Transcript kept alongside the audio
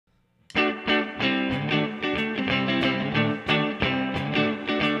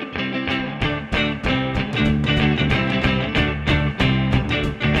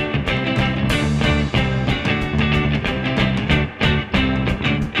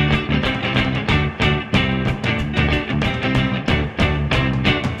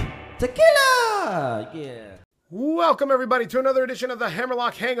Welcome, everybody, to another edition of the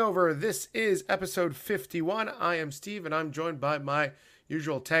Hammerlock Hangover. This is episode 51. I am Steve, and I'm joined by my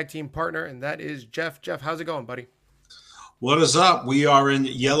usual tag team partner, and that is Jeff. Jeff, how's it going, buddy? What is up? We are in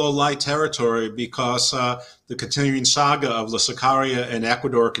yellow light territory because the continuing saga of La Sicaria in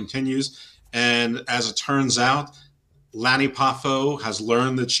Ecuador continues. And as it turns out, Lanny Poffo has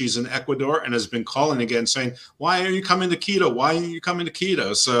learned that she's in Ecuador and has been calling again saying, why are you coming to Quito? Why are you coming to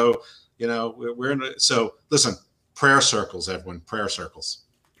Quito? So, you know, so listen, prayer circles, everyone, prayer circles.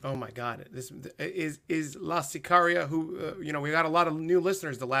 Oh my God. This is La Sicaria, who, we got a lot of new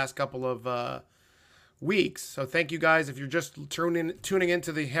listeners the last couple of weeks. So thank you guys. If you're just tuning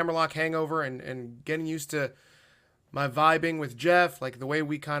into the Hammerlock Hangover and getting used to my vibing with Jeff, like the way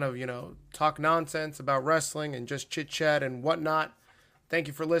we kind of, talk nonsense about wrestling and just chit chat and whatnot. Thank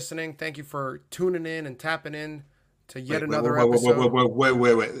you for listening. Thank you for tuning in and tapping in to yet another episode.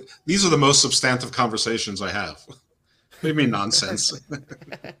 Wait. These are the most substantive conversations I have. What do you mean nonsense?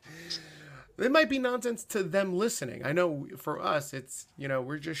 It might be nonsense to them listening. I know for us, it's,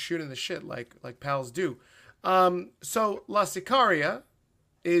 we're just shooting the shit like pals do. So La Sicaria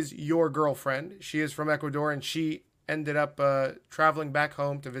is your girlfriend. She is from Ecuador, and she ended up traveling back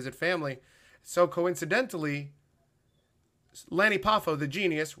home to visit family. So coincidentally, Lanny Poffo, the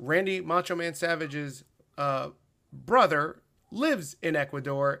genius, Randy Macho Man Savage's brother, lives in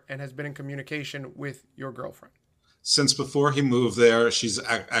Ecuador and has been in communication with your girlfriend. Since before he moved there, she's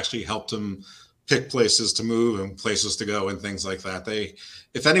actually helped him pick places to move and places to go and things like that.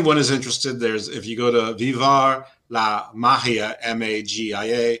 If anyone is interested, if you go to Vivar la Magia,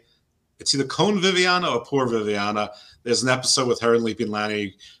 Magia, it's either Con Viviana or Poor Viviana. There's an episode with her and Leaping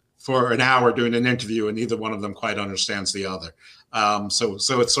Lanny for an hour doing an interview, and neither one of them quite understands the other. So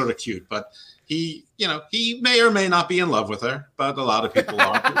it's sort of cute. But he may or may not be in love with her, but a lot of people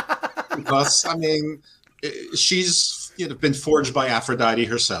are. Because, I mean, she's been forged by Aphrodite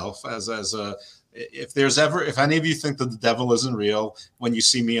herself if any of you think that the devil isn't real, when you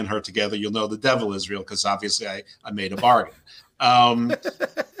see me and her together, you'll know the devil is real, because obviously I made a bargain.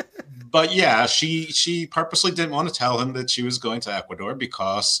 But yeah, she purposely didn't want to tell him that she was going to Ecuador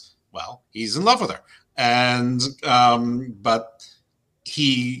because, well, he's in love with her. And but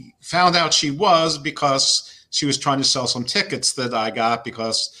he found out she was because she was trying to sell some tickets that I got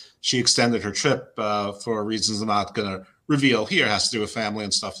because she extended her trip for reasons I'm not going to reveal here. It has to do with family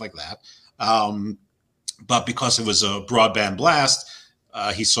and stuff like that. But because it was a broadband blast,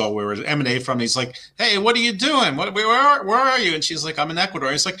 he saw where it emanated from. He's like, hey, what are you doing? Where are you? And she's like, I'm in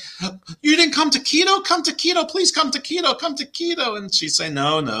Ecuador. He's like, you didn't come to Quito? Come to Quito. Please come to Quito. Come to Quito. And she's saying,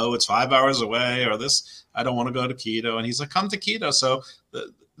 no, it's 5 hours away, or this, I don't want to go to Quito. And he's like, come to Quito. So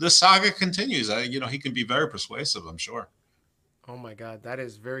the saga continues. He can be very persuasive, I'm sure. Oh my God, that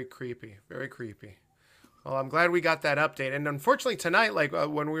is very creepy. Very creepy. Well, I'm glad we got that update. And unfortunately tonight,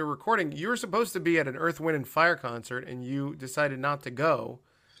 when we were recording, you were supposed to be at an Earth, Wind, and Fire concert, and you decided not to go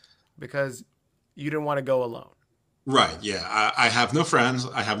because you didn't want to go alone. Right. Yeah. I have no friends.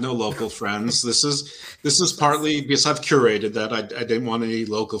 I have no local friends. This is partly because I've curated that. I didn't want any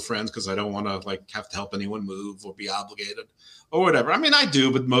local friends because I don't want to have to help anyone move or be obligated or whatever. I mean, I do,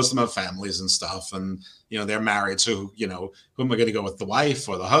 but most of them have families and stuff, and they're married. So who am I going to go with, the wife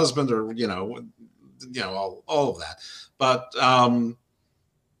or the husband, or all of that. But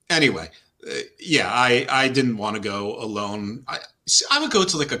anyway, I didn't want to go alone. I would go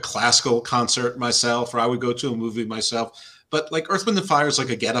to a classical concert myself, or I would go to a movie myself. But Earth, Wind, and Fire is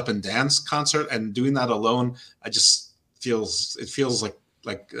a get up and dance concert, and doing that alone, it feels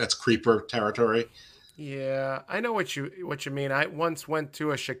like that's creeper territory. Yeah, I know what you mean. I once went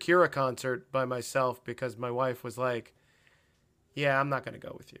to a Shakira concert by myself because my wife was like, "Yeah, I'm not going to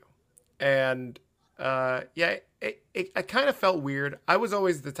go with you," and it kind of felt weird. I was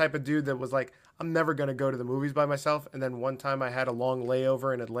always the type of dude that was like, I'm never going to go to the movies by myself. And then one time I had a long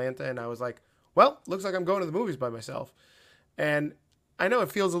layover in Atlanta, and I was like, well, looks like I'm going to the movies by myself. And I know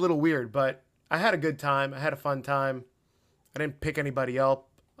it feels a little weird, but I had a good time. I had a fun time. I didn't pick anybody up,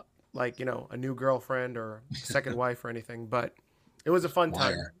 a new girlfriend or a second wife or anything, but it was a fun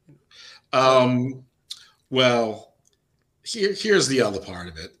time. Well, here's the other part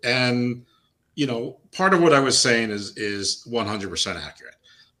of it. And part of what I was saying is 100% accurate.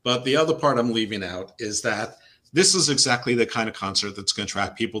 But the other part I'm leaving out is that this is exactly the kind of concert that's going to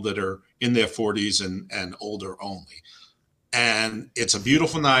attract people that are in their 40s and older only. And it's a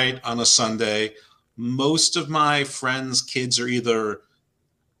beautiful night on a Sunday. Most of my friends' kids are either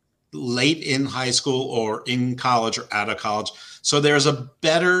late in high school or in college or out of college. So there's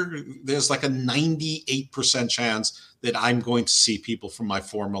like a 98% chance that I'm going to see people from my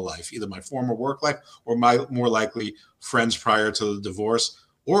former life, either my former work life or my more likely friends prior to the divorce,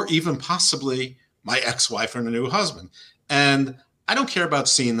 or even possibly my ex-wife and a new husband. And I don't care about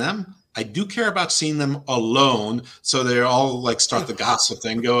seeing them. I do care about seeing them alone. So they're all like start the gossip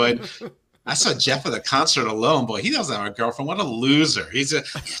thing going. I saw Jeff at a concert alone. Boy, he doesn't have a girlfriend. What a loser. He's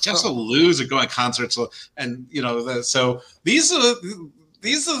just a loser going to concerts. And, so these are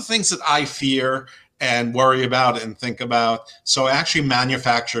the things that I fear and worry about and think about. So I actually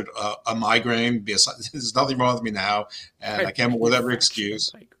manufactured a migraine because there's nothing wrong with me now. And I came up with every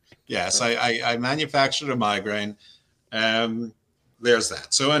excuse. Yes, I manufactured a migraine. There's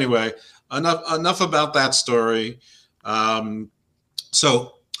that. So anyway, enough about that story.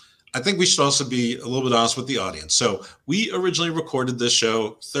 So I think we should also be a little bit honest with the audience. So we originally recorded this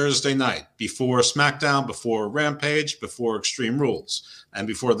show Thursday night before SmackDown, before Rampage, before Extreme Rules, and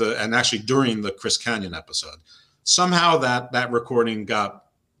actually during the Chris Kanyon episode. Somehow that recording got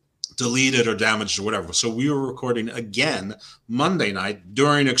deleted or damaged or whatever. So we were recording again Monday night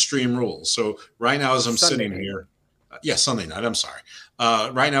during Extreme Rules. So right now as I'm sitting here, Sunday night, I'm sorry.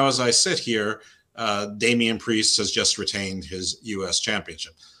 Right now as I sit here, Damian Priest has just retained his U.S.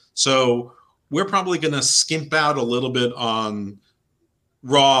 championship. So we're probably going to skimp out a little bit on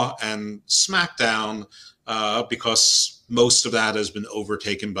Raw and SmackDown because most of that has been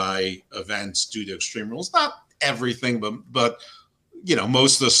overtaken by events due to Extreme Rules. Not everything, but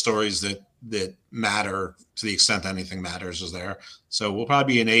most of the stories that matter to the extent anything matters is there. So we'll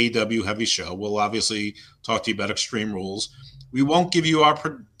probably be an AEW heavy show. We'll obviously talk to you about Extreme Rules. We won't give you our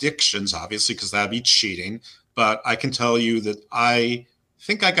predictions, obviously, because that'd be cheating. But I can tell you that I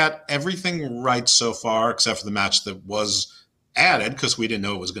think I got everything right so far, except for the match that was added because we didn't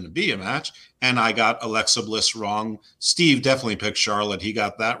know it was going to be a match. And I got Alexa Bliss wrong. Steve definitely picked Charlotte. He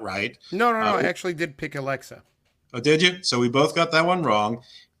got that right. No. I actually did pick Alexa. Oh, did you? So we both got that one wrong.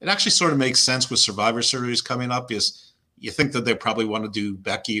 It actually sort of makes sense with Survivor Series coming up. Is you think that they probably want to do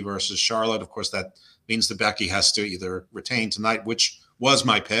Becky versus Charlotte. Of course, that means that Becky has to either retain tonight, which was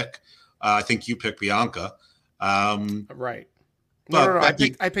my pick. I think you picked Bianca. Right. No. I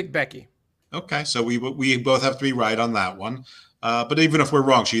picked Becky. Okay, so we both have to be right on that one. But even if we're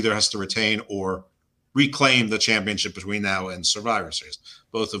wrong, she either has to retain or reclaim the championship between now and Survivor Series,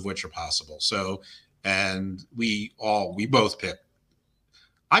 both of which are possible. So, and we both picked.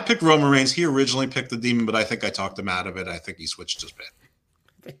 I picked Roman Reigns. He originally picked the Demon, but I think I talked him out of it. I think he switched his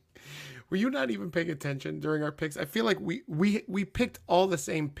pick. Were you not even paying attention during our picks? I feel like we picked all the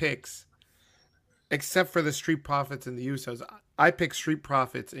same picks, except for the Street Profits and the Usos. I picked Street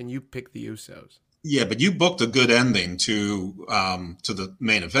Profits and you picked the Usos. Yeah, but you booked a good ending to the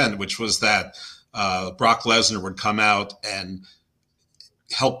main event, which was that Brock Lesnar would come out and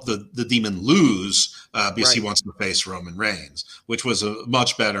help the Demon lose because he wants to face Roman Reigns, which was a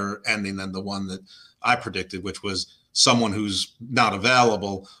much better ending than the one that I predicted, which was someone who's not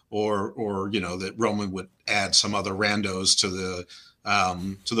available or that Roman would add some other randos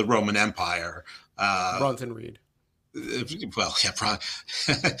to the Roman Empire. Bronson Reed. Well, yeah, probably.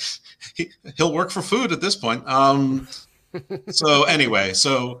 He'll work for food at this point. So anyway,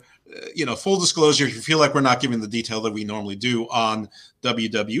 full disclosure, if you feel like we're not giving the detail that we normally do on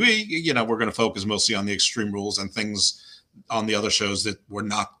WWE, we're going to focus mostly on the Extreme Rules and things on the other shows that were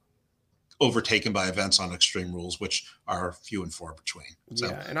not overtaken by events on Extreme Rules, which are few and far between. So.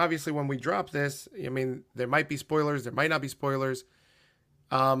 Yeah, and obviously when we drop this, I mean, there might be spoilers, there might not be spoilers.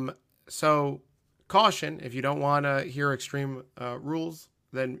 So caution, if you don't want to hear Extreme Rules,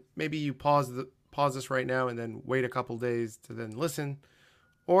 then maybe you pause this right now and then wait a couple days to then listen,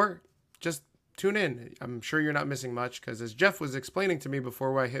 or just tune in. I'm sure you're not missing much because as Jeff was explaining to me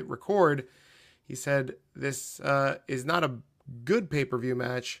before I hit record, he said this is not a good pay-per-view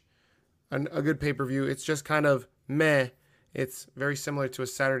match, a good pay-per-view. It's just kind of meh. It's very similar to a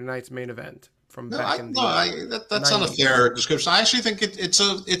Saturday night's main event. That's not a fair description. I actually think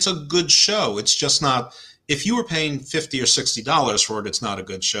it's a good show. It's just not. If you were paying $50 or $60 for it, it's not a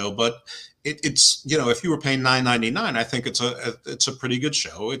good show. But it's if you were paying $9.99, I think it's a pretty good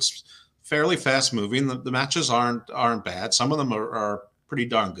show. It's fairly fast moving. The matches aren't bad. Some of them are pretty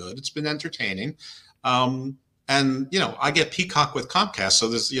darn good. It's been entertaining. And I get Peacock with Comcast, so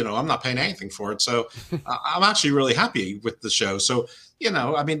this I'm not paying anything for it. So I'm actually really happy with the show. So.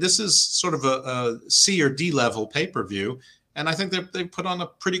 This is sort of a C or D level pay-per-view, and I think they put on a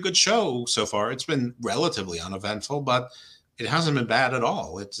pretty good show so far. It's been relatively uneventful, but it hasn't been bad at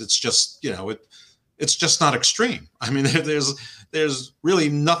all. It's just, it's just not extreme. I mean, there's really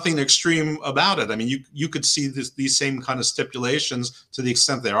nothing extreme about it. I mean, you could see these same kind of stipulations to the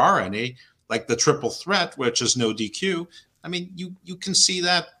extent there are any, like the triple threat, which is no DQ. I mean, you can see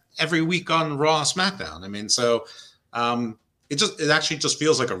that every week on Raw and SmackDown. I mean, so it actually just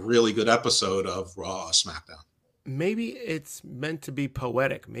feels like a really good episode of Raw or SmackDown. Maybe it's meant to be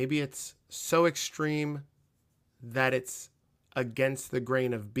poetic. Maybe it's so extreme that it's against the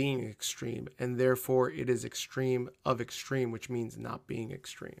grain of being extreme, and therefore it is extreme of extreme, which means not being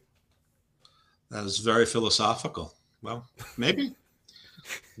extreme. That is very philosophical. Well, maybe.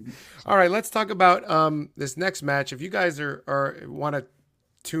 All right, let's talk about this next match. If you guys are want to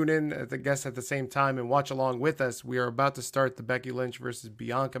tune in, I guess, at the same time and watch along with us, we are about to start the Becky Lynch versus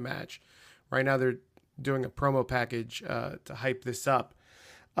Bianca match. Right now they're doing a promo package to hype this up.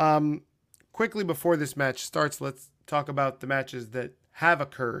 Quickly before this match starts, let's talk about the matches that have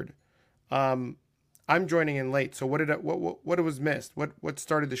occurred. I'm joining in late, so what was missed? What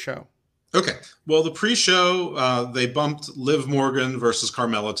started the show? Okay, well, the pre-show, they bumped Liv Morgan versus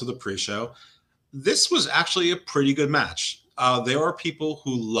Carmella to the pre-show. This was actually a pretty good match. There are people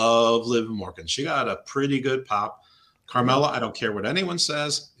who love Liv Morgan. She got a pretty good pop. Carmella, I don't care what anyone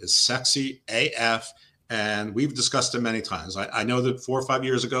says, is sexy AF, and we've discussed it many times. I know that 4 or 5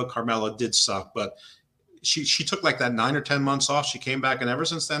 years ago, Carmella did suck, but she took like that 9 or 10 months off. She came back, and ever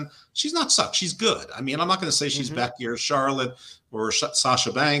since then, she's not sucked. She's good. I mean, I'm not going to say she's Becky or Charlotte or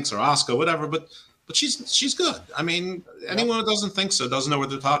Sasha Banks or Asuka, whatever, but she's good. I mean, anyone who doesn't think so doesn't know what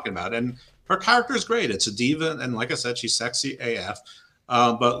they're talking about. And her character is great. It's a diva, and like I said, she's sexy AF.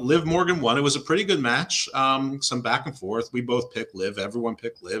 But Liv Morgan won. It was a pretty good match. Some back and forth. We both picked Liv. Everyone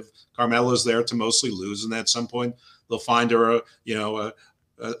picked Liv. Carmella's there to mostly lose, and at some point they'll find her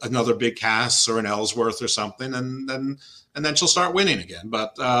another big Cass or an Ellsworth or something, and then she'll start winning again.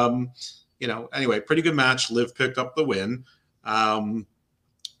 But anyway, pretty good match. Liv picked up the win.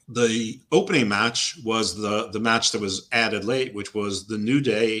 The opening match was the match that was added late, which was the New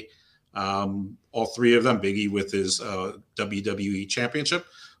Day. All three of them, Big E with his WWE Championship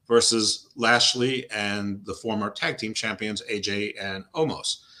versus Lashley and the former tag team champions AJ and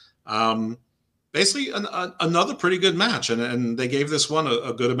Omos. Basically, another pretty good match, and they gave this one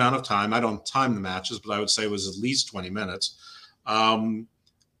a good amount of time. I don't time the matches, but I would say it was at least 20 minutes.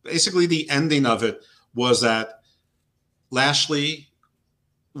 Basically, the ending of it was that Lashley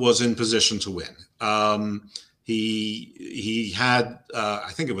was in position to win. He had,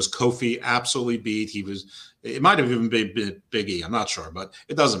 I think it was Kofi absolutely beat. It might have even been Big E. I'm not sure, but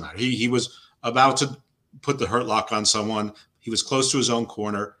it doesn't matter. He was about to put the hurt lock on someone. He was close to his own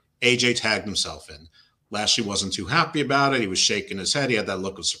corner. AJ tagged himself in. Lashley wasn't too happy about it. He was shaking his head. He had that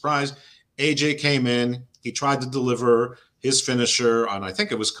look of surprise. AJ came in. He tried to deliver his finisher on, I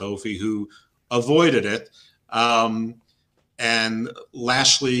think it was Kofi, who avoided it. And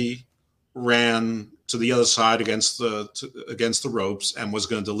Lashley ran to the other side against the ropes and was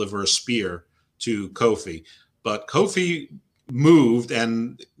going to deliver a spear to Kofi. But Kofi moved,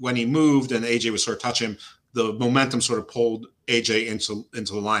 and when he moved and AJ was sort of touching him, the momentum sort of pulled AJ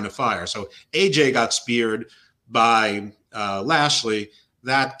into the line of fire. So AJ got speared by Lashley.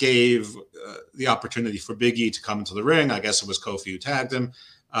 That gave the opportunity for Big E to come into the ring. I guess it was Kofi who tagged him,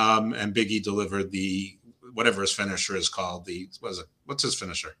 and Big E delivered whatever his finisher is called. What's his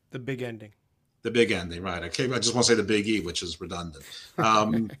finisher? The big ending. The big ending, right? I just want to say the Big E, which is redundant.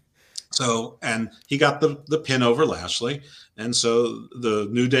 And he got the pin over Lashley, and so the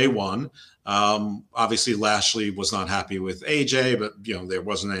New Day won. Obviously, Lashley was not happy with AJ, but there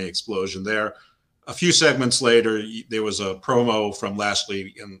wasn't any explosion there. A few segments later, there was a promo from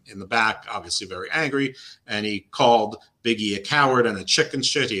Lashley in the back, obviously very angry, and he called Big E a coward and a chicken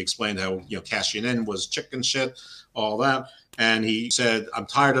shit. He explained how cashing in was chicken shit, all that. And he said, I'm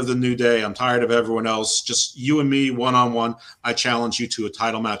tired of the New Day. I'm tired of everyone else. Just you and me, one-on-one. I challenge you to a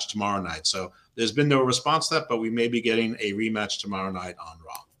title match tomorrow night. So there's been no response to that, but we may be getting a rematch tomorrow night on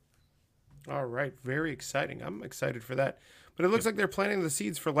Raw. All right. Very exciting. I'm excited for that. But it looks like they're planting the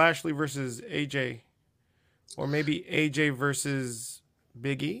seeds for Lashley versus AJ. Or maybe AJ versus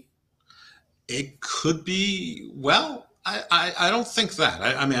Big E? It could be. Well, I don't think that.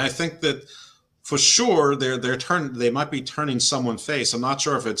 I mean, I think that for sure, they might be turning someone face. I'm not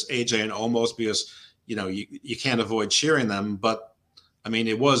sure if it's AJ and Omos because you can't avoid cheering them. But I mean,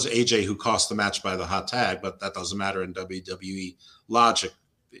 it was AJ who cost the match by the hot tag, but that doesn't matter in WWE logic.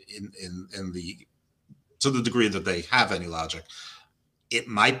 To the degree that they have any logic, it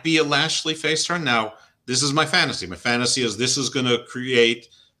might be a Lashley face turn. Now, this is my fantasy. My fantasy is this is going to create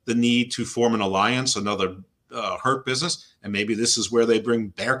the need to form an alliance, another Hurt business, and maybe this is where they bring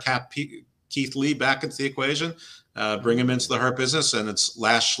Bearcat Keith Lee back into the equation, bring him into the Hurt Business, and it's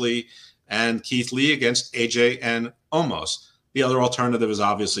Lashley and Keith Lee against AJ and Omos. The other alternative is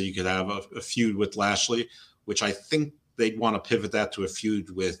obviously you could have a feud with Lashley, which I think they'd want to pivot that to a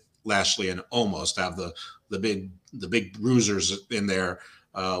feud with Lashley and Omos, to have the big bruisers in there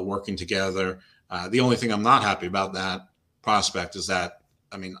working together. The only thing I'm not happy about that prospect is that,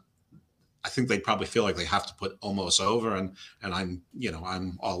 I mean, I think they probably feel like they have to put Omos over, and I'm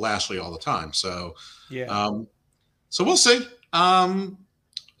all Lashley all the time. So yeah. So we'll see.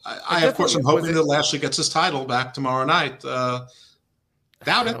 I of course am hoping that Lashley gets his title back tomorrow night. Doubt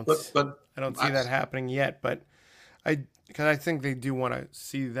it, but I don't see that happening yet. But because I think they do want to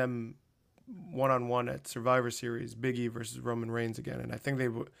see them one-on-one at Survivor Series, Big E versus Roman Reigns again, and I think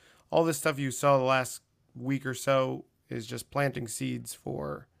all this stuff you saw the last week or so is just planting seeds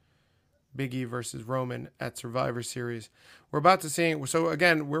for Big E versus Roman at Survivor Series. We're about to see. So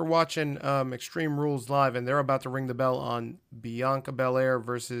again, we're watching Extreme Rules live, and they're about to ring the bell on Bianca Bel Air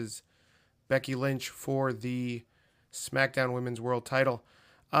versus Becky Lynch for the SmackDown Women's World Title.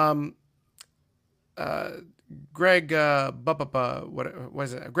 Greg what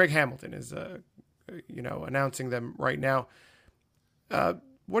is it? Greg Hamilton is announcing them right now.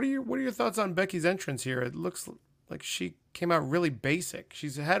 What are your thoughts on Becky's entrance here? It looks like she came out really basic.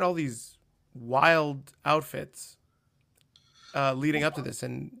 She's had all these wild outfits leading up to this,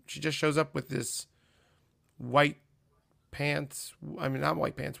 and she just shows up with this white pants. I mean, not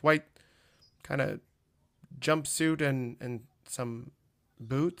white pants, white kind of jumpsuit and some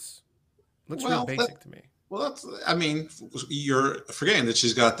boots. Looks real basic to me. Well, you're forgetting that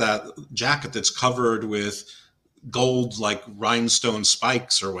she's got that jacket that's covered with gold, like rhinestone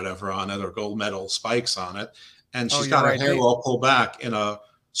spikes or whatever on it, or gold metal spikes on it. And she's got her hair all pulled back in a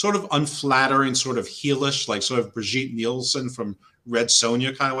sort of unflattering, sort of heelish, like sort of Brigitte Nielsen from Red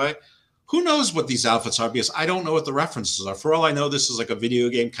Sonja kind of way. Who knows what these outfits are? Because I don't know what the references are. For all I know, this is like a video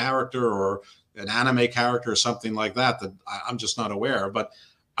game character or an anime character or something like that I'm just not aware. But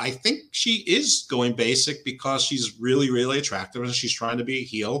I think she is going basic because she's really, really attractive and she's trying to be a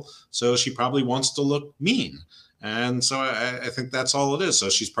heel. So she probably wants to look mean. And so I think that's all it is. So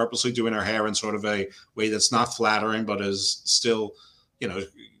she's purposely doing her hair in sort of a way that's not flattering, but is still,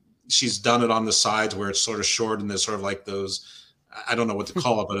 she's done it on the sides where it's sort of short and there's sort of like those, I don't know what to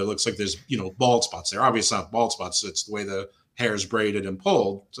call it, but it looks like there's, bald spots there. Obviously not bald spots. It's the way the hair is braided and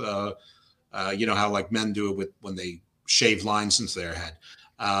pulled. How like men do it when they shave lines into their head.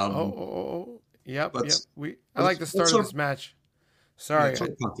 Yep. I like the start of this match. Sorry,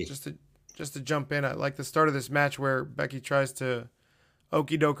 just to jump in, I like the start of this match where Becky tries to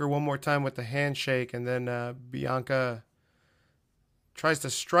okey doke her one more time with the handshake, and then Bianca tries to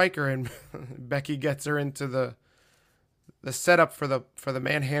strike her, and Becky gets her into the setup for the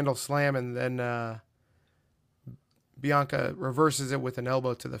manhandle slam, and then Bianca reverses it with an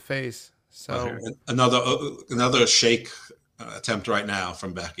elbow to the face. So another shake attempt right now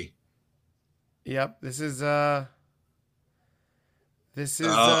from Becky. Yep, this is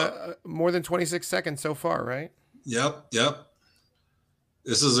more than 26 seconds so far, right? Yep.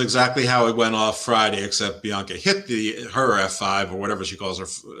 This is exactly how it went off Friday, except Bianca hit her F5 or whatever she calls her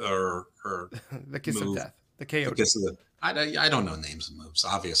the kiss move. of death, the KO. The kiss of I don't know names of moves,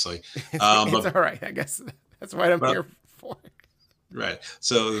 obviously. It's all right. I guess that's what I'm here for. Right.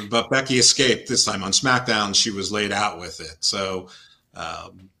 So, but Becky escaped this time on SmackDown. She was laid out with it. So,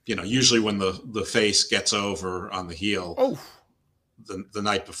 usually when the face gets over on the heel, the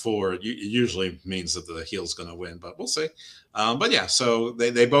night before, it usually means that the heel's going to win. But we'll see. But yeah, so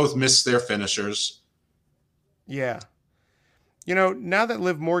they both missed their finishers. Yeah. Now that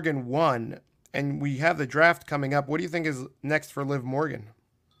Liv Morgan won, and we have the draft coming up, what do you think is next for Liv Morgan?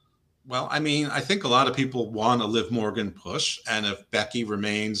 Well, I think a lot of people want a Liv Morgan push, and if Becky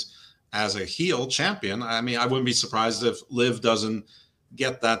remains as a heel champion, I wouldn't be surprised if Liv doesn't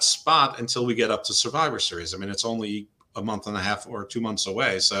get that spot until we get up to Survivor Series. It's only a month and a half or 2 months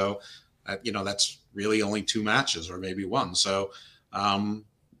away, so that's really only 2 matches or maybe 1. So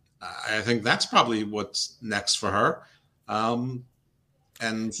I think that's probably what's next for her. And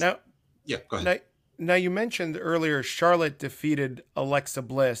now, yeah, go ahead. Now you mentioned earlier Charlotte defeated Alexa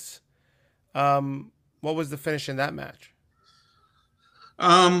Bliss. What was the finish in that match?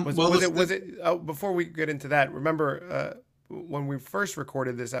 Was it before we get into that? Remember when we first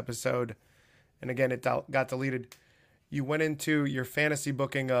recorded this episode, and again it got deleted. You went into your fantasy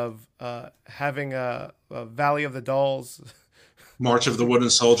booking of having a Valley of the Dolls, March of the Wooden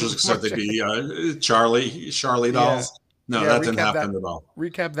Soldiers, except they'd be Charlie dolls. No, that didn't happen at all.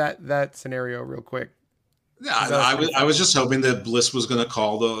 Recap that scenario real quick. Yeah, I was just hoping that Bliss was going to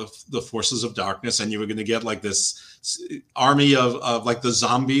call the forces of darkness, and you were going to get like this army of like the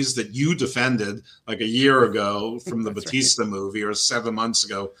zombies that you defended like a year ago from the Batista movie, or 7 months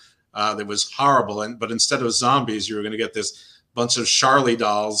ago. That was horrible, but instead of zombies, you were going to get this bunch of Charlie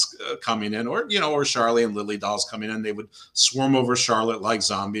dolls coming in, or Charlie and Lily dolls coming in. They would swarm over Charlotte like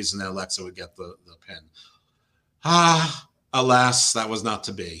zombies, and then Alexa would get the pin. Alas, that was not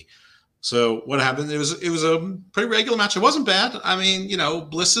to be. So what happened? It was a pretty regular match. It wasn't bad. I mean,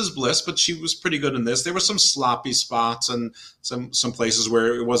 Bliss is Bliss, but she was pretty good in this. There were some sloppy spots and some places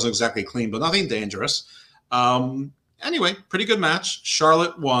where it wasn't exactly clean, but nothing dangerous. Anyway, pretty good match.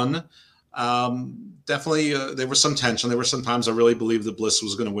 Charlotte won. Definitely, there was some tension. There were some times I really believed that Bliss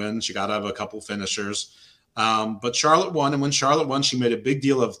was going to win. She got to have a couple finishers. But Charlotte won, and when Charlotte won, she made a big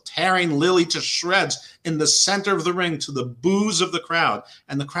deal of tearing Lily to shreds in the center of the ring to the boos of the crowd.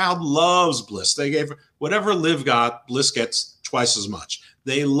 And the crowd loves Bliss. They gave her whatever Liv got, Bliss gets twice as much.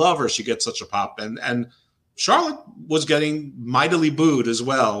 They love her. She gets such a pop. And Charlotte was getting mightily booed as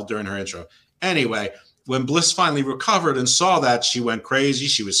well during her intro. Anyway, when Bliss finally recovered and saw that, she went crazy.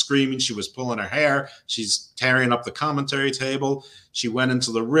 She was screaming. She was pulling her hair. She's tearing up the commentary table. She went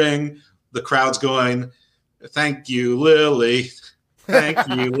into the ring. The crowd's going, "Thank you, Lily. Thank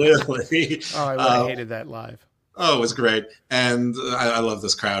you, Lily." Oh, I really hated that live. Oh, it was great. And I love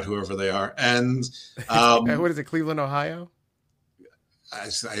this crowd, whoever they are. And what is it, Cleveland, Ohio?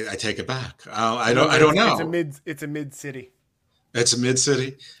 I take it back. I don't know. It's a mid city. It's a mid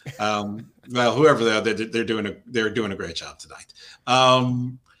city. Well, whoever they are, they're doing a great job tonight.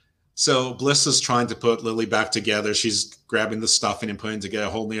 So Bliss is trying to put Lily back together. She's grabbing the stuffing and putting it together,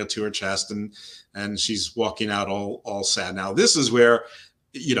 holding it to her chest, and she's walking out all sad. Now, this is where,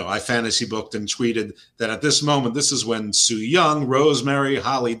 I fantasy booked and tweeted that at this moment, this is when Su Yung, Rosemary,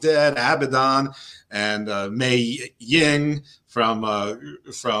 Holly Dead, Abaddon, and Mei Ying from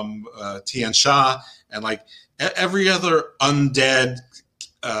Tian Sha, and like every other undead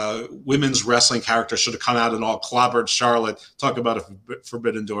women's wrestling character should have come out and all clobbered Charlotte. Talk about a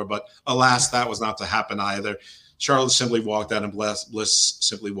forbidden door, but alas, that was not to happen either. Charlotte simply walked out, and Bliss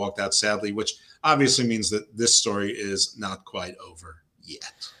simply walked out sadly, which obviously means that this story is not quite over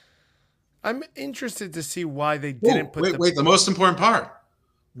yet. I'm interested to see why they didn't wait, the most important part.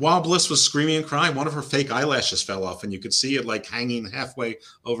 While Bliss was screaming and crying, one of her fake eyelashes fell off, and you could see it like hanging halfway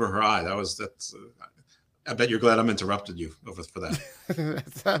over her eye. I bet you're glad I'm interrupted you for that.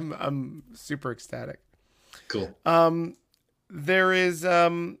 I'm super ecstatic. Cool. There is,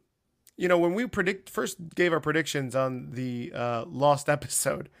 when we first gave our predictions on the Lost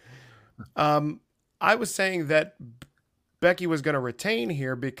episode, I was saying that Becky was going to retain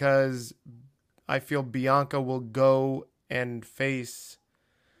here because I feel Bianca will go and face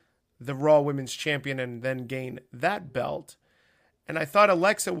the Raw Women's Champion and then gain that belt. And I thought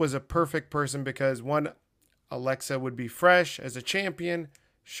Alexa was a perfect person because, one, Alexa would be fresh as a champion.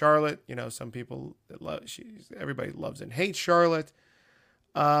 Charlotte, some people everybody loves and hates Charlotte.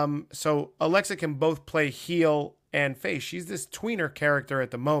 So Alexa can both play heel and face. She's this tweener character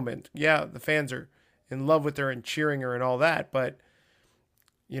at the moment. Yeah, the fans are in love with her and cheering her and all that, but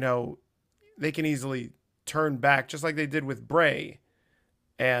they can easily turn back just like they did with Bray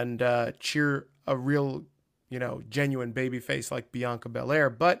and cheer a real, genuine babyface like Bianca Bel Air.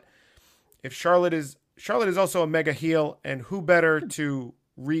 But if Charlotte is also a mega heel, and who better to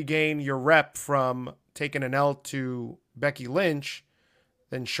regain your rep from taking an L to Becky Lynch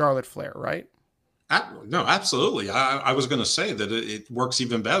than Charlotte Flair, right? No, absolutely. I was going to say that it works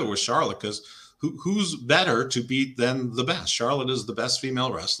even better with Charlotte because who's better to beat than the best? Charlotte is the best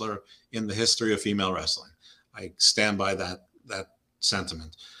female wrestler in the history of female wrestling. I stand by that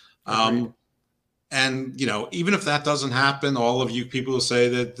sentiment. And, even if that doesn't happen, all of you people who say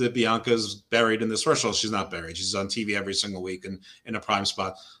that Bianca's buried in this, first of all, she's not buried. She's on TV every single week and in a prime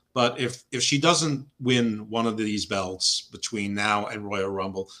spot. But if she doesn't win one of these belts between now and Royal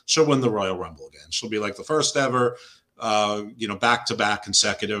Rumble, she'll win the Royal Rumble again. She'll be like the first ever, back-to-back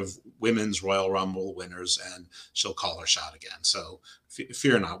consecutive women's Royal Rumble winners, and she'll call her shot again. So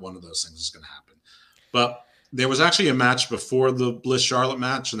fear not, one of those things is going to happen. But there was actually a match before the Bliss Charlotte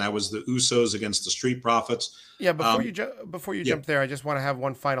match, and that was the Usos against the Street Profits. Yeah, before you jump there, I just want to have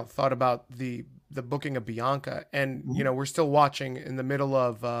one final thought about the booking of Bianca. And, we're still watching in the middle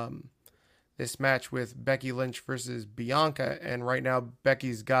of this match with Becky Lynch versus Bianca. And right now,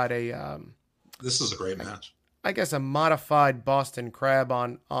 Becky's got this is a great match. I guess a modified Boston Crab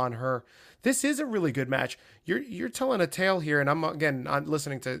on her. This is a really good match. You're telling a tale here, and I'm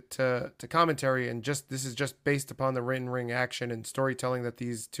listening to commentary, and this is just based upon the ring action and storytelling that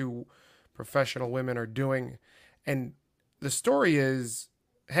these two professional women are doing. And the story is,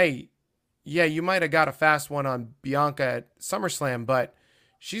 hey, yeah, you might have got a fast one on Bianca at SummerSlam, but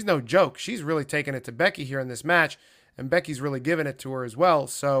she's no joke. She's really taking it to Becky here in this match, and Becky's really giving it to her as well.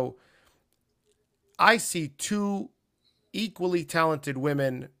 So I see two equally talented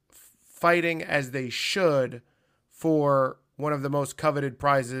women fighting as they should for one of the most coveted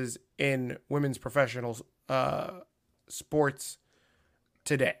prizes in women's professional sports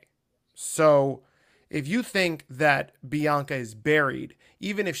today. So if you think that Bianca is buried,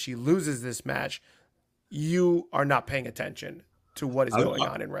 even if she loses this match, you are not paying attention to what is going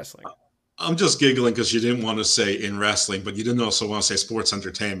on in wrestling. I'm just giggling because you didn't want to say in wrestling, but you didn't also want to say sports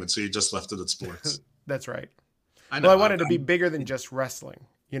entertainment, so you just left it at sports. That's right. I know. Well, I wanted to be bigger than just wrestling.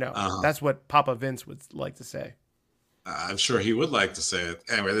 You know, that's what Papa Vince would like to say. I'm sure he would like to say it.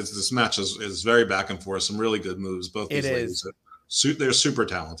 Anyway, this match is very back and forth. Some really good moves. Both these ladies, they're super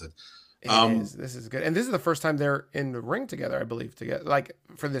talented. This is good, and this is the first time they're in the ring together, I believe, together. Like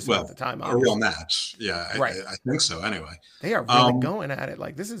for this amount of time, obviously. A real match. Yeah, right. I think so. Anyway, they are really going at it.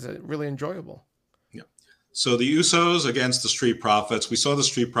 Like this is really enjoyable. Yeah. So the Usos against the Street Profits. We saw the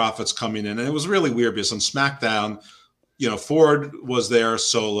Street Profits coming in, and it was really weird because on SmackDown, you know, Ford was there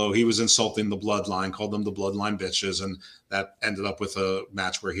solo. He was insulting the Bloodline, called them the Bloodline bitches, and that ended up with a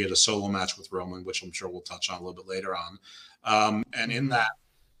match where he had a solo match with Roman, which I'm sure we'll touch on a little bit later on. And in that,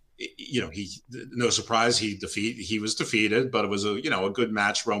 you know, no surprise, he was defeated, but it was a good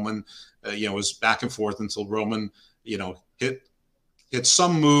match. Roman, was back and forth until Roman, hit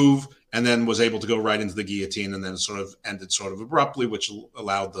some move and then was able to go right into the guillotine, and then sort of ended sort of abruptly, which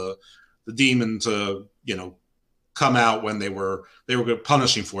allowed the Demon to, come out when they were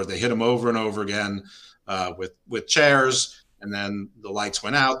punishing for it. They hit him over and over again with chairs, and then the lights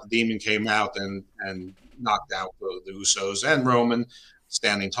went out. The Demon came out and knocked out the Usos and Roman,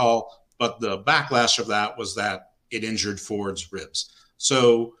 standing tall. But the backlash of that was that it injured Ford's ribs.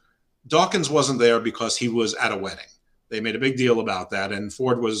 So Dawkins wasn't there because he was at a wedding. They made a big deal about that, and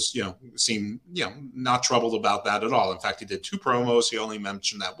Ford was, seemed, not troubled about that at all. In fact, he did 2 promos. He only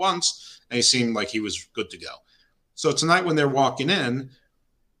mentioned that once, and he seemed like he was good to go. So tonight when they're walking in,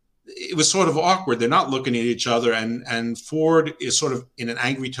 it was sort of awkward. They're not looking at each other, and Ford is sort of in an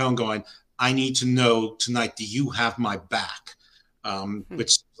angry tone going, I need to know tonight, do you have my back?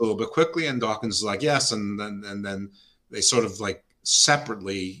 Which a little bit quickly, and Dawkins is like, yes, and then they sort of like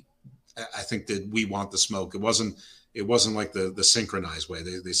separately, I think, did we want the smoke. It wasn't like the synchronized way.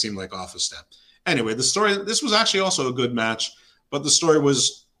 They seemed like off a step. Anyway, the story, this was actually also a good match, but the story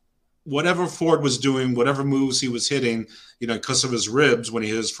was whatever Ford was doing, whatever moves he was hitting, because of his ribs when he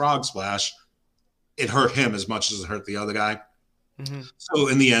hit his frog splash, it hurt him as much as it hurt the other guy. Mm-hmm. So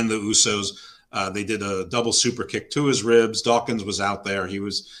in the end, the Usos, they did a double super kick to his ribs. Dawkins was out there.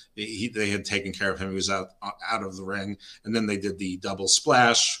 They had taken care of him. He was out of the ring. And then they did the double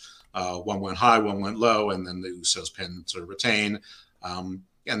splash. One went high, one went low, and then the Usos pinned to retain. And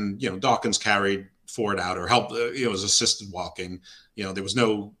Dawkins carried Ford out, or helped. It was assisted walking. There was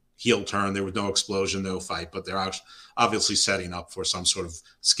no heel turn, there was no explosion, no fight, but they're obviously setting up for some sort of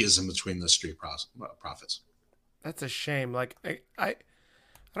schism between the Street Profits. That's a shame. Like I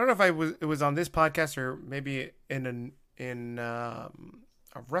don't know if it was on this podcast or maybe in a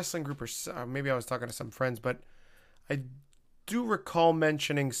wrestling group, or maybe I was talking to some friends, but I do recall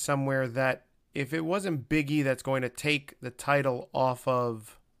mentioning somewhere that if it wasn't Big E that's going to take the title off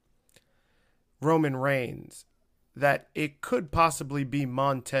of Roman Reigns, that it could possibly be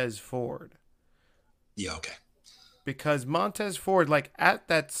Montez Ford. Yeah, okay. Because Montez Ford, like at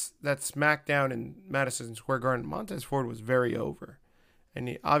that SmackDown in Madison Square Garden, Montez Ford was very over. And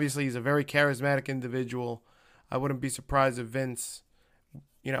he's a very charismatic individual. I wouldn't be surprised if Vince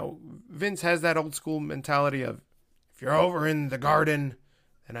has that old school mentality of, if you're over in the Garden,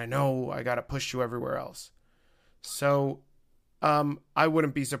 then I know I got to push you everywhere else. So I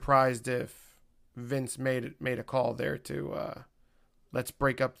wouldn't be surprised if Vince made a call there to let's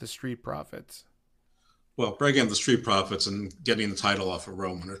break up the Street Profits. Well, breaking up the Street Profits and getting the title off of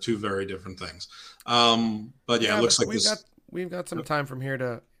Roman are 2 very different things. But yeah, it looks like we've got some time from here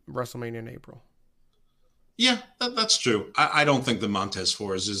to WrestleMania in April. Yeah, that's true. I don't think the Montez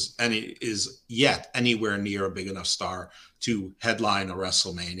Ford is yet anywhere near a big enough star to headline a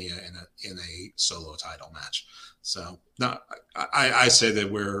WrestleMania in a solo title match. So no, I say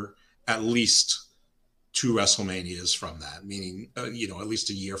that we're at least 2 WrestleManias from that, meaning at least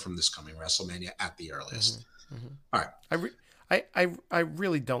a year from this coming WrestleMania at the earliest. Mm-hmm. Mm-hmm. All right. I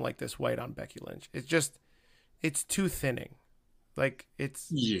really don't like this white on Becky Lynch. It's too thinning. Like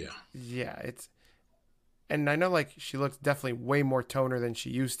it's and I know like she looks definitely way more toner than she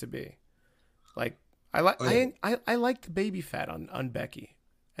used to be, Like I like Oh, yeah. I like the baby fat on Becky,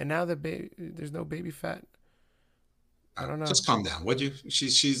 and now that there's no baby fat. I don't know. Just calm down, would you?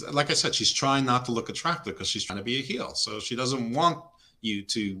 She's like I said, she's trying not to look attractive because she's trying to be a heel, so she doesn't want you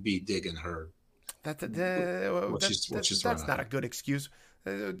to be digging her. That's not a good excuse.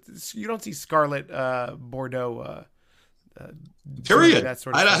 You don't see Scarlett Bordeaux. Period. That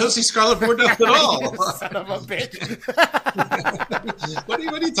sort of I don't see Scarlett Bordeaux at all. Son of a bitch. What are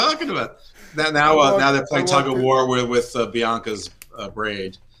you talking about? Now they're playing tug of war with Bianca's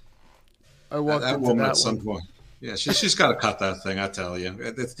braid. I walked that into woman that at some one. point. Yeah, she's got to cut that thing. I tell you,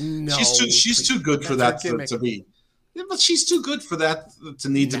 No, she's too good for that to be. Yeah, but she's too good for that to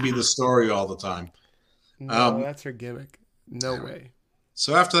need to be the story all the time. No, that's her gimmick. No way.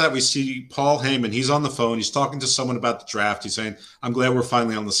 So after that, we see Paul Heyman. He's on the phone. He's talking to someone about the draft. He's saying, "I'm glad we're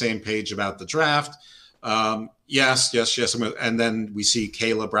finally on the same page about the draft." Yes. And then we see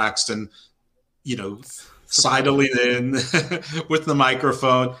Kayla Braxton, sidling in with the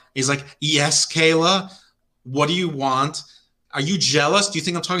microphone. He's like, "Yes, Kayla. What do you want? Are you jealous? Do you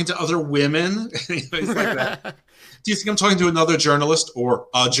think I'm talking to other women?" He's like that. Do you think I'm talking to another journalist or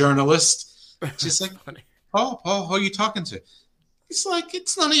a journalist? She's like, funny. Paul, who are you talking to? He's like,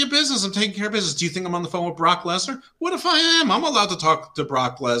 it's none of your business. I'm taking care of business. Do you think I'm on the phone with Brock Lesnar? What if I am? I'm allowed to talk to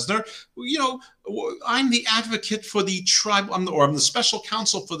Brock Lesnar. I'm the advocate for the tribal, I'm the special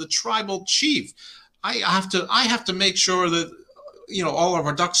counsel for the tribal chief. I have to make sure that all of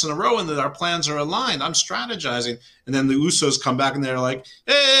our ducks in a row and that our plans are aligned. I'm strategizing. And then the Usos come back and they're like,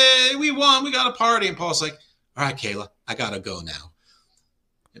 "Hey, we won. We got a party." And Paul's like, "All right, Kayla, I gotta go now."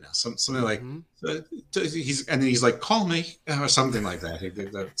 Something like he's like, "Call me," or something like that. He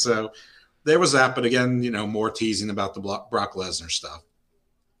did that. So there was that. But again, more teasing about the Brock Lesnar stuff.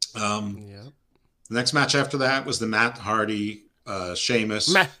 The next match after that was the Matt Hardy,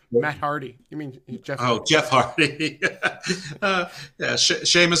 Sheamus. Matt Hardy. You mean Jeff? Oh, Jeff Hardy.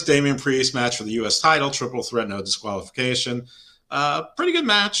 Sheamus, Damian Priest match for the U.S. title, triple threat, no disqualification. Pretty good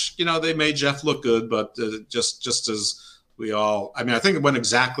match. They made Jeff look good, but just as I think it went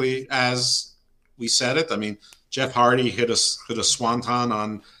exactly as we said it. I mean, Jeff Hardy hit a swanton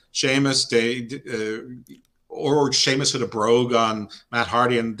on Sheamus, or Sheamus hit a brogue on Matt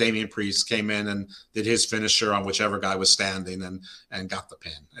Hardy, and Damian Priest came in and did his finisher on whichever guy was standing and got the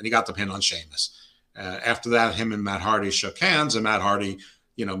pin. And he got the pin on Sheamus. After that, him and Matt Hardy shook hands, and Matt Hardy,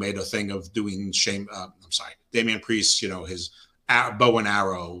 made a thing of doing Damian Priest, his bow and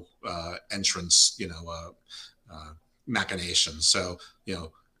arrow entrance, machinations. So,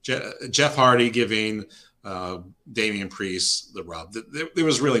 Jeff Hardy giving Damian Priest the rub. There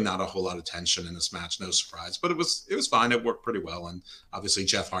was really not a whole lot of tension in this match, no surprise, but it was fine. It worked pretty well, and obviously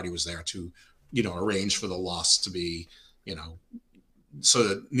Jeff Hardy was there to, arrange for the loss to be, so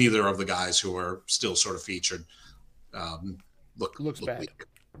that neither of the guys who are still sort of featured look bad. Weak.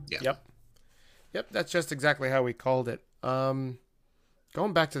 Yeah. Yep. That's just exactly how we called it.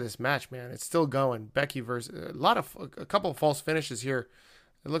 Going back to this match, man, it's still going. Becky versus a couple of false finishes here.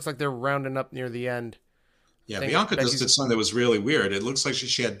 It looks like they're rounding up near the end. Yeah, Bianca just did something that was really weird. It looks like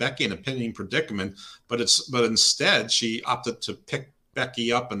she had Becky in a pinning predicament, but instead she opted to pick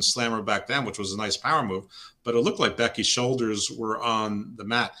Becky up and slam her back down, which was a nice power move. But it looked like Becky's shoulders were on the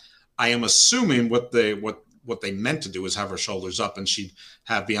mat. I am assuming what they meant to do is have her shoulders up, and she'd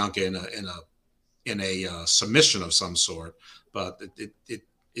have Bianca in a submission of some sort. But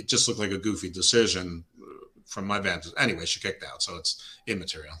it just looked like a goofy decision from my vantage. Anyway, she kicked out, so it's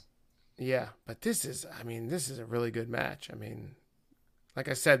immaterial. Yeah, but this is a really good match. I mean, like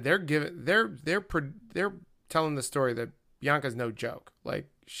I said, they're telling the story that Bianca's no joke. Like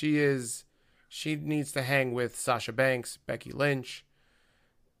she needs to hang with Sasha Banks, Becky Lynch,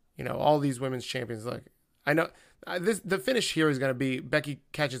 all these women's champions. Like I know the finish here is going to be Becky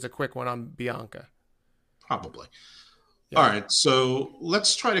catches a quick one on Bianca. Probably. Yeah. All right, so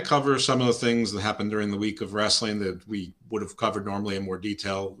let's try to cover some of the things that happened during the week of wrestling that we would have covered normally in more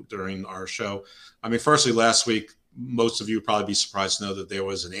detail during our show. I mean, firstly, last week, most of you would probably be surprised to know that there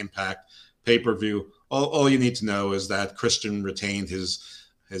was an Impact pay-per-view. All you need to know is that Christian retained his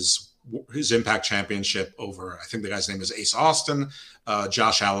Impact Championship over, I think the guy's name is Ace Austin.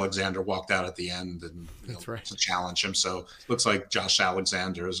 Josh Alexander walked out at the end and to challenge him. So it looks like Josh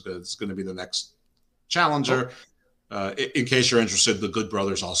Alexander is going to be the next challenger. In case you're interested, the Good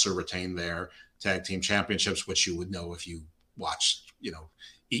Brothers also retain their tag team championships, which you would know if you watched,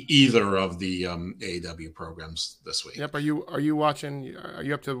 either of the AEW programs this week. Yep. Are you watching? Are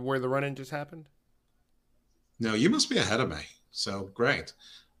you up to where the run-in just happened? No, you must be ahead of me. So great.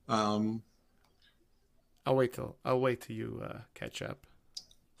 I'll wait till you catch up.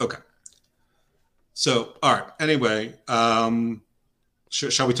 Okay. So, all right. Anyway,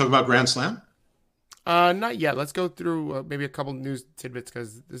 shall we talk about Grand Slam? Not yet. Let's go through maybe a couple news tidbits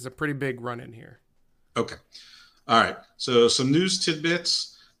because there's a pretty big run in here. Okay. All right. So some news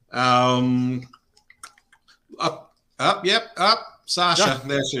tidbits. Up. Sasha,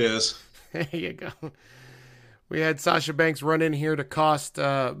 there she is. There you go. We had Sasha Banks run in here to cost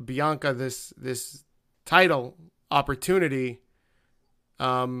Bianca this title opportunity.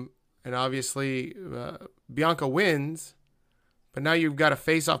 And obviously Bianca wins, but now you've got a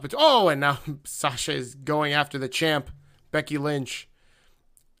face off. And now Sasha is going after the champ, Becky Lynch.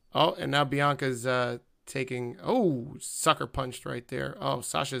 Oh, and now Bianca's taking, sucker punched right there. Oh,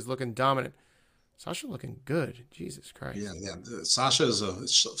 Sasha's looking dominant. Sasha looking good. Jesus Christ. Yeah. Sasha's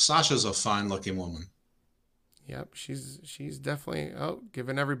a fine looking woman. Yep, she's definitely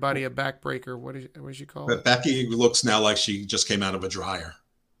giving everybody a backbreaker. What is she called? But Becky looks now like she just came out of a dryer.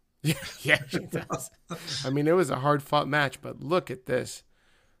 Yeah, she does. I mean, it was a hard fought match, but look at this.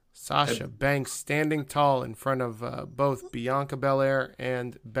 Sasha Banks standing tall in front of both Bianca Bel Air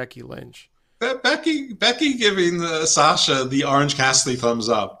and Becky Lynch. Becky giving Sasha the Orange Cassidy thumbs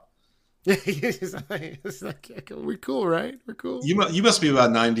up. Yeah, it's like, we're cool, right? We're cool. You must be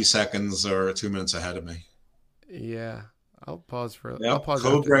about 90 seconds or 2 minutes ahead of me. Yeah, I'll pause for. Yep. I'll pause.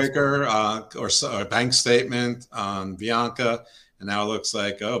 Codebreaker or a bank statement on Bianca, and now it looks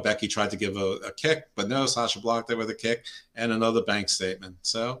like Becky tried to give a kick, but no, Sasha blocked it with a kick and another bank statement.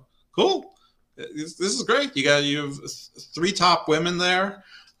 So cool. This is great. You have 3 top women there,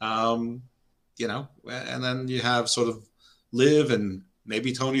 and then you have sort of Liv and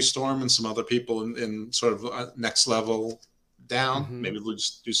maybe Toni Storm and some other people in sort of next level down. Mm-hmm. Maybe we'll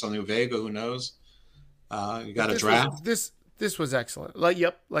just do something with Vega. Who knows? You got a draft. This was excellent.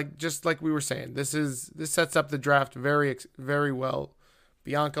 Just like we were saying, this sets up the draft very, very well.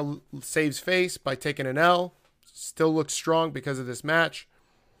 Bianca saves face by taking an L. Still looks strong because of this match.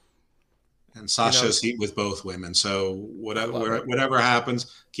 And Sasha's heat with both women. So whatever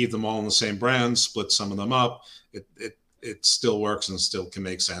happens, keep them all in the same brand. Split some of them up. It still works and still can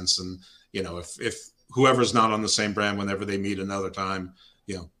make sense. And if whoever's not on the same brand, whenever they meet another time,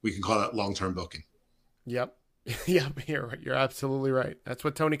 we can call that long-term booking. Yep. You're absolutely right. That's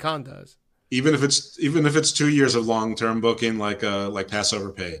what Tony Khan does. Even if it's 2 years of long-term booking, like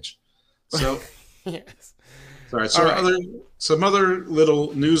Passover Page. So yes. All right. So some other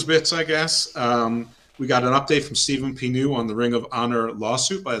little news bits, I guess. We got an update from Stephen P. New on the Ring of Honor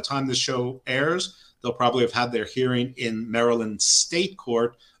lawsuit. By the time this show airs, they'll probably have had their hearing in Maryland State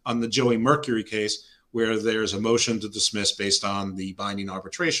Court on the Joey Mercury case, where there's a motion to dismiss based on the binding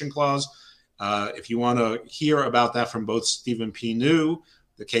arbitration clause. If you want to hear about that from both Stephen P. New,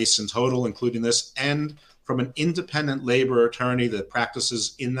 the case in total, including this, and from an independent labor attorney that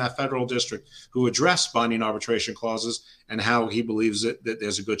practices in that federal district who addressed binding arbitration clauses and how he believes that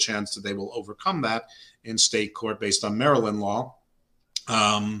there's a good chance that they will overcome that in state court based on Maryland law.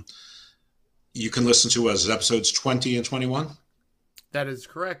 You can listen to us at episodes 20 and 21. That is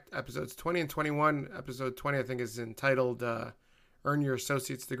correct. Episodes 20 and 21. Episode 20, I think, is entitled Earn Your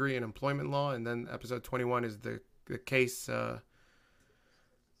Associate's Degree in Employment Law. And then episode 21 is the case, I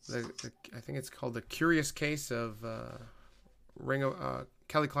think it's called The Curious Case of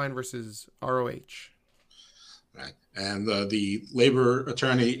Kelly Klein versus ROH. Right. And the labor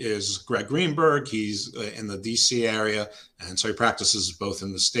attorney is Greg Greenberg. He's in the D.C. area, and so he practices both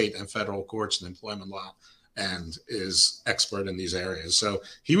in the state and federal courts and employment law and is expert in these areas. So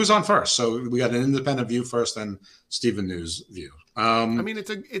he was on first. So we got an independent view first, then Stephen New's view. I mean,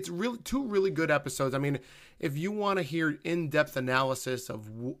 it's really 2 really good episodes. I mean, if you want to hear in-depth analysis of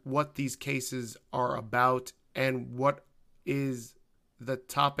what these cases are about and what is the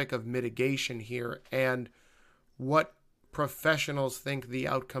topic of mitigation here and what professionals think the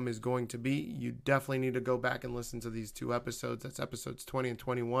outcome is going to be, you definitely need to go back and listen to these 2 episodes. That's episodes 20 and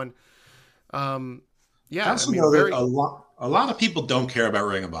 21. A lot of people don't care about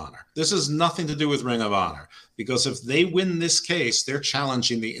Ring of Honor. This has nothing to do with Ring of Honor, because if they win this case, they're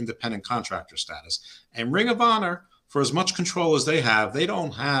challenging the independent contractor status. And Ring of Honor, for as much control as they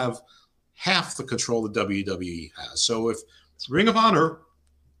don't have half the control that WWE has. So if Ring of Honor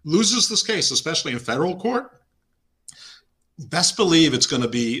loses this case, especially in federal court, best believe it's going to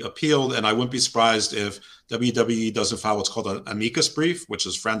be appealed, and I wouldn't be surprised if WWE doesn't file what's called an amicus brief, which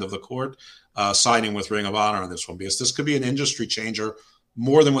is friend of the court, siding with Ring of Honor on this one, because this could be an industry changer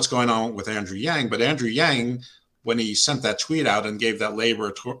more than what's going on with Andrew Yang. But Andrew Yang, when he sent that tweet out and gave that labor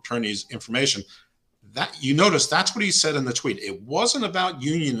attorney's information, that you notice that's what he said in the tweet. It wasn't about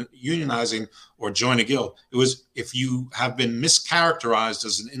unionizing or join a guild. It was if you have been mischaracterized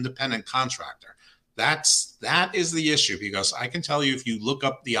as an independent contractor. That is the issue, because I can tell you, if you look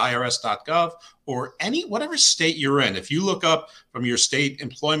up the IRS.gov or whatever state you're in, if you look up from your state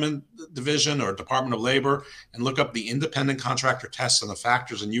employment division or Department of Labor and look up the independent contractor tests and the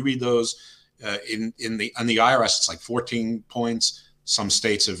factors, and you read those on the IRS, it's like 14 points. Some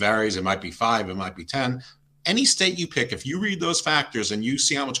states it varies. It might be 5, it might be 10. Any state you pick, if you read those factors and you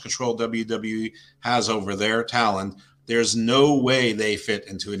see how much control WWE has over their talent, there's no way they fit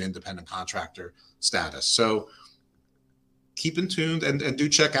into an independent contractor status. So keep in tune and do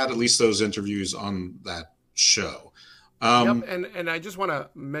check out at least those interviews on that show. Yep, and I just want to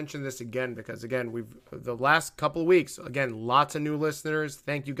mention this again, because again, we've the last couple of weeks, again, lots of new listeners.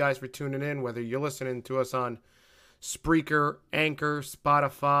 Thank you guys for tuning in, whether you're listening to us on Spreaker, Anchor,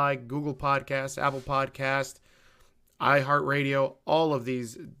 Spotify, Google Podcasts, Apple Podcast, iHeartRadio, all of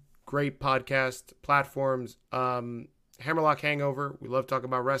these great podcast platforms. Hammerlock Hangover, we love talking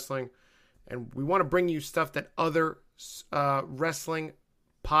about wrestling, and we want to bring you stuff that other wrestling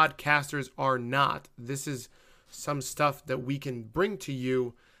podcasters are not. This is some stuff that we can bring to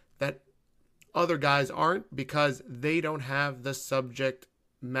you that other guys aren't, because they don't have the subject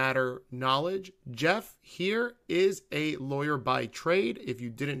matter knowledge. Jeff here is a lawyer by trade, if you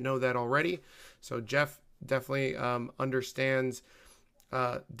didn't know that already. So Jeff definitely understands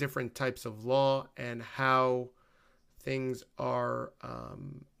different types of law and how things are,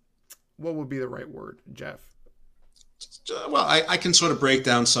 what would be the right word, Jeff? Well, I can sort of break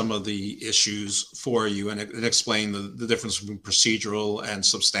down some of the issues for you and explain the difference between procedural and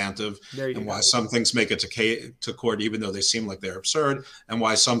substantive, and why some things make it to court even though they seem like they're absurd, and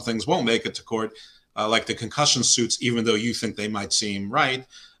why some things won't make it to court, like the concussion suits, even though you think they might seem right.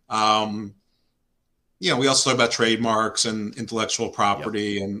 We also talk about trademarks and intellectual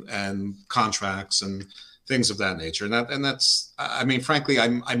property, yep, and contracts and things of that nature. And that's, I mean, frankly,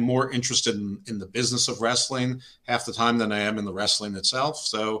 I'm more interested in the business of wrestling half the time than I am in the wrestling itself.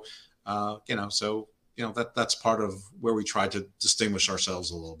 So, that's part of where we try to distinguish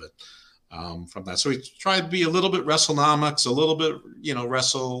ourselves a little bit from that. So we try to be a little bit WrestleNomics, a little bit,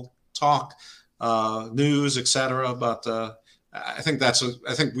 wrestle talk, news, etc. But I think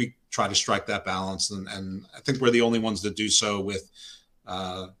we try to strike that balance, and I think we're the only ones that do so with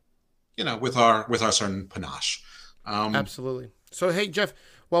our certain panache. Absolutely. So, hey, Jeff,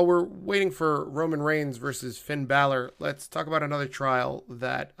 while we're waiting for Roman Reigns versus Finn Balor, let's talk about another trial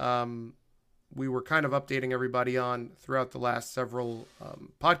that we were kind of updating everybody on throughout the last several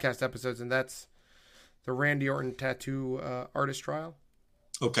podcast episodes, and that's the Randy Orton tattoo artist trial.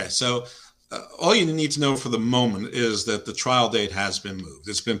 Okay, so all you need to know for the moment is that the trial date has been moved.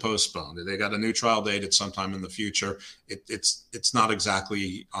 It's been postponed. They got a new trial date at some time in the future. It's not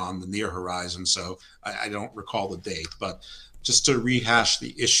exactly on the near horizon, so I don't recall the date. But just to rehash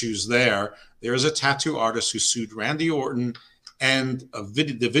the issues there is a tattoo artist who sued Randy Orton and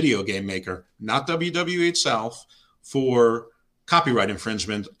the video game maker, not WWE itself, for copyright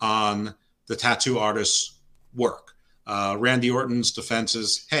infringement on the tattoo artist's work. Randy Orton's defense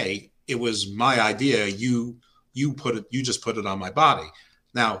is, hey, it was my idea. You just put it on my body.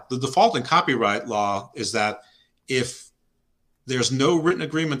 Now, the default in copyright law is that if there's no written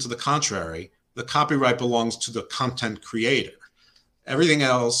agreement to the contrary, the copyright belongs to the content creator. Everything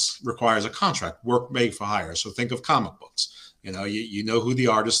else requires a contract, work made for hire. So think of comic books. You know who the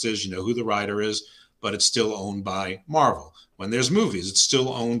artist is, you know who the writer is, but it's still owned by Marvel. When there's movies, it's still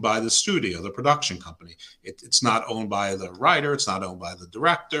owned by the studio, the production company. It's not owned by the writer. It's not owned by the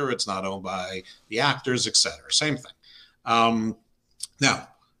director. It's not owned by the actors, etc. Same thing. Now,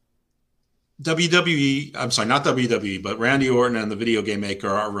 not WWE, but Randy Orton and the video game maker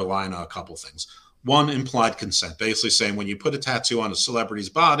are relying on a couple things. One, implied consent, basically saying when you put a tattoo on a celebrity's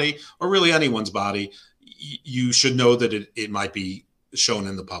body, or really anyone's body, you should know that it might be shown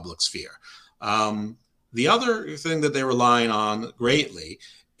in the public sphere. The other thing that they're relying on greatly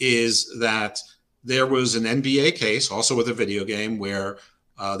is that there was an NBA case, also with a video game, where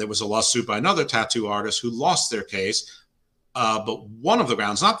there was a lawsuit by another tattoo artist who lost their case. But one of the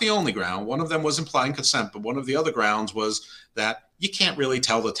grounds, not the only ground, one of them was implying consent, but one of the other grounds was that you can't really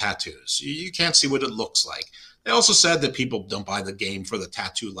tell the tattoos. You can't see what it looks like. They also said that people don't buy the game for the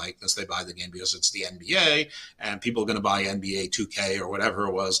tattoo likeness. They buy the game because it's the NBA, and people are going to buy NBA 2K or whatever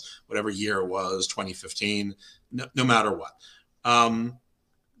it was, whatever year it was, 2015, no matter what.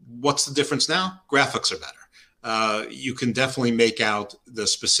 What's the difference now? Graphics are better. You can definitely make out the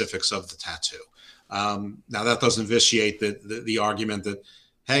specifics of the tattoo. Now, that doesn't vitiate the argument that,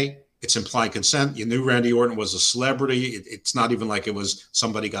 hey, it's implied consent. You knew Randy Orton was a celebrity. It's not even like it was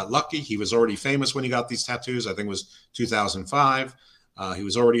somebody got lucky. He was already famous when he got these tattoos. I think it was 2005. He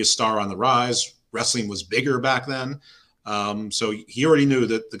was already a star on the rise. wrestling was bigger back then. So he already knew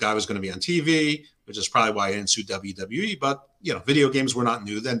that the guy was going to be on TV, which is probably why he didn't sue WWE. But, video games were not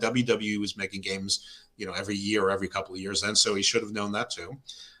new then. WWE was making games, every year or every couple of years then. So he should have known that too.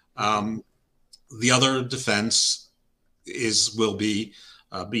 The other defense will be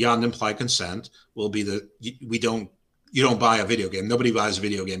beyond implied consent, will be that you don't buy a video game. Nobody buys a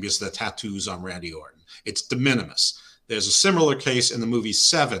video game because of the tattoos on Randy Orton. It's de minimis. There's a similar case in the movie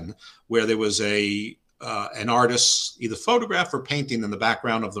Seven, where there was an artist's either photograph or painting in the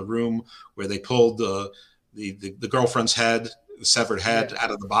background of the room where they pulled the girlfriend's head, the severed head,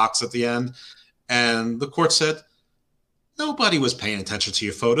 out of the box at the end. And the court said, nobody was paying attention to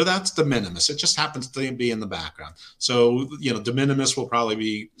your photo. That's de minimis. It just happens to be in the background. So, de minimis will probably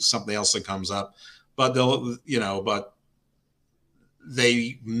be something else that comes up. But but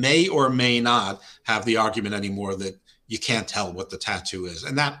they may or may not have the argument anymore that you can't tell what the tattoo is.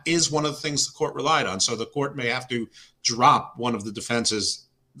 And that is one of the things the court relied on. So the court may have to drop one of the defenses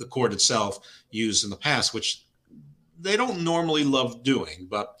the court itself used in the past, which they don't normally love doing,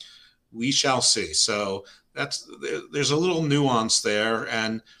 but we shall see. So there's a little nuance there.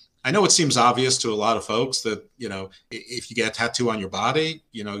 And I know it seems obvious to a lot of folks that, if you get a tattoo on your body,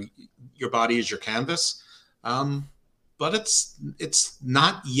 your body is your canvas. But it's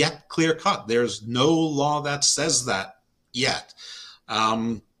not yet clear cut. There's no law that says that yet.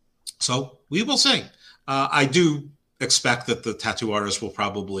 So we will see. I do expect that the tattoo artists will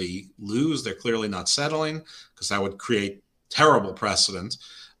probably lose. They're clearly not settling because that would create terrible precedent.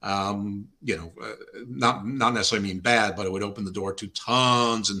 Not necessarily mean bad, but it would open the door to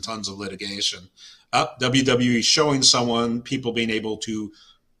tons and tons of litigation. WWE showing someone, people being able to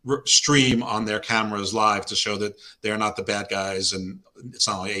stream on their cameras live to show that they're not the bad guys, and it's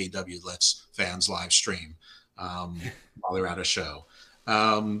not like AEW lets fans live stream while they're at a show.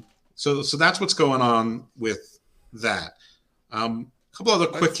 So that's what's going on with that. A couple other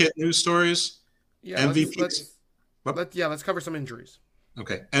quick hit news stories. Yeah, MVPs. Let's cover some injuries.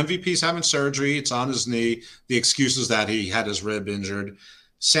 Okay, MVP's having surgery. It's on his knee. The excuse is that he had his rib injured.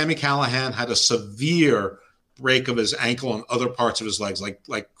 Sami Callihan had a severe break of his ankle and other parts of his legs,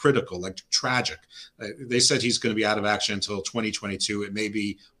 like critical, like tragic. They said he's going to be out of action until 2022. It may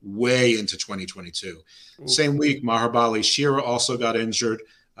be way into 2022. Ooh. Same week, Mahabali Shira also got injured.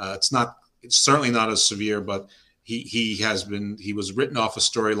 It's certainly not as severe, but he was written off of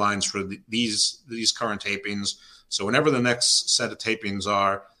storylines for these current tapings. So whenever the next set of tapings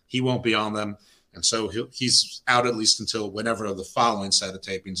are, he won't be on them. And so he's out at least until whenever the following set of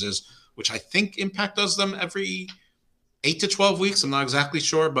tapings is, which I think Impact does them every 8 to 12 weeks. I'm not exactly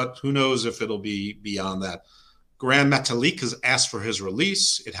sure, but who knows if it'll be beyond that. Gran Metalik has asked for his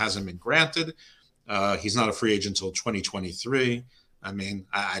release. It hasn't been granted. He's not a free agent until 2023. I mean,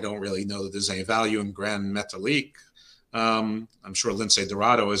 I don't really know that there's any value in Gran Metalik. I'm sure Lince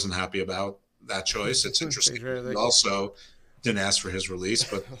Dorado isn't happy about that choice. It's interesting. He also didn't ask for his release,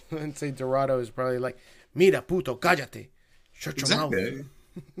 but Lince Dorado is probably like, "Mira, puto, cállate, shut your mouth."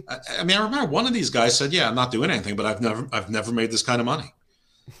 I mean, I remember one of these guys said, "Yeah, I'm not doing anything, but I've never made this kind of money."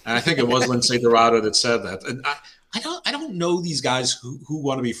 And I think it was Lince Dorado that said that. And I don't know these guys who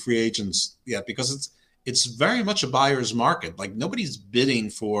want to be free agents yet, because it's very much a buyer's market. Like, nobody's bidding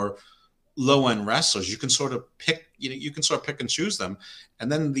for low end wrestlers. You can sort of pick and choose them.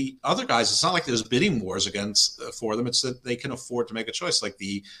 And then the other guys, it's not like there's bidding wars for them. It's that they can afford to make a choice, like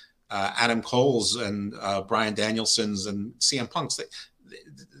the Adam Coles and Bryan Danielsons and CM Punks.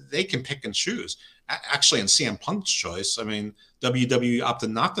 They can pick and choose. Actually, in CM Punk's choice, I mean, WWE opted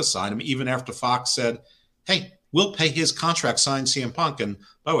not to sign him, even after Fox said, "Hey, we'll pay his contract, sign CM Punk." And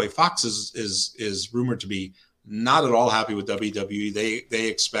by the way, Fox is rumored to be not at all happy with WWE. They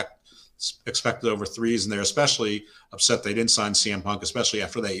expected over threes, and they're especially upset they didn't sign CM Punk, especially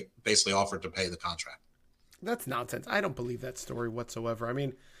after they basically offered to pay the contract. That's nonsense. I don't believe that story whatsoever. I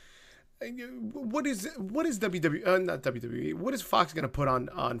mean, what is WWE? Not WWE. What is Fox going to put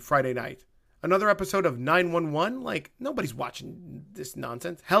on Friday night? Another episode of 911? Like, nobody's watching this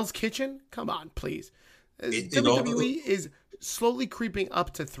nonsense. Hell's Kitchen? Come on, please. WWE is slowly creeping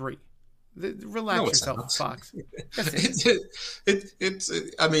up to 3. Relax yourself, Fox.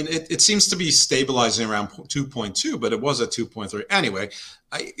 It seems to be stabilizing around 2.2, but it was at 2.3. Anyway,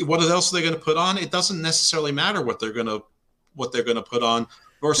 what else are they going to put on? It doesn't necessarily matter what they're going to put on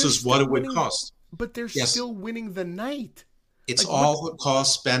versus what it would cost. But they're still winning the night. It's the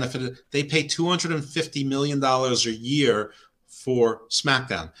cost benefit. They pay $250 million a year for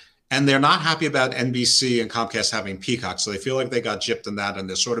SmackDown. And they're not happy about NBC and Comcast having Peacock. So they feel like they got gypped in that, and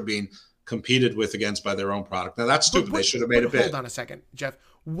they're sort of being competed with against by their own product. Now, that's stupid. They should have made a bid. Hold on a second, Jeff.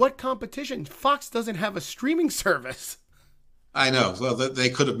 what competition? Fox doesn't have a streaming service. I know. Well, they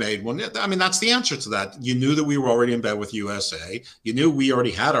could have made one. I mean, that's the answer to that. You knew that we were already in bed with USA. You knew we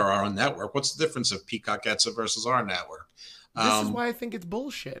already had our own network. What's the difference if Peacock gets it versus our network? This is why I think it's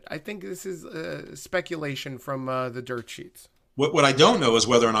bullshit. I think this is speculation from the dirt sheets. What I don't know is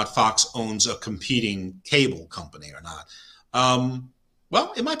whether or not Fox owns a competing cable company or not.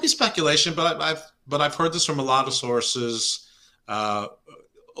 Well, it might be speculation, but I've heard this from a lot of sources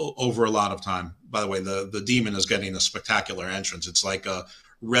over a lot of time. By the way, the Demon is getting a spectacular entrance. It's like a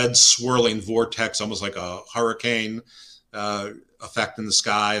red swirling vortex, almost like a hurricane effect in the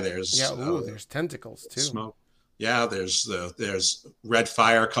sky. There's there's tentacles too. Smoke. Yeah, there's red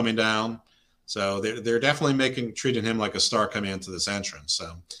fire coming down. So they're definitely treating him like a star coming into this entrance.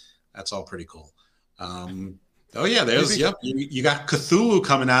 So that's all pretty cool. Oh yeah, you got Cthulhu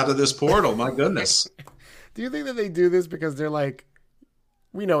coming out of this portal. My goodness. Do you think that they do this because they're like,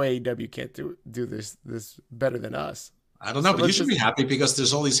 we know AEW can't do this better than us? I don't know, but you should be happy because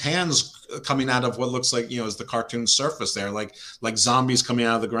there's all these hands coming out of what looks like, is the cartoon surface there, like zombies coming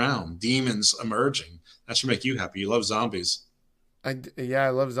out of the ground, demons emerging. That should make you happy. You love zombies. I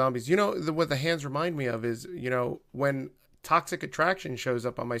love zombies. What the hands remind me of is, when Toxic Attraction shows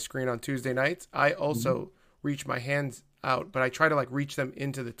up on my screen on Tuesday nights, I also reach my hands out, but I try to reach them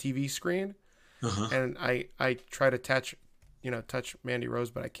into the TV screen, and I try to touch Mandy Rose,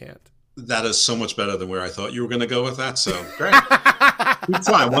 but I can't. That is so much better than where I thought you were going to go with that. So great. Keep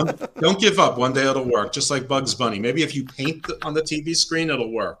trying. Don't give up. One day it'll work. Just like Bugs Bunny. Maybe if you paint on the TV screen,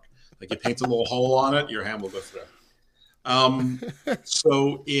 it'll work. Like you paint a little hole on it, your hand will go through.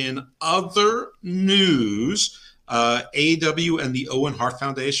 So in other news, AEW and the Owen Hart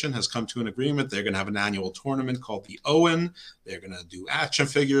Foundation has come to an agreement. They're going to have an annual tournament called the Owen. They're going to do action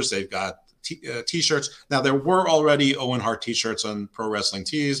figures. They've got T-shirts. Now, there were already Owen Hart T-shirts on Pro Wrestling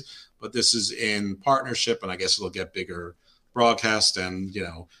Tees, but this is in partnership, and I guess it'll get bigger broadcast. And,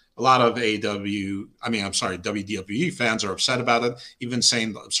 a lot of WWE fans are upset about it, even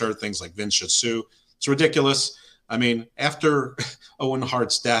saying absurd things like Vince should sue. It's ridiculous. I mean, after Owen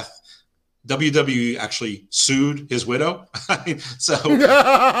Hart's death, WWE actually sued his widow. He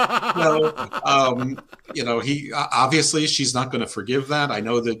obviously she's not going to forgive that. I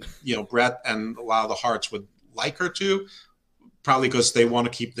know that, Brett and a lot of the Harts would like her to, probably because they want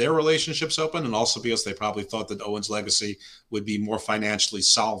to keep their relationships open, and also because they probably thought that Owen's legacy would be more financially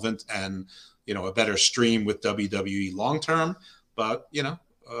solvent and, a better stream with WWE long term. But,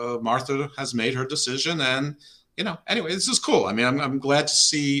 Martha has made her decision, and anyway, this is cool. I mean, I'm glad to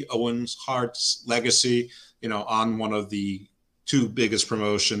see Owen's Hart's legacy, on one of the two biggest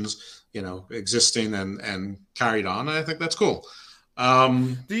promotions, existing and carried on. I think that's cool.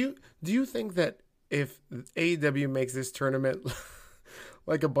 Do you think that if AEW makes this tournament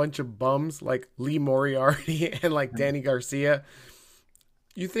like a bunch of bums, like Lee Moriarty and like Danny Garcia,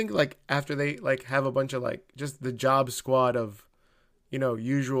 you think after they have a bunch of just the job squad of,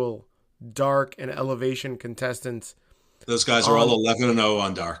 usual Dark and Elevation contestants. Those guys are all 11-0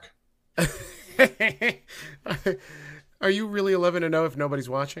 on Dark. Are you really 11-0 if nobody's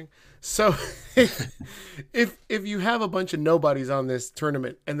watching? So if you have a bunch of nobodies on this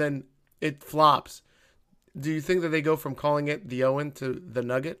tournament and then it flops, do you think that they go from calling it the Owen to the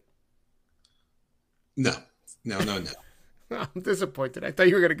Nugget? No. I'm disappointed. I thought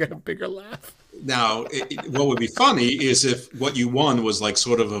you were going to get a bigger laugh. Now, what would be funny is if what you won was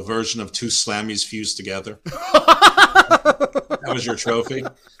sort of a version of two Slammies fused together. That was your trophy.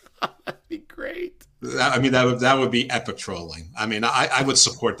 That'd be great. That would be epic trolling. I mean, I would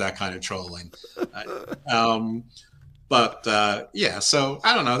support that kind of trolling. So I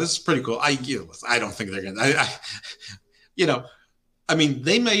don't know. This is pretty cool. I don't think they're going to,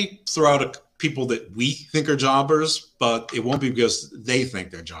 they may throw out people that we think are jobbers, but it won't be because they think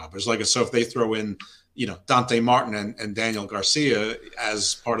they're jobbers. So if they throw in, Dante Martin and Daniel Garcia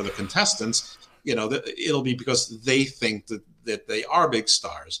as part of the contestants, it'll be because they think that they are big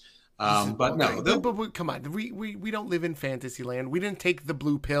stars. But come on, we don't live in fantasy land. We didn't take the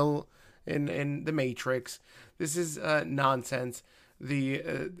blue pill in the Matrix. This is nonsense. The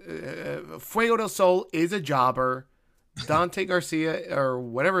Fuego del Sol is a jobber. Dante Garcia, or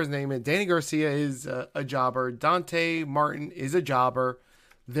whatever his name is, Danny Garcia is a jobber. Dante Martin is a jobber.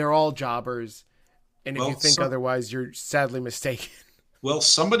 They're all jobbers. And if you think otherwise, you're sadly mistaken. Well,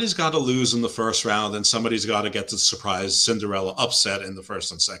 somebody's got to lose in the first round, and somebody's got to get the surprise Cinderella upset in the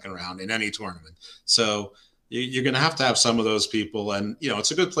first and second round in any tournament. So you're going to have some of those people. And,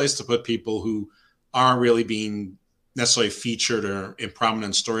 it's a good place to put people who aren't really being necessarily featured or in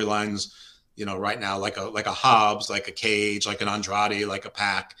prominent storylines, right now, like a Hobbs, like a Cage, like an Andrade, like a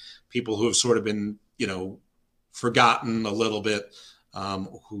Pac, people who have sort of been, forgotten a little bit,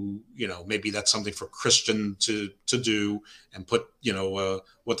 who, maybe that's something for Christian to do and put,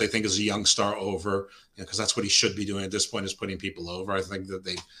 what they think is a young star over, because that's what he should be doing at this point, is putting people over. I think that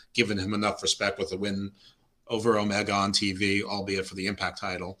they've given him enough respect with the win over Omega on TV, albeit for the Impact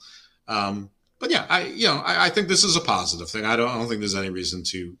title. But yeah, I think this is a positive thing. I don't think there's any reason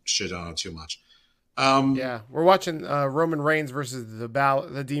to shit on it too much. Yeah, we're watching Roman Reigns versus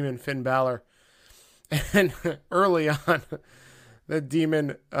the Demon Finn Balor, and early on, the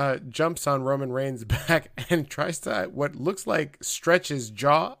Demon jumps on Roman Reigns' back and tries to what looks like stretch his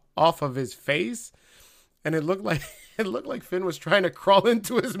jaw off of his face, and it looked like Finn was trying to crawl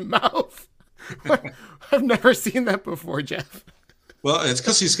into his mouth. I've never seen that before, Jeff. Well, it's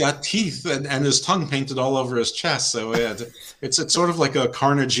because he's got teeth and his tongue painted all over his chest. So yeah, it's sort of like a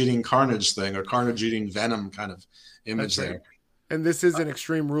carnage eating carnage thing, or carnage eating venom kind of image there. Right. And this is an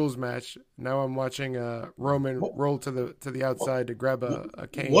Extreme Rules match. Now I'm watching Roman roll to the outside to grab a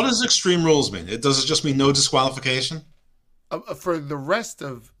cane. What does Extreme Rules mean? Does it just mean no disqualification? For the rest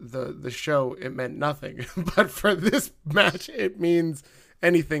of the show, it meant nothing. But for this match, it means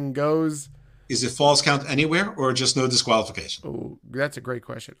anything goes. Is it falls count anywhere, or just no disqualification? Oh, that's a great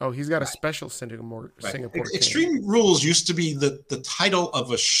question. Oh, he's got a special Singapore. Extreme Rules used to be the title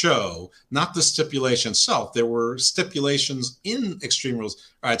of a show, not the stipulation itself. There were stipulations in Extreme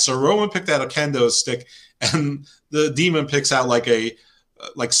Rules. All right, so Roman picked out a kendo stick, and the Demon picks out like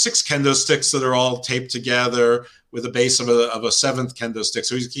 6 kendo sticks that are all taped together with a base of a 7th kendo stick.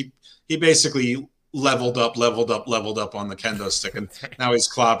 So he basically leveled up on the kendo stick, and now he's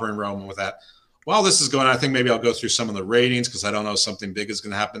clobbering Roman with that. While this is going on, I think maybe I'll go through some of the ratings, because I don't know if something big is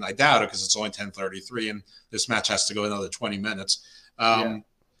going to happen. I doubt it, because it's only 10:33, and this match has to go another 20 minutes. But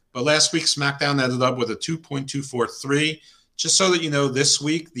last week, SmackDown ended up with a 2.243. Just so that you know, this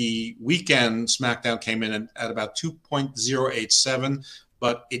week, the weekend SmackDown came in at about 2.087,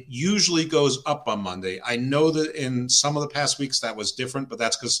 but it usually goes up on Monday. I know that in some of the past weeks that was different, but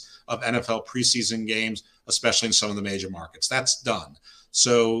that's because of NFL preseason games, especially in some of the major markets. That's done.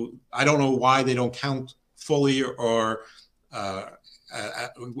 So I don't know why they don't count fully, or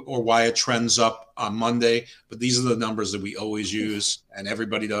why it trends up on Monday, but these are the numbers that we always use, and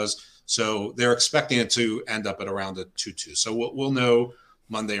everybody does. So they're expecting it to end up at around a 2.2. So we'll know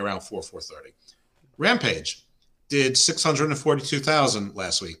Monday around 4:30. Rampage did 642,000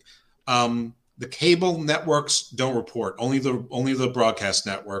 last week. The cable networks don't report. Only the broadcast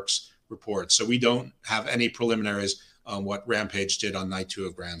networks report. So we don't have any preliminaries on what Rampage did on night 2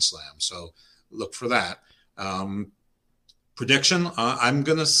 of Grand Slam. So look for that. Prediction, I'm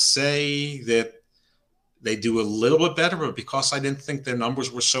going to say that they do a little bit better, but because I didn't think their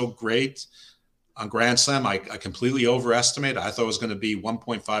numbers were so great on Grand Slam, I completely overestimated. I thought it was going to be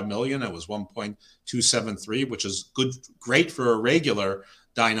 1.5 million. It was 1.273, which is great for a regular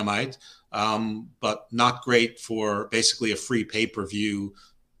Dynamite, but not great for basically a free pay-per-view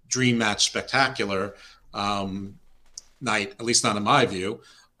dream match spectacular night, at least not in my view.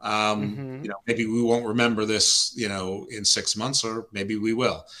 Maybe we won't remember this, in 6 months, or maybe we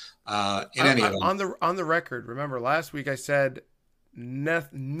will. Any event, on the record, remember last week I said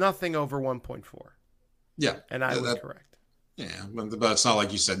nothing over 1.4. Yeah, and I was correct. Yeah, but it's not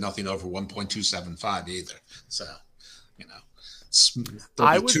like you said nothing over 1.275 either. So,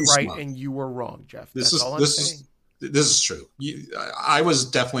 I was right and you were wrong, Jeff. This is true. I was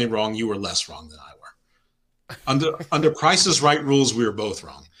definitely wrong. You were less wrong than I were. Under Price is Right rules, we were both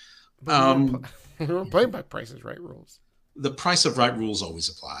wrong. We were playing by Price is Right rules. The Price of Right rules always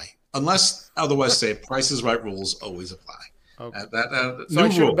apply, unless otherwise say Price is Right rules always apply. Okay.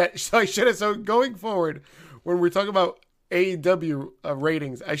 So going forward, when we're talking about AEW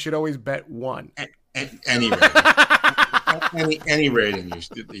ratings, I should always bet 1. Any rating. any rating you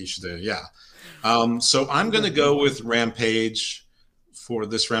should do, yeah. So I'm going to go with Rampage for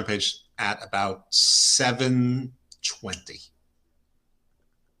this Rampage at about 720.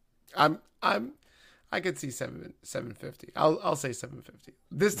 I could see 750. I'll say 750.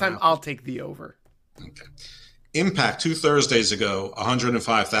 This time I'll take the over. Okay. Impact 2 Thursdays ago,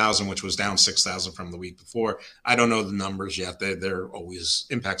 105,000, which was down 6,000 from the week before. I don't know the numbers yet.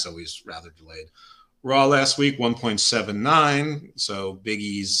 Impact's always rather delayed. Raw last week, 1.79. So Big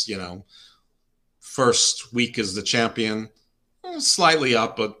E's, first week as the champion, slightly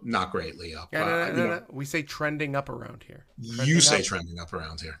up, but not greatly up. No. We say trending up around here. Trending up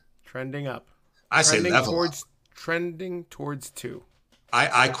around here. Trending up. I say level up. Trending towards 2.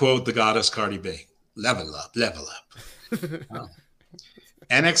 I quote the goddess Cardi B. Level up.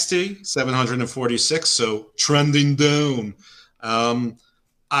 NXT 746, so trending down.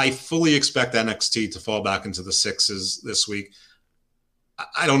 I fully expect NXT to fall back into the sixes this week.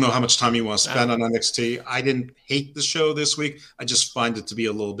 I don't know how much time you want to spend on NXT. I didn't hate the show this week. I just find it to be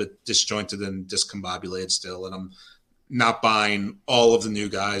a little bit disjointed and discombobulated still, and I'm not buying all of the new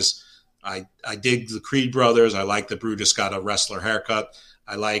guys. I dig the Creed brothers. I like that Brutus got a wrestler haircut.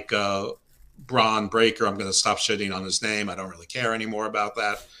 I like Braun Breaker. I'm going to stop shitting on his name. I don't really care anymore about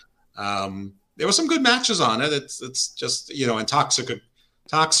that. There were some good matches on it. It's just, and Toxic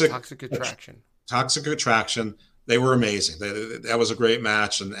Attraction. Toxic Attraction. They were amazing. That was a great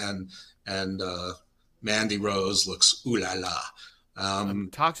match, and Mandy Rose looks ooh la la.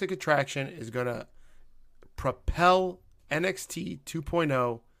 Toxic Attraction is gonna propel NXT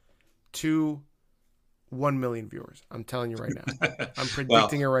 2.0 to 1 million viewers. I'm telling you right now. I'm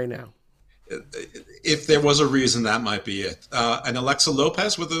predicting it right now. If there was a reason, that might be it. And Alexa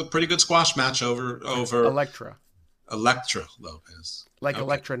Lopez with a pretty good squash match over Elektra Lopez, like okay.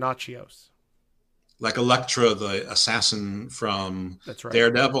 Elektra Nachios. Like Elektra, the assassin from That's right.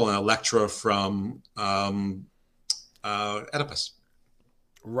 Daredevil, and Elektra from Oedipus.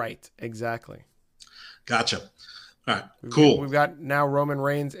 Right, exactly. Gotcha. All right, cool. We've got now Roman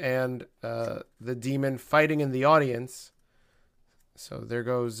Reigns and the Demon fighting in the audience. So there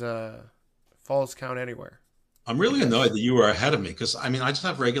goes Falls Count Anywhere. I'm really annoyed that you were ahead of me because, I just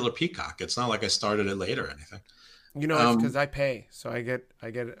have regular Peacock. It's not like I started it late or anything. It's because I pay, so I get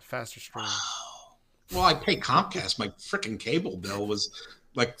a faster stream. Well, I pay Comcast. My freaking cable bill was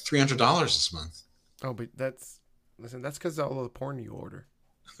like $300 this month. Oh, but that's because of all of the porn you order.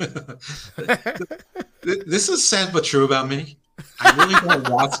 This is sad but true about me. I really don't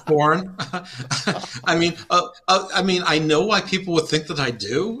watch porn. I know why people would think that I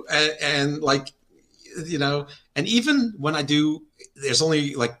do, and even when I do, there's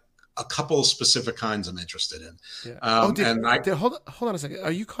only like a couple of specific kinds I'm interested in. Yeah. Hold on a second.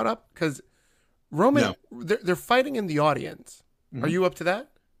 Are you caught up? Because Roman, no. They're fighting in the audience. Mm-hmm. Are you up to that?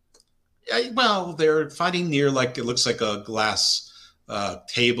 Well, they're fighting near it looks like a glass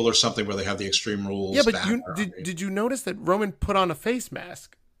table or something where they have the Extreme Rules. Yeah, but did you notice that Roman put on a face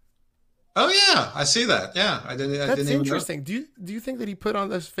mask? Oh yeah, I see that. Yeah, I didn't. That's interesting. Do you think that he put on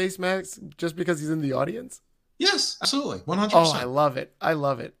this face mask just because he's in the audience? Yes, absolutely, 100%. Oh, I love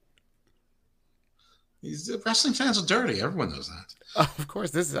it. Wrestling fans are dirty. Everyone knows that. Of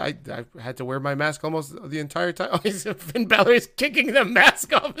course, I had to wear my mask almost the entire time. Oh, Finn Balor is kicking the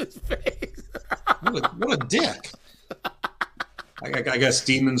mask off his face. What a dick. I guess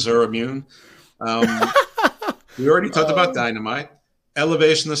demons are immune. We already talked about Dynamite.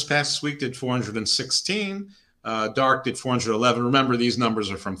 Elevation this past week did 416. Dark did 411. Remember, these numbers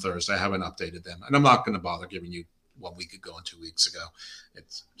are from Thursday. I haven't updated them. And I'm not going to bother giving you 1 week ago and 2 weeks ago.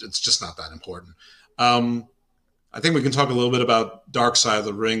 It's just not that important. I think we can talk a little bit about Dark Side of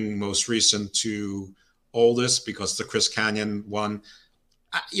the Ring, most recent to oldest, because the Chris Kanyon one,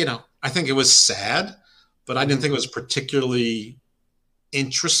 I think it was sad, but I didn't think it was particularly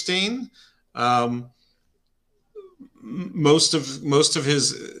interesting. Most of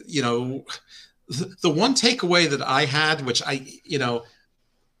his, the one takeaway that I had, which I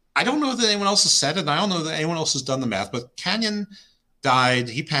don't know that anyone else has said it, and I don't know that anyone else has done the math, but Kanyon died.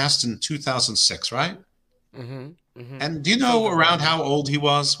 He passed in 2006, right? Mm-hmm. Mm-hmm. And do you know around how old he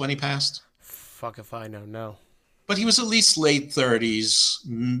was when he passed? Fuck if I know. No. But he was at least late 30s.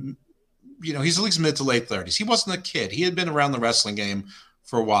 He's at least mid to late 30s. He wasn't a kid. He had been around the wrestling game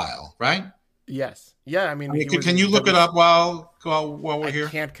for a while, right? Yes. Yeah. Can you look it up while we're here? I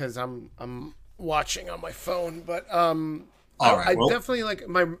can't because I'm watching on my phone. But I definitely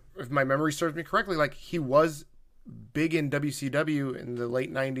if my memory serves me correctly, he was big in WCW in the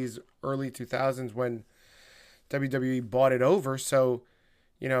late 90s, early 2000s when WWE bought it over. So,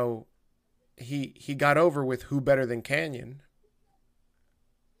 he got over with Who Better Than Kanyon.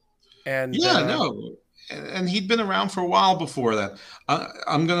 And and he'd been around for a while before that.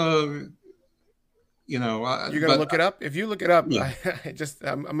 I'm gonna, you're gonna look it up. If you look it up, yeah.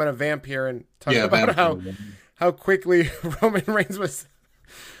 I'm gonna vamp here and talk about how quickly Roman Reigns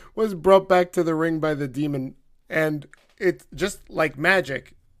was brought back to the ring by the Demon, and it's just like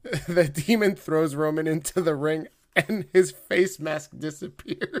magic. The Demon throws Roman into the ring, and his face mask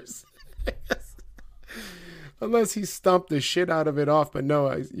disappears. Unless he stomped the shit out of it off. But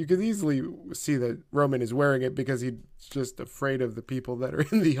no, you could easily see that Roman is wearing it because he's just afraid of the people that are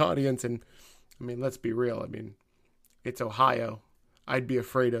in the audience. And, let's be real. It's Ohio. I'd be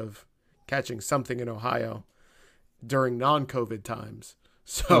afraid of catching something in Ohio during non-COVID times.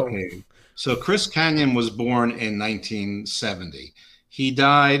 So, okay. So Chris Kanyon was born in 1970. He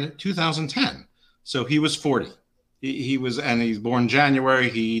died 2010, so he was 40. He was, and he's born January.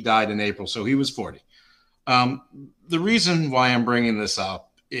 He died in April, so he was 40. The reason why I'm bringing this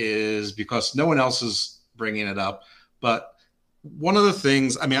up is because no one else is bringing it up. But one of the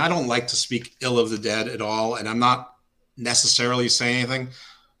things, I mean, I don't like to speak ill of the dead at all, and I'm not necessarily saying anything.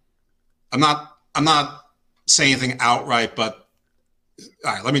 I'm not saying anything outright, but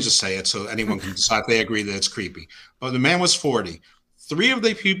all right, let me just say it so anyone can decide if they agree that it's creepy. But the man was 40. 3 of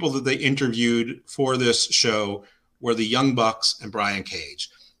the people that they interviewed for this show were the Young Bucks and Brian Cage.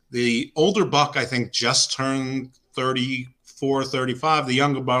 The older Buck, I think, just turned 34, 35. The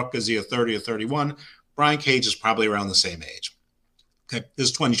younger Buck is either 30 or 31. Brian Cage is probably around the same age. Okay, this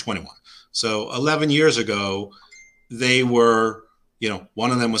is 2021. So 11 years ago, they were,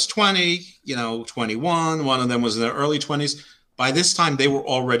 one of them was 20, 21. One of them was in their early 20s. By this time, they were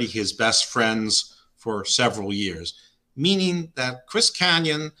already his best friends for several years, meaning that Chris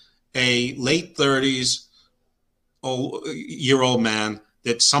Kanyon, a late 30s year old man,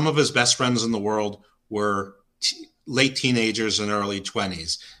 that some of his best friends in the world were late teenagers and early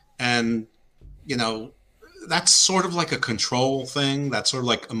 20s. And, that's sort of like a control thing. That's sort of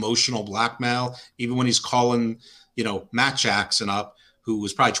like emotional blackmail. Even when he's calling, Matt Jackson up, who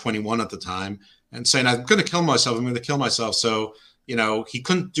was probably 21 at the time, and saying, I'm going to kill myself. I'm going to kill myself. So, he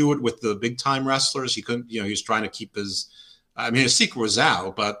couldn't do it with the big time wrestlers. He couldn't, he was trying to keep his secret was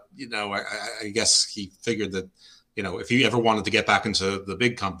out, but, I guess he figured that, if he ever wanted to get back into the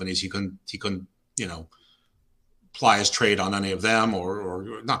big companies, he couldn't, ply his trade on any of them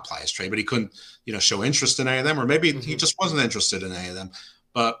or not ply his trade, but he couldn't, show interest in any of them, or maybe he just wasn't interested in any of them.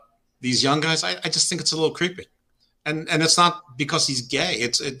 But these young guys, I just think it's a little creepy. And it's not because he's gay.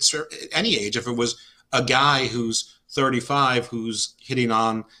 It's any age. If it was a guy who's 35, who's hitting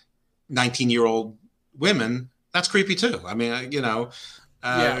on 19-year-old women, that's creepy too. I mean,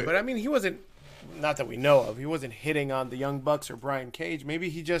 yeah, but I mean, he wasn't, not that we know of, he wasn't hitting on the Young Bucks or Brian Cage. Maybe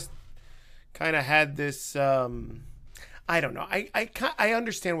he just kind of had this, I don't know. I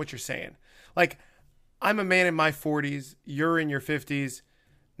understand what you're saying. Like, I'm a man in my 40s. You're in your 50s.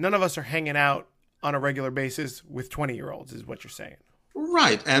 None of us are hanging out on a regular basis with 20-year-olds is what you're saying.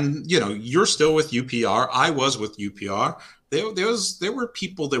 Right. And, you're still with UPR. I was with UPR. There were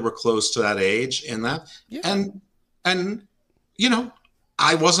people that were close to that age in that. Yeah. And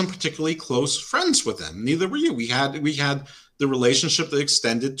I wasn't particularly close friends with them. Neither were you. We had the relationship that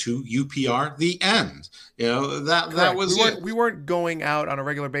extended to UPR, the end. That was it. We weren't going out on a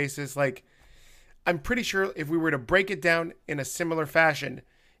regular basis. Like, I'm pretty sure if we were to break it down in a similar fashion,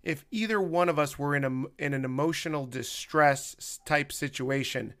 if either one of us were in an emotional distress type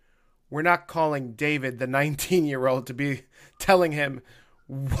situation, we're not calling David, the 19-year-old, to be telling him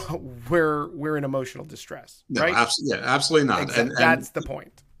we're in emotional distress. No, right? Absolutely not. Exactly. And that's the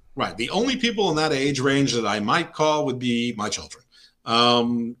point. Right. The only people in that age range that I might call would be my children.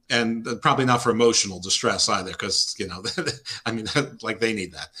 And probably not for emotional distress either, because, like they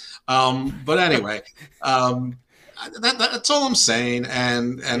need that. But anyway, that's all I'm saying.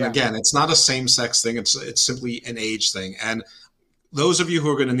 And again, it's not a same-sex thing. It's simply an age thing. And those of you who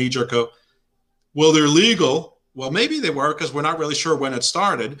are going to knee-jerk go, well, they're legal. Well, maybe they were, because we're not really sure when it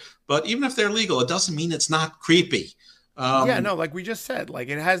started. But even if they're legal, it doesn't mean it's not creepy. Like we just said, like,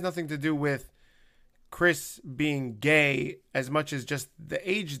 it has nothing to do with Chris being gay as much as just the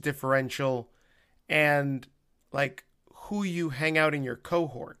age differential and like who you hang out in your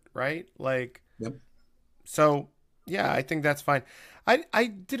cohort, right? Like, yep. So yeah, I think that's fine. I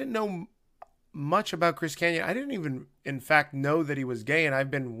didn't know much about Chris Kanyon. I didn't even, in fact, know that he was gay, and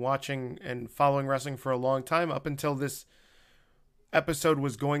I've been watching and following wrestling for a long time up until this episode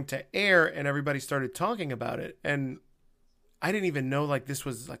was going to air and everybody started talking about it. And I didn't even know like this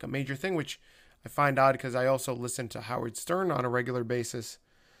was like a major thing, which I find odd because I also listen to Howard Stern on a regular basis.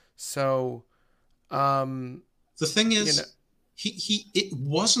 So, the thing is, it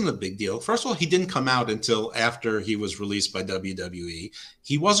wasn't a big deal. First of all, he didn't come out until after he was released by WWE.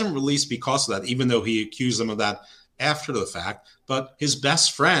 He wasn't released because of that, even though he accused them of that after the fact. But his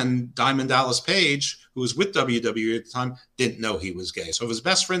best friend, Diamond Dallas Page, who was with WWE at the time, didn't know he was gay. So if his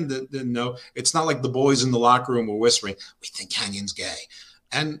best friend didn't know, it's not like the boys in the locker room were whispering, we think Kanyon's gay.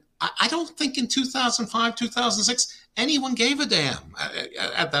 And I don't think in 2005, 2006, anyone gave a damn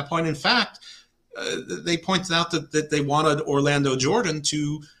at that point. In fact, they pointed out that they wanted Orlando Jordan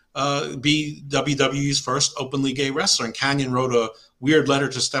to be WWE's first openly gay wrestler. And Kanyon wrote a weird letter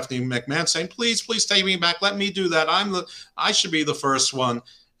to Stephanie McMahon saying, please take me back. Let me do that. I should be the first one.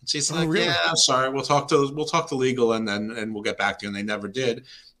 And she's like, really? Yeah, I'm sorry. We'll talk to legal and we'll get back to you. And they never did.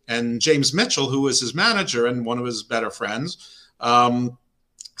 And James Mitchell, who was his manager and one of his better friends,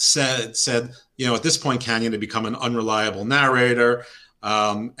 said, at this point, Kanyon had become an unreliable narrator,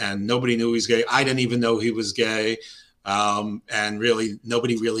 and nobody knew he was gay. I didn't even know he was gay, and really,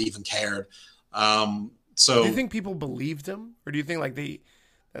 nobody really even cared. So, do you think people believed him, or do you think like they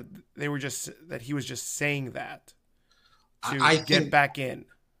were just that he was just saying that to get back in?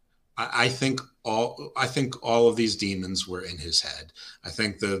 I think all of these demons were in his head. I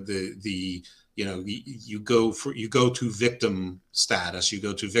think you go to victim status, you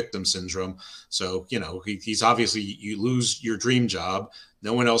go to victim syndrome. So, he's obviously, you lose your dream job.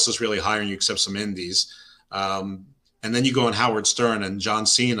 No one else is really hiring you except some indies. And then you go on Howard Stern, and John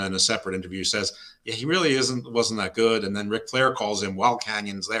Cena in a separate interview says, yeah, he really wasn't that good. And then Ric Flair calls him while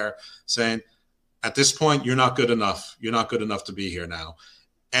Canyon's there saying, at this point, you're not good enough. You're not good enough to be here now.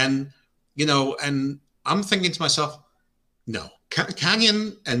 And, and I'm thinking to myself, no,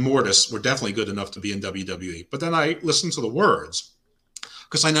 Kanyon and Mortis were definitely good enough to be in WWE. But then I listened to the words,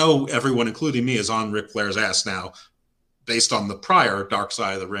 because I know everyone, including me, is on Ric Flair's ass now, based on the prior Dark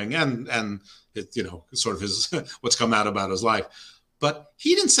Side of the Ring and it, sort of his what's come out about his life. But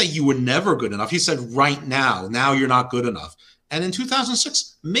he didn't say you were never good enough. He said right now you're not good enough. And in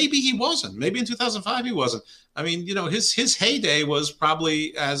 2006, maybe he wasn't. Maybe in 2005 he wasn't. I mean, his heyday was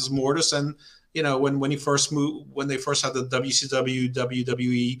probably as Mortis, and when they first had the WCW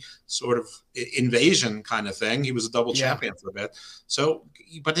WWE sort of invasion kind of thing, he was a double champion for a bit. So,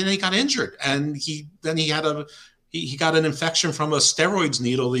 but then he got injured, and he got an infection from a steroids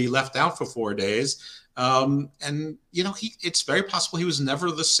needle that he left out for 4 days. It's very possible he was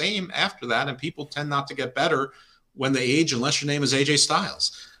never the same after that. And people tend not to get better when they age, unless your name is AJ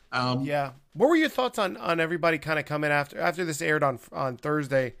Styles. What were your thoughts on everybody kind of coming after this aired on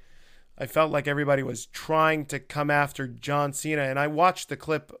Thursday? I felt like everybody was trying to come after John Cena, and I watched the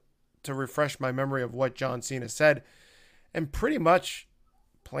clip to refresh my memory of what John Cena said. And pretty much,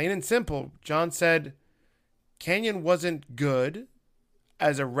 plain and simple, John said Kanyon wasn't good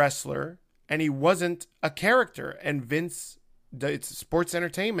as a wrestler, and he wasn't a character. And Vince, it's sports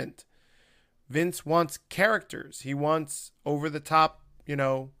entertainment. Vince wants characters. He wants over-the-top,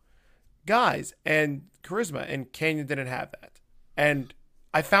 guys and charisma, and Kanyon didn't have that. And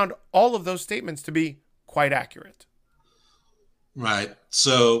I found all of those statements to be quite accurate. Right.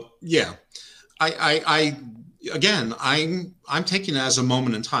 So, yeah. I'm taking it as a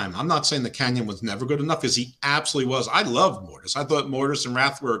moment in time. I'm not saying that Kanyon was never good enough, because he absolutely was. I loved Mortis. I thought Mortis and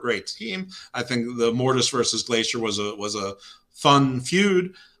Wrath were a great team. I think the Mortis versus Glacier was a fun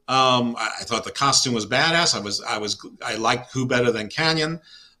feud. I thought the costume was badass. I liked who better than Kanyon.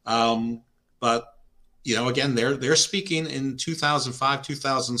 But again, they're speaking in 2005,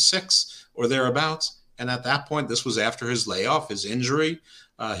 2006 or thereabouts. And at that point, this was after his layoff, his injury,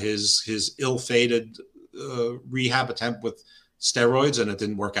 his ill-fated rehab attempt with steroids, and it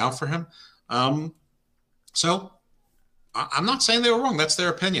didn't work out for him. So I'm not saying they were wrong. That's their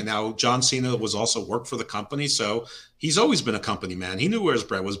opinion. Now, John Cena was also worked for the company, so he's always been a company man. He knew where his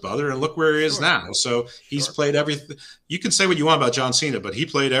bread was buttered, and look where he is now. So he's played everything. You can say what you want about John Cena, but he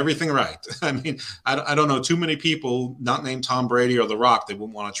played everything right. I mean, I don't know too many people, not named Tom Brady or The Rock, that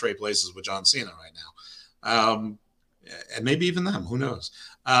wouldn't want to trade places with John Cena right now. And maybe even them. Who knows?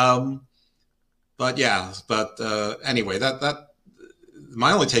 Anyway, that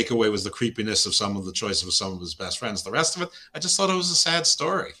my only takeaway was the creepiness of some of the choice of some of his best friends. The rest of it, I just thought it was a sad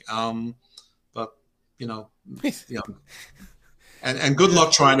story. And good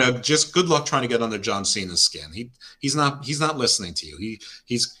luck trying to get under John Cena's skin. He's not listening to you.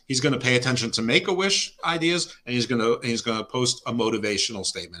 He's going to pay attention to Make-A-Wish ideas, and he's going to post a motivational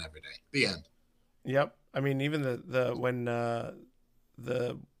statement every day. The end. Yep. I mean, even the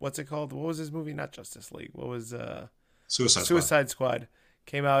what's it called? What was his movie? Not Justice League. What was Suicide Squad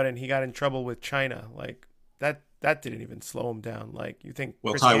came out, and he got in trouble with China. Like that didn't even slow him down. Like, you think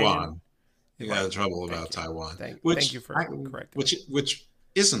Taiwan. He got in trouble about Taiwan. Thank you for correcting. Which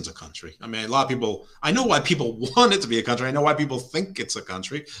isn't a country. I mean, a lot of people. I know why people want it to be a country. I know why people think it's a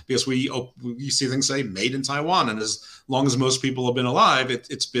country, because you see things say "made in Taiwan," and as long as most people have been alive,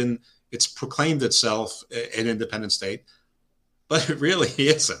 it's proclaimed itself an independent state. But it really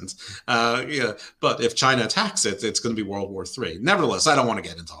isn't. But if China attacks it, it's going to be World War III. Nevertheless, I don't want to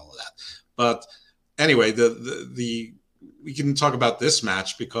get into all of that. But anyway, we can talk about this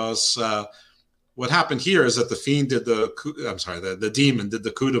match, because what happened here is that the Fiend did the Demon did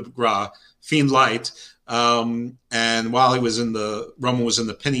the coup de grace, Fiend Light, and while Roman was in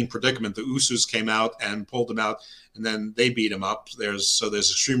the pinning predicament, the Usos came out and pulled him out, and then they beat him up. There's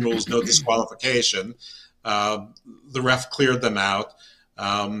Extreme Rules, no disqualification. The ref cleared them out.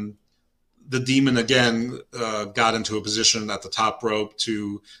 the Demon again got into a position at the top rope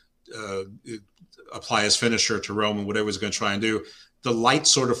to apply his finisher to Roman, whatever he was going to try and do. The light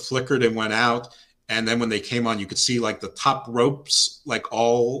sort of flickered and went out. And then when they came on, you could see like the top ropes, like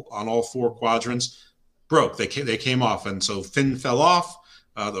on all four quadrants, broke. They came off. And so Finn fell off,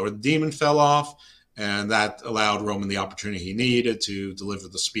 or the Demon fell off. And that allowed Roman the opportunity he needed to deliver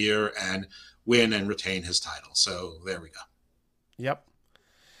the spear and win and retain his title. So there we go. Yep.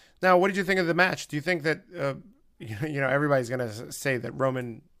 Now, what did you think of the match? Do you think that, everybody's going to say that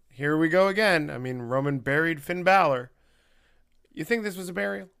Roman, here we go again. I mean, Roman buried Finn Balor. You think this was a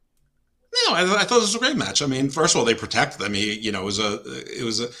burial? No, I thought this was a great match. I mean, first of all, they protected them. It was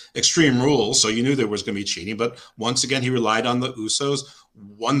a Extreme Rules, so you knew there was going to be cheating. But once again, he relied on the Usos.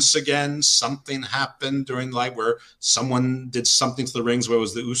 Once again, something happened during the night where someone did something to the rings, where it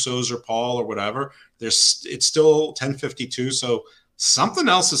was the Usos or Paul or whatever. It's still 10:52, so something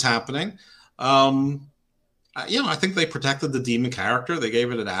else is happening. I think they protected the Demon character. They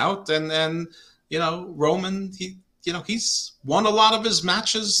gave it out, and then Roman, he's won a lot of his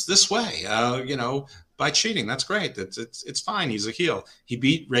matches this way, by cheating. That's great. It's fine. He's a heel. He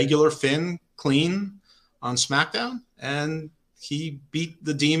beat regular Finn clean on SmackDown, and he beat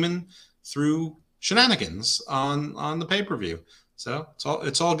the Demon through shenanigans on the pay-per-view. So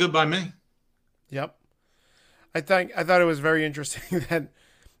it's all good by me. Yep. I thought it was very interesting that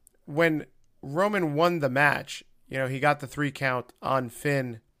when Roman won the match, he got the 3 count on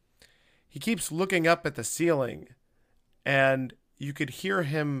Finn. He keeps looking up at the ceiling, and you could hear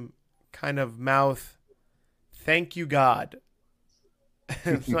him kind of mouth, "Thank you, God."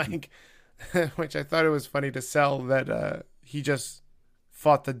 Which I thought it was funny to sell that he just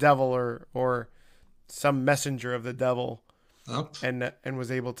fought the devil or some messenger of the devil, and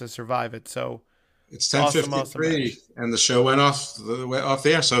was able to survive it. So it's 10:53, awesome, and the show went off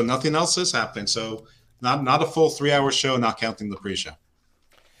the air, so nothing else is happening. So not a full 3-hour show, not counting the pre-show.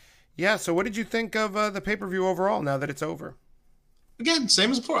 Yeah, so what did you think of the pay-per-view overall now that it's over? Again,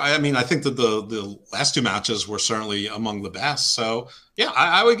 same as before. I mean, I think that the last 2 matches were certainly among the best. So, yeah,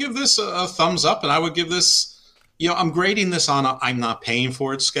 I would give this a thumbs up, and I would give this, I'm grading this on a I'm not paying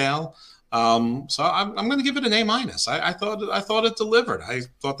for it scale. So I'm going to give it an A-. I thought it delivered. I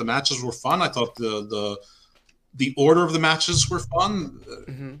thought the matches were fun. I thought the order of the matches were fun.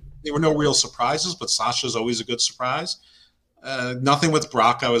 Mm-hmm. There were no real surprises, but Sasha's always a good surprise. Nothing with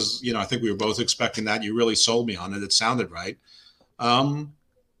Brock. I think we were both expecting that. You really sold me on it. It sounded right.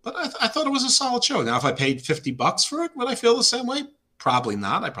 But I thought it was a solid show. Now, if I paid $50 for it, would I feel the same way? Probably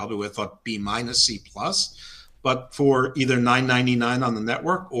not. I probably would have thought B-, C+. But for either $9.99 on the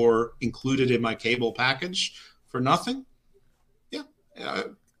network or included in my cable package for nothing, yeah,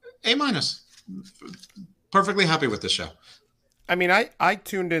 A-. Perfectly happy with this show. I mean, I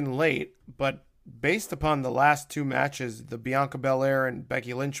tuned in late, but based upon the last 2 matches, the Bianca Bel Air and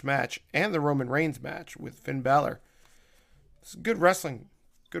Becky Lynch match and the Roman Reigns match with Finn Balor, it's good wrestling.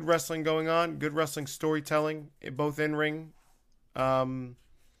 Good wrestling going on. Good wrestling storytelling, both in ring. So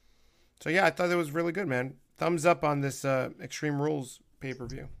yeah, I thought it was really good, man. Thumbs up on this Extreme Rules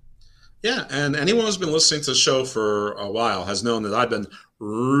pay-per-view. Yeah, and anyone who's been listening to the show for a while has known that I've been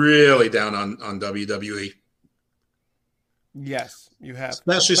really down on WWE. Yes, you have.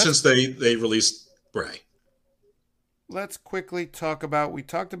 Especially since they released Bray. Let's quickly talk about, we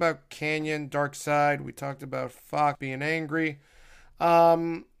talked about Kanyon, Dark Side. We talked about Fox being angry.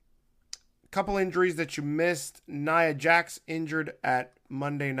 Couple injuries that you missed. Nia Jax injured at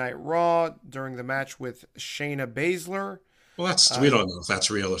Monday Night Raw during the match with Shayna Baszler. Well, we don't know if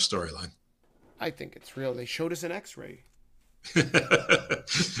that's real or storyline. I think it's real. They showed us an X-ray.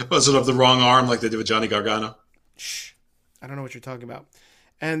 Was it of the wrong arm like they did with Johnny Gargano? Shh. I don't know what you're talking about.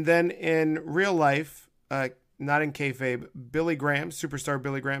 And then in real life, not in kayfabe, Billy Graham, superstar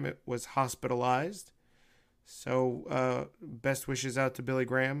Billy Graham, was hospitalized. So best wishes out to Billy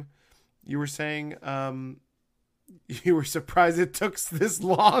Graham. You were saying you were surprised it took this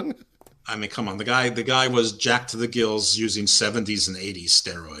long? I mean, come on. The guy was jacked to the gills using 70s and 80s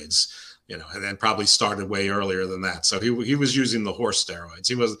steroids, and then probably started way earlier than that. So he was using the horse steroids.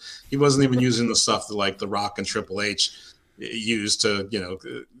 He wasn't even using the stuff that like The Rock and Triple H used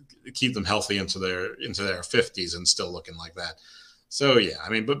to, keep them healthy into their 50s and still looking like that. So yeah, I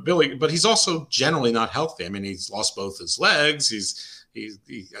mean, but he's also generally not healthy. I mean, he's lost both his legs.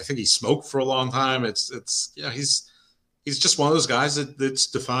 I think he smoked for a long time. It's he's just one of those guys that's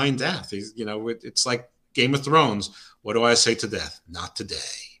defying death. It's like Game of Thrones. What do I say to death? Not today.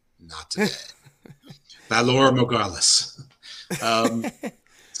 Not today. Balor Morghulis.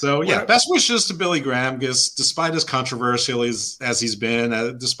 So yeah, best wishes to Billy Graham, because despite as controversial as he's been,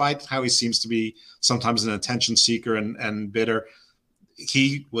 despite how he seems to be sometimes an attention seeker and bitter,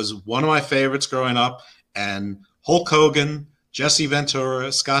 he was one of my favorites growing up. And Hulk Hogan, Jesse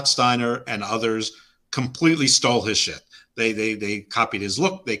Ventura, Scott Steiner, and others completely stole his shit. They copied his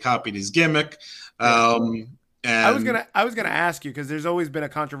look, they copied his gimmick. And I was gonna ask you, because there's always been a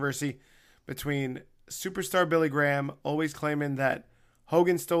controversy between superstar Billy Graham always claiming that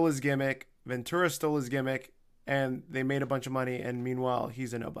Hogan stole his gimmick, Ventura stole his gimmick, and they made a bunch of money, and meanwhile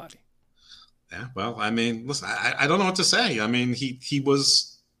he's a nobody. Yeah, well, I mean, listen, I don't know what to say. I mean, he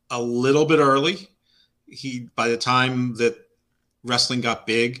was a little bit early. By the time that wrestling got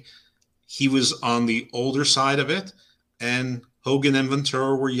big, he was on the older side of it, and Hogan and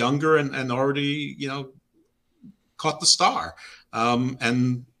Ventura were younger and already, caught the star.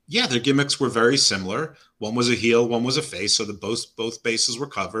 And yeah, their gimmicks were very similar. One was a heel, one was a face, so both bases were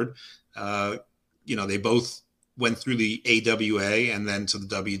covered. They both went through the AWA and then to the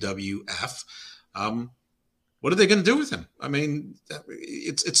WWF. What are they going to do with him? I mean,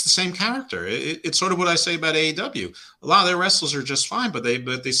 it's the same character. It's sort of what I say about AEW. A lot of their wrestlers are just fine, but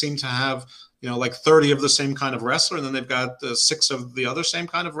they seem to have like 30 of the same kind of wrestler, and then they've got 6 of the other same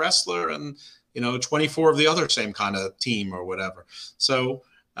kind of wrestler, and 24 of the other same kind of team or whatever. So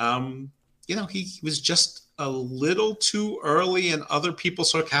he was just a little too early, and other people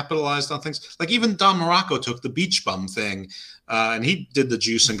sort of capitalized on things. Like even Don Morocco took the beach bum thing, and he did the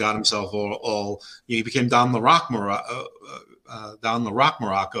juice and got himself all he became Don the Rock Morocco,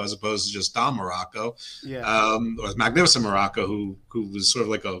 as opposed to just Don Morocco. Yeah. Or Magnificent Morocco, who was sort of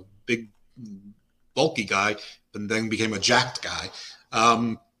like a big, bulky guy, and then became a jacked guy.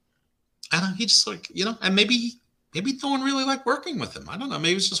 And he just and maybe no one really liked working with him. I don't know.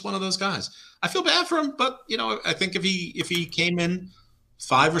 Maybe it's just one of those guys. I feel bad for him, but I think if he came in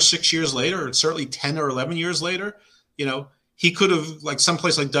 5 or 6 years later, or certainly 10 or 11 years later, he could have, like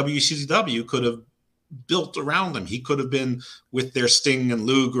someplace like WCW could have built around him. He could have been with their Sting and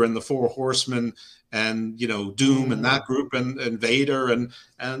Luger and the Four Horsemen and Doom and that group and Vader and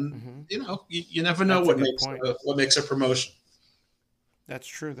you never know what makes a promotion. That's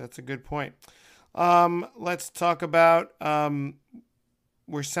true. That's a good point. Let's talk about,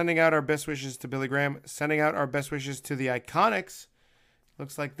 we're sending out our best wishes to Billy Graham, sending out our best wishes to the Iconics.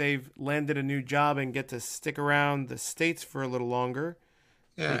 Looks like they've landed a new job and get to stick around the States for a little longer.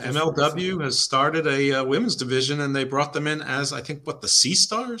 Yeah, MLW has started a women's division, and they brought them in as, I think, the Sea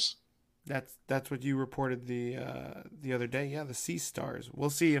Stars? That's what you reported the other day. Yeah, the Sea Stars. We'll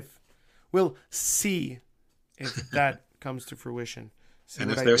see if that comes to fruition. And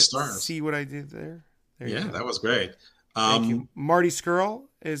if they're stars. See what I did there? Yeah, that was great. Thank you. Marty Scurll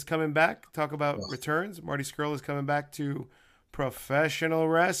is coming back. Talk about returns. Marty Scurll is coming back to professional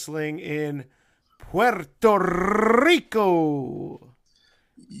wrestling in Puerto Rico.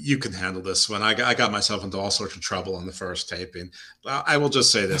 You can handle this one. I got myself into all sorts of trouble on the first taping. I will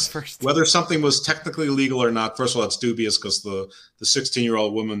just say this. Whether something was technically legal or not, first of all, it's dubious because the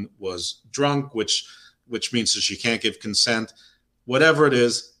 16-year-old woman was drunk, which means that she can't give consent. Whatever it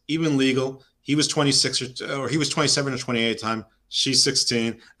is, even legal, he was 26 or he was 27 or 28 at the time. She's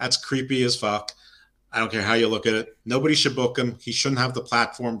 16. That's creepy as fuck. I don't care how you look at it. Nobody should book him. He shouldn't have the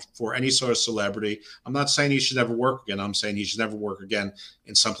platform for any sort of celebrity. I'm not saying he should never work again. I'm saying he should never work again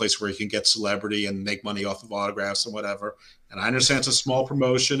in some place where he can get celebrity and make money off of autographs and whatever. And I understand it's a small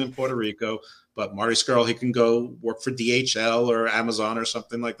promotion in Puerto Rico, but Marty Scurll, he can go work for DHL or Amazon or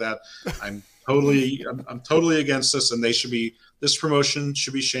something like that. I'm totally against this, and this promotion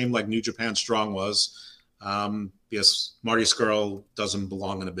should be shamed like New Japan Strong was. Because Marty Scurll doesn't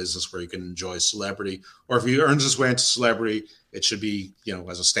belong in a business where he can enjoy celebrity, or if he earns his way into celebrity, it should be,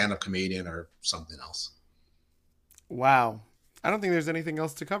 as a stand-up comedian or something else. Wow. I don't think there's anything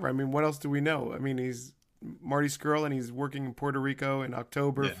else to cover. I mean, what else do we know? I mean, he's Marty Scurll and he's working in Puerto Rico in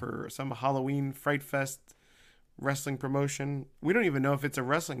October for some Halloween Fright Fest wrestling promotion. We don't even know if it's a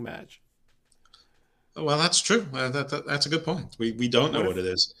wrestling match. Well, that's true. That's a good point. We don't know what it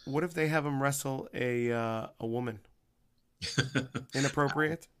is. What if they have him wrestle a woman?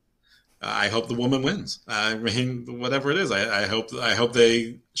 Inappropriate? I hope the woman wins. I mean, whatever it is, I hope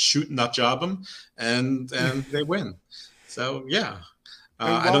they shoot and nut job him and they win. So yeah,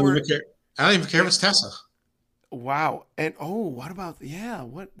 I don't even care if it's Tessa. Wow. And what about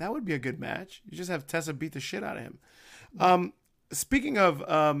that would be a good match. You just have Tessa beat the shit out of him. Speaking of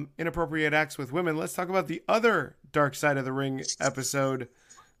inappropriate acts with women, let's talk about the other Dark Side of the Ring episode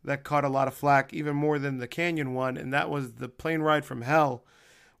that caught a lot of flack, even more than the Kanyon one, and that was the plane ride from hell.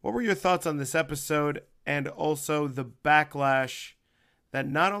 What were your thoughts on this episode and also the backlash that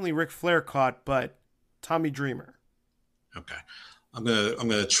not only Ric Flair caught, but Tommy Dreamer. Okay. I'm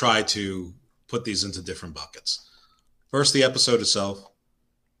gonna try to put these into different buckets. First, the episode itself.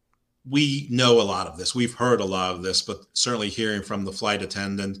 We know a lot of this. We've heard a lot of this, but certainly hearing from the flight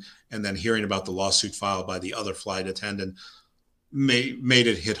attendant and then hearing about the lawsuit filed by the other flight attendant made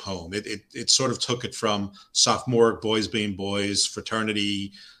it hit home. It sort of took it from sophomoric boys being boys,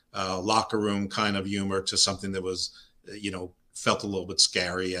 fraternity, locker room kind of humor to something that was, felt a little bit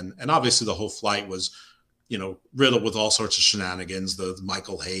scary. And obviously the whole flight was, riddled with all sorts of shenanigans. The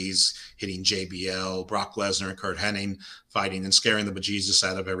Michael Hayes hitting JBL, Brock Lesnar and Kurt Hennig fighting and scaring the bejesus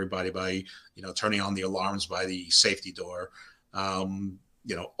out of everybody by, turning on the alarms by the safety door. All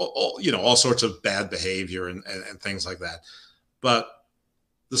sorts of bad behavior and things like that. But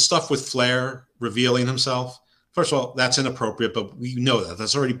the stuff with Flair revealing himself, first of all, that's inappropriate, but we know that.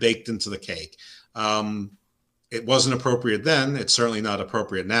 That's already baked into the cake. It wasn't appropriate then. It's certainly not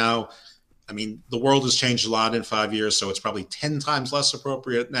appropriate now. I mean, the world has changed a lot in 5 years, so it's probably 10 times less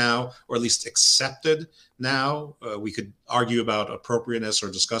appropriate now, or at least accepted now. We could argue about appropriateness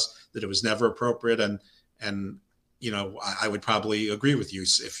or discuss that it was never appropriate. And I would probably agree with you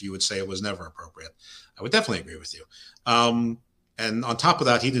if you would say it was never appropriate. I would definitely agree with you. And on top of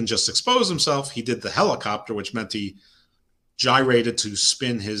that, he didn't just expose himself. He did the helicopter, which meant he gyrated to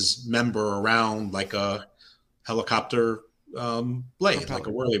spin his member around like a helicopter blade, propeller. Like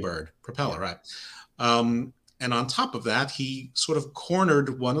a whirlybird propeller, yeah. Right? And on top of that, he sort of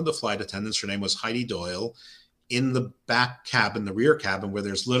cornered one of the flight attendants. Her name was Heidi Doyle, in the back cabin, the rear cabin, where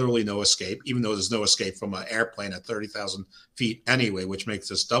there's literally no escape, even though there's no escape from an airplane at 30,000 feet anyway, which makes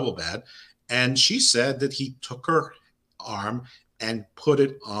this double bad. And she said that he took her arm and put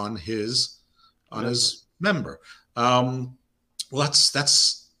it on his member. Well,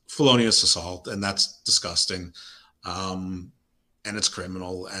 that's felonious assault, and that's disgusting. And it's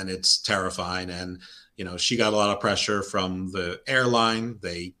criminal and it's terrifying. And, she got a lot of pressure from the airline.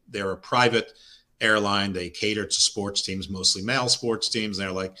 They're a private airline. They cater to sports teams, mostly male sports teams.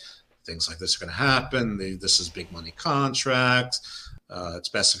 They're like, things like this are going to happen. This is big money contract. It's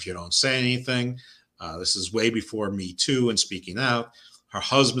best if you don't say anything. This is way before Me Too and speaking out. Her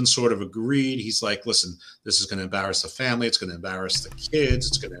husband sort of agreed. He's like, listen, this is going to embarrass the family. It's going to embarrass the kids.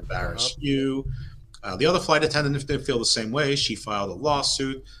 It's going to embarrass you. The other flight attendant, if they feel the same way, she filed a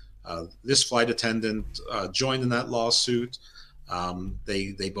lawsuit. This flight attendant joined in that lawsuit.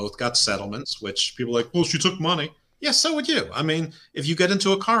 They both got settlements, which people are like, well, she took money. Yeah, so would you. I mean, if you get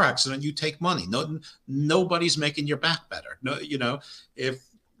into a car accident, you take money. Nobody's making your back better. No, if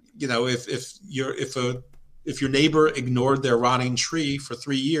your neighbor ignored their rotting tree for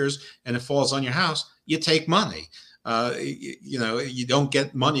 3 years and it falls on your house, you take money. You don't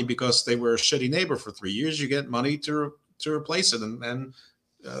get money because they were a shitty neighbor for 3 years. You get money to replace it and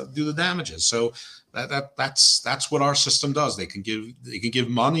do the damages. So that's what our system does. They can give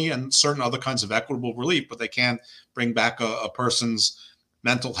money and certain other kinds of equitable relief, but they can't bring back a person's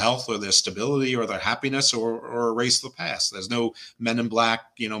mental health or their stability or their happiness or erase the past. There's no Men in Black,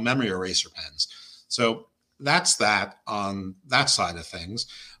 memory eraser pens. So that's that on that side of things.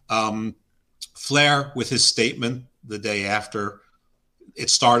 Flair, with his statement the day after,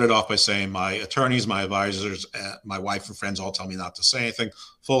 it started off by saying, my attorneys, my advisors, my wife and friends all tell me not to say anything,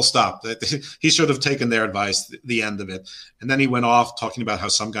 full stop. He should have taken their advice, the end of it. And then he went off talking about how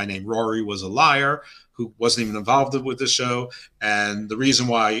some guy named Rory was a liar who wasn't even involved with the show. And the reason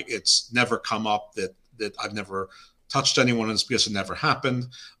why it's never come up that I've never touched anyone is because it never happened.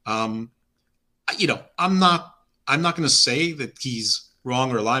 I'm not going to say that he's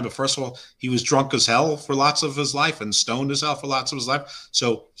wrong or lying, but first of all, he was drunk as hell for lots of his life and stoned as hell for lots of his life.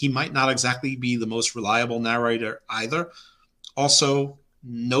 So he might not exactly be the most reliable narrator either. Also,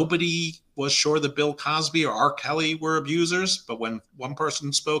 nobody was sure that Bill Cosby or R. Kelly were abusers, but when one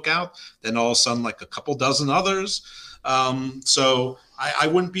person spoke out, then all of a sudden, like a couple dozen others. So I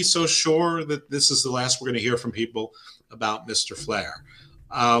wouldn't be so sure that this is the last we're going to hear from people about Mr. Flair.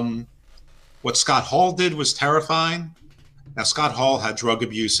 What Scott Hall did was terrifying. Now, Scott Hall had drug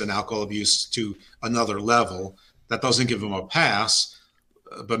abuse and alcohol abuse to another level. That doesn't give him a pass,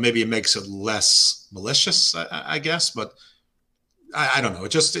 but maybe it makes it less malicious, I guess. But I don't know.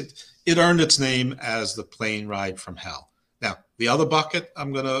 It earned its name as the plane ride from hell. Now, the other bucket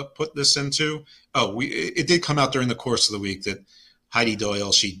I'm going to put this into, it did come out during the course of the week that Heidi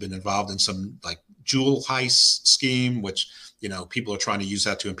Doyle, she'd been involved in some like jewel heist scheme, which, people are trying to use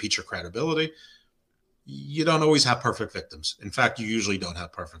that to impeach her credibility. You don't always have perfect victims. In fact, you usually don't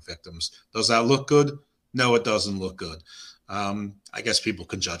have perfect victims. Does that look good? No, it doesn't look good. I guess people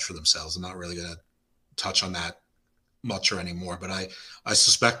can judge for themselves. I'm not really going to touch on that much her anymore. But I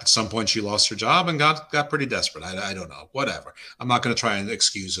suspect at some point she lost her job and got pretty desperate. I don't know. Whatever. I'm not going to try and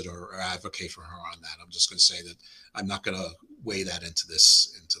excuse it or advocate for her on that. I'm just going to say that I'm not going to weigh that into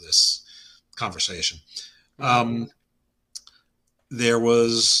this conversation. There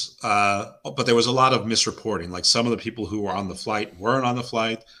was but there was a lot of misreporting. Like some of the people who were on the flight weren't on the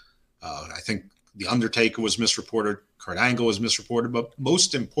flight. I think The Undertaker was misreported. Kurt Angle was misreported. But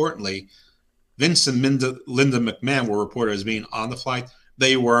most importantly, Vince and Linda McMahon were reported as being on the flight.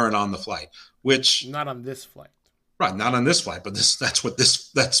 They weren't on the flight, which not on this flight. Right, not on this flight, but that's what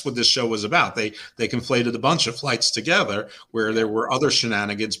this show was about. They conflated a bunch of flights together where there were other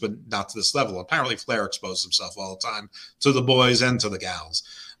shenanigans, but not to this level. Apparently, Flair exposed himself all the time to the boys and to the gals.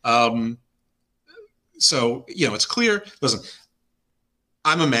 So it's clear. Listen,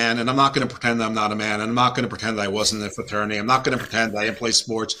 I'm a man, and I'm not going to pretend that I'm not a man, and I'm not going to pretend that I wasn't in a fraternity. I'm not going to pretend that I didn't play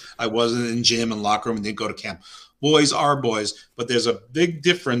sports. I wasn't in gym and locker room and didn't go to camp. Boys are boys, but there's a big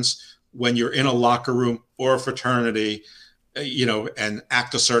difference when you're in a locker room or a fraternity, and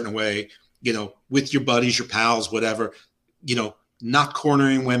act a certain way, with your buddies, your pals, whatever, not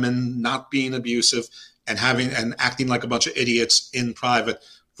cornering women, not being abusive, and acting like a bunch of idiots in private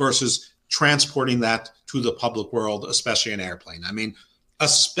versus transporting that to the public world, especially an airplane. I mean,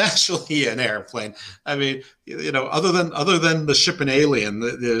 especially an airplane. I mean, other than the ship and Alien,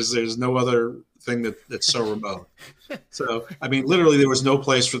 there's no other thing that's so remote. So, I mean, literally there was no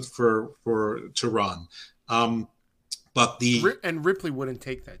place for to run. But and Ripley wouldn't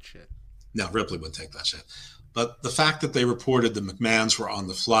take that shit. No, Ripley wouldn't take that shit. But the fact that they reported the McMahons were on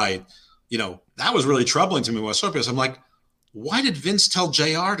the flight, that was really troubling to me when I saw it, because I'm like, why did Vince tell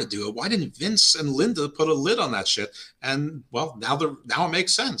JR to do it? Why didn't Vince and Linda put a lid on that shit? And well, now it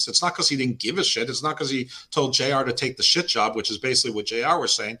makes sense. It's not because he didn't give a shit. It's not because he told JR to take the shit job, which is basically what JR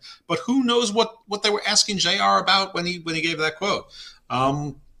was saying. But who knows what they were asking JR about when he gave that quote.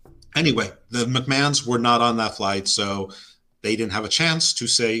 Anyway, the McMahons were not on that flight, so they didn't have a chance to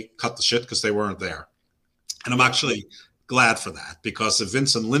say cut the shit because they weren't there. And I'm actually glad for that, because if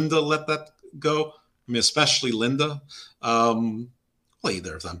Vince and Linda let that go, I mean, especially Linda,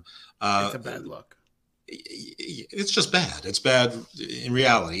 either of them. It's a bad look. It's just bad. It's bad in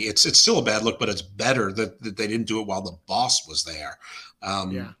reality. It's still a bad look, but it's better that they didn't do it while the boss was there.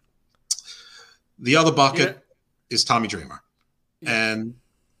 The other bucket is Tommy Dreamer. Yeah. And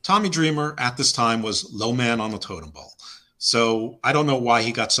Tommy Dreamer at this time was low man on the totem pole. So I don't know why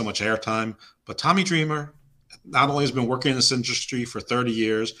he got so much airtime, but Tommy Dreamer not only has been working in this industry for 30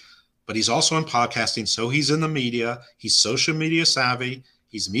 years, but he's also in podcasting. So he's in the media. He's social media savvy.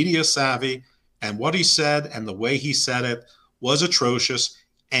 He's media savvy. And what he said and the way he said it was atrocious,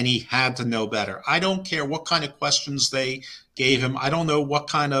 and he had to know better. I don't care what kind of questions they gave him. I don't know what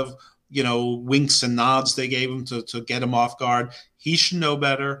kind of, winks and nods they gave him to get him off guard. He should know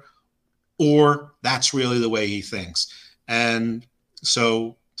better, or that's really the way he thinks. And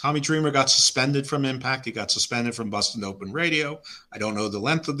so Tommy Dreamer got suspended from Impact. He got suspended from Busted Open Radio. I don't know the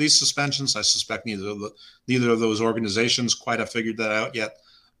length of these suspensions. I suspect neither of those organizations quite have figured that out yet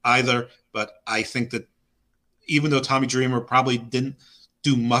either. But I think that even though Tommy Dreamer probably didn't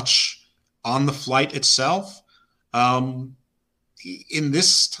do much on the flight itself, in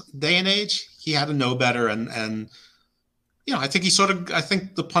this day and age, he had to know better. And I think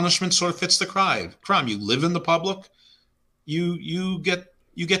the punishment sort of fits the crime. You live in the public, you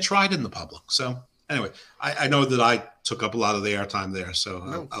get tried in the public. So anyway, I know that I took up a lot of the airtime there,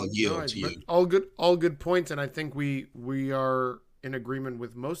 so I'll yield to you. All good points, and I think we are in agreement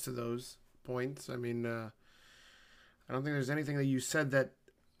with most of those points. I mean, I don't think there's anything that you said that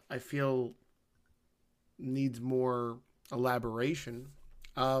I feel needs more elaboration.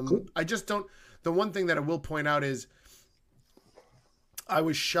 Cool. I just don't. The one thing that I will point out is I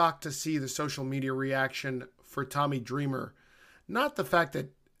was shocked to see the social media reaction for Tommy Dreamer. Not the fact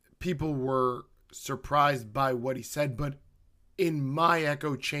that people were surprised by what he said, but in my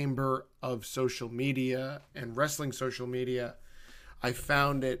echo chamber of social media and wrestling social media, I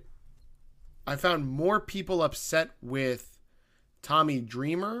found more people upset with Tommy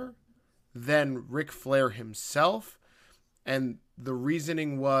Dreamer than Ric Flair himself. And the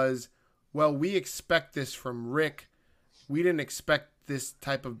reasoning was, well, we expect this from Rick. We didn't expect this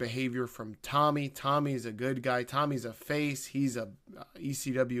type of behavior from Tommy. Tommy's a good guy. Tommy's a face. He's a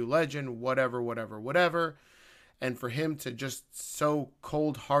ECW legend, whatever. And for him to just so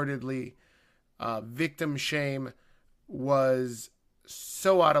cold-heartedly victim shame was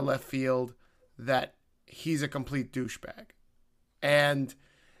so out of left field that he's a complete douchebag. And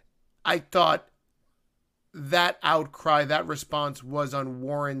I thought that outcry, that response was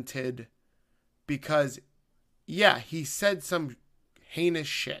unwarranted because yeah, he said some heinous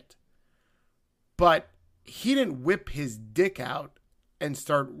shit, but he didn't whip his dick out and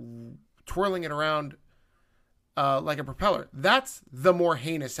start twirling it around like a propeller. That's the more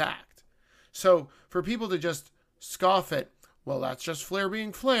heinous act. So for people to just scoff at, well, that's just Flair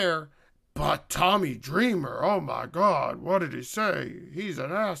being Flair, but Tommy Dreamer, oh my God, what did he say? He's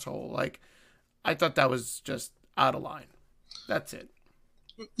an asshole. Like, I thought that was just out of line. That's it.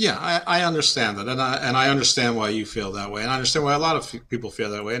 Yeah, I understand that, and I understand why you feel that way, and I understand why a lot of people feel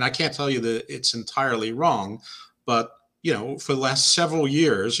that way. And I can't tell you that it's entirely wrong, but for the last several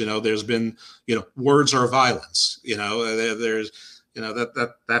years, there's been, words are violence. There's,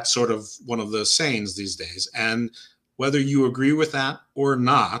 that's sort of one of the sayings these days. And whether you agree with that or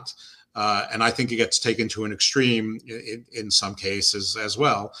not, and I think it gets taken to an extreme in some cases as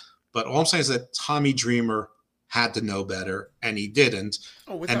well. But all I'm saying is that Tommy Dreamer had to know better, and he didn't.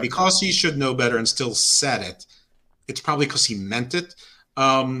 And because he should know better and still said it, it's probably because he meant it.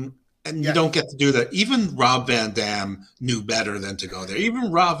 And you don't get to do that. Even Rob Van Dam knew better than to go there. Even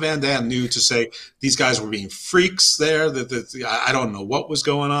Rob Van Dam knew to say these guys were being freaks there. That I don't know what was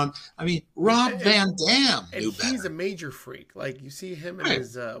going on. I mean, Rob Van Dam knew better. He's a major freak. Like, you see him and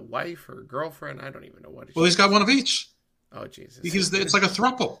his wife or girlfriend. I don't even know what. Well, he's got one of each. Oh, Jesus. Because it's like a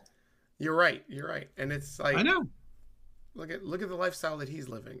throuple. You're right. And it's like, I know. Look at the lifestyle that he's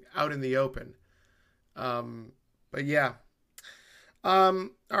living out in the open. But yeah. All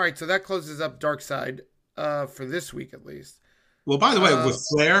right, so that closes up Dark Side for this week at least. Well, by the way, with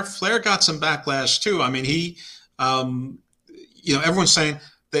Flair got some backlash too. I mean, he, everyone's saying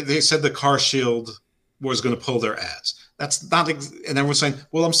they said the Car Shield was going to pull their ads. That's not, and everyone's saying,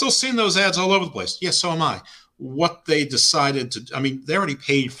 well, I'm still seeing those ads all over the place. Yes, so am I. What they decided to, I mean, they already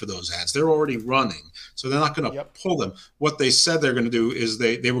paid for those ads. They're already running, so they're not going to pull them. What they said they're going to do is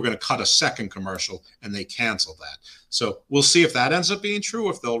they were going to cut a second commercial, and they canceled that. So we'll see if that ends up being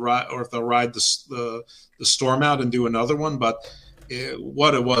true, if they'll ride the storm out and do another one. But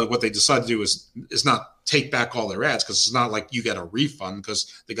what they decided to do is not take back all their ads, because it's not like you get a refund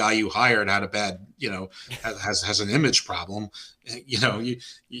because the guy you hired had a bad, has an image problem. You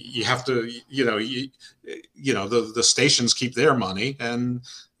have to, the stations keep their money, and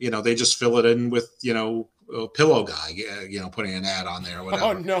they just fill it in with a Pillow Guy, putting an ad on there or whatever.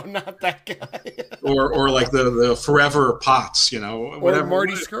 Oh no, not that guy. or like the Forever Pots, whatever. Or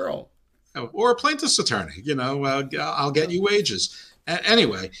Marty Skrull. Or a plaintiff's attorney, I'll get you wages.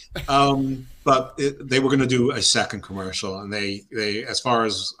 Anyway, but they were going to do a second commercial, and they, as far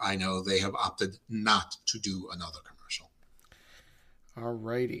as I know, they have opted not to do another commercial. All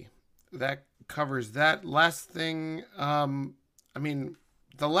righty. That covers that. Last thing,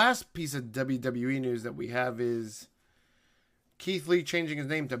 the last piece of WWE news that we have is Keith Lee changing his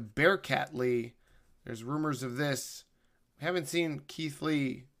name to Bearcat Lee. There's rumors of this. We haven't seen Keith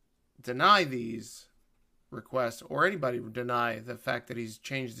Lee deny these requests, or anybody deny the fact that he's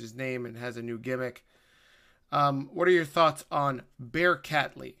changed his name and has a new gimmick. What are your thoughts on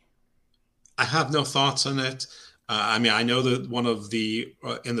Bearcat Lee? I have no thoughts on it. I know that one of the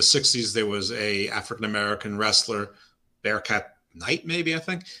in the 60s there was a African-American wrestler, Bearcat Knight, maybe, I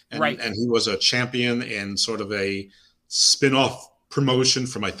think, and he was a champion in sort of a spin-off promotion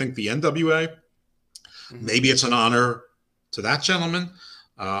from, I think, the NWA. Mm-hmm. Maybe it's an honor to that gentleman.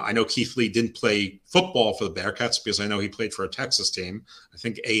 I know Keith Lee didn't play football for the Bearcats, because I know he played for a Texas team, I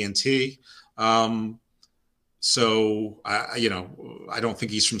think A&T. So I don't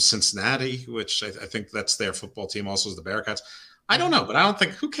think he's from Cincinnati, which I think that's their football team also, is the Bearcats. I don't know, but I don't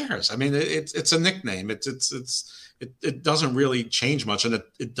think, who cares? I mean, it's a nickname. It doesn't really change much, and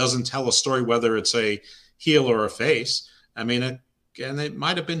it doesn't tell a story whether it's a heel or a face. I mean, it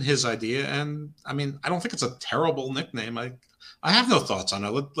might have been his idea, and I mean, I don't think it's a terrible nickname. I have no thoughts on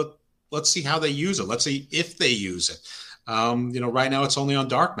it. Let's see how they use it. Let's see if they use it. Right now it's only on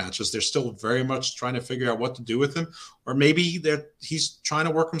dark matches. They're still very much trying to figure out what to do with him, or maybe he's trying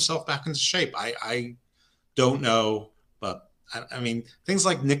to work himself back into shape. I don't know, but I mean, things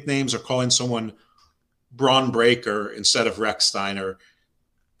like nicknames or calling someone Braun Breaker instead of Rex Steiner,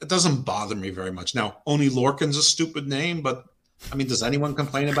 it doesn't bother me very much. Now, Oney Lorcan's a stupid name, but I mean, does anyone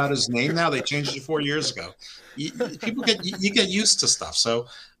complain about his name now? They changed it 4 years ago. People get used to stuff. So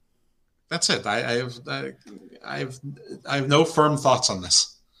that's it. I have no firm thoughts on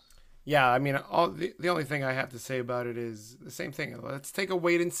this. Yeah, I mean, the only thing I have to say about it is the same thing. Let's take a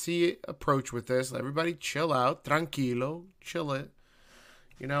wait and see approach with this. Let everybody chill out, tranquilo, chill it.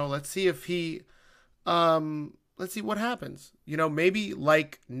 Let's see if he, let's see what happens. Maybe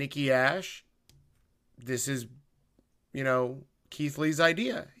like Nikki Ash, this is, Keith Lee's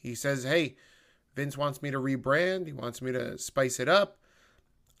idea. He says, hey, Vince wants me to rebrand. He wants me to spice it up.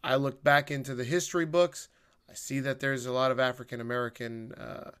 I look back into the history books. I see that there's a lot of African-American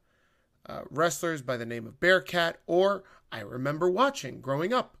wrestlers by the name of Bearcat, or I remember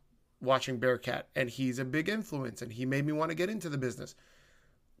growing up, watching Bearcat, and he's a big influence, and he made me want to get into the business.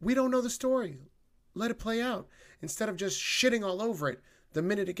 We don't know the story. Let it play out. Instead of just shitting all over it the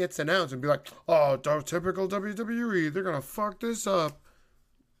minute it gets announced and be like, oh, typical WWE, they're going to fuck this up.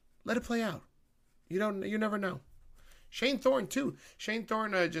 Let it play out. You never know. Shane Thorne, too. Shane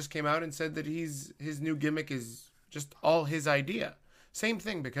Thorne just came out and said that his new gimmick is just all his idea. Same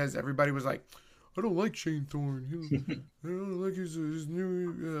thing, because everybody was like, I don't like Shane Thorne. I don't like his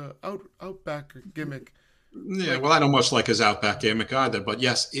new Outback gimmick. Yeah, well, I don't much like his Outback gimmick either. But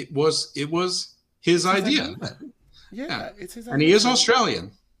yes, it was his idea. Yeah, it's his idea. And he is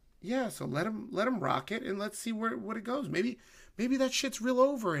Australian. Yeah, so let him rock it, and let's see what it goes. Maybe that shit's real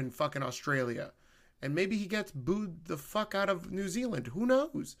over in fucking Australia. And maybe he gets booed the fuck out of New Zealand. Who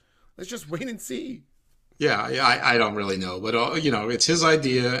knows? Let's just wait and see. Yeah, I don't really know. But, it's his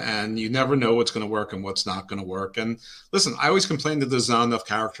idea, and you never know what's going to work and what's not going to work. And listen, I always complain that there's not enough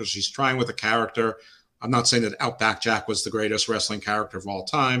characters. He's trying with a character. I'm not saying that Outback Jack was the greatest wrestling character of all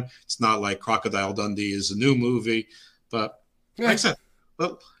time. It's not like Crocodile Dundee is a new movie. But like I said,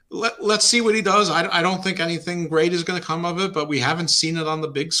 let's see what he does. I don't think anything great is going to come of it, but we haven't seen it on the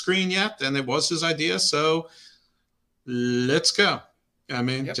big screen yet, and it was his idea, so let's go. I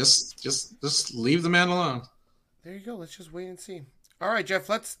mean, just leave the man alone. There you go. Let's just wait and see. All right, Jeff,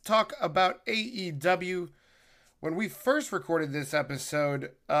 let's talk about AEW. When we first recorded this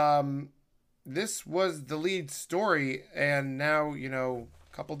episode, this was the lead story, and now, a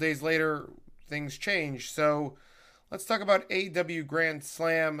couple days later, things change. So let's talk about AEW Grand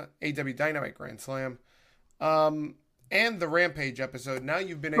Slam, AEW Dynamite Grand Slam, and the Rampage episode. Now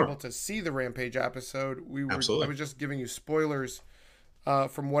you've been able to see the Rampage episode. I was just giving you spoilers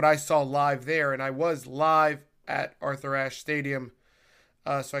from what I saw live there, and I was live at Arthur Ashe Stadium,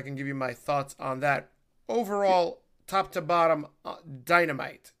 so I can give you my thoughts on that. Overall, top to bottom,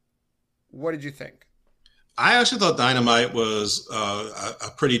 Dynamite. What did you think? I actually thought Dynamite was a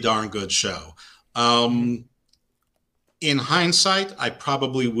pretty darn good show. In hindsight, I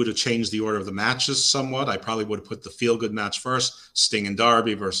probably would have changed the order of the matches somewhat. I probably would have put the feel-good match first, Sting and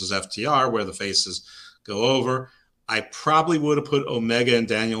Darby versus FTR, where the faces go over. I probably would have put Omega and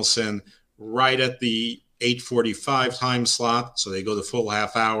Danielson right at the 8:45 time slot, so they go the full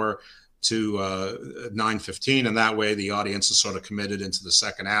half hour to 9:15, and that way the audience is sort of committed into the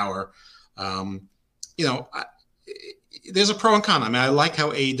second hour. There's a pro and con. I mean, I like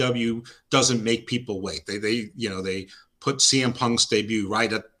how AEW doesn't make people wait. They put CM Punk's debut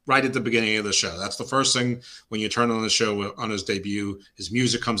right at the beginning of the show. That's the first thing when you turn on the show on his debut. His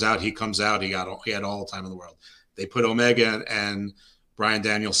music comes out. He comes out. He had all the time in the world. They put Omega and Bryan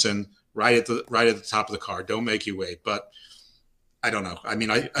Danielson right at the top of the card. Don't make you wait. But I don't know. I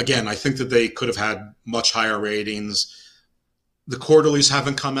mean, I think that they could have had much higher ratings. The quarterlies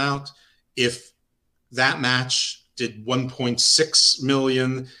haven't come out. If that match did 1.6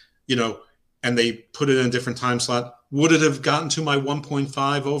 million, and they put it in a different time slot, would it have gotten to my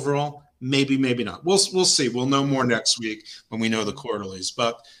 1.5 overall? Maybe, maybe not. We'll see. We'll know more next week when we know the quarterlies.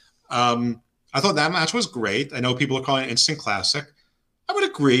 But I thought that match was great. I know people are calling it instant classic. I would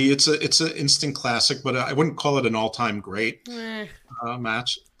agree. It's an instant classic, but I wouldn't call it an all-time great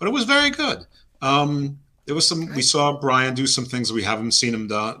match. But it was very good. There was we saw Brian do some things we haven't seen him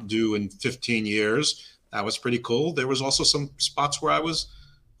do in 15 years. That was pretty cool. There was also some spots where I was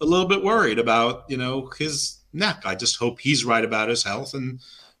a little bit worried about, his neck. I just hope he's right about his health and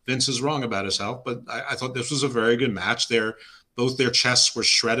Vince is wrong about his health. But I thought this was a very good match. Both their chests were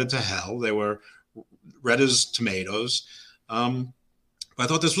shredded to hell. They were red as tomatoes. But I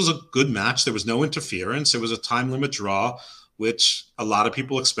thought this was a good match. There was no interference. It was a time limit draw, which a lot of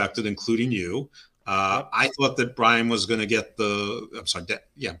people expected, including you. I thought that Brian was going to get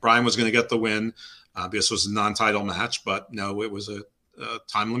Brian was going to get the win. This was a non-title match, but no, it was a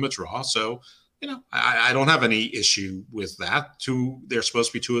time limit draw. So, I don't have any issue with that. They're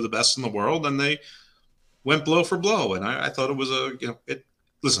supposed to be two of the best in the world, and they went blow for blow. And I thought it was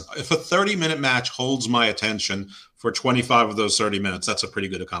listen, if a 30-minute match holds my attention for 25 of those 30 minutes, that's a pretty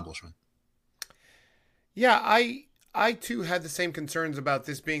good accomplishment. Yeah, I too had the same concerns about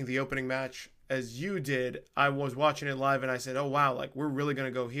this being the opening match as you did. I was watching it live and I said, oh, wow, like we're really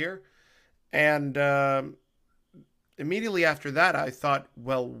going to go here. And immediately after that, I thought,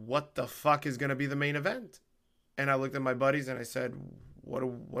 well, what the fuck is going to be the main event? And I looked at my buddies and I said, what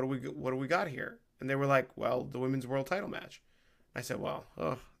do we got here? And they were like, well, the women's world title match. I said, well,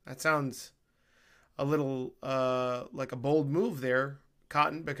 that sounds a little like a bold move there,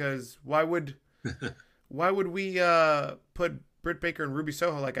 Cotton, because why would we put Britt Baker and Ruby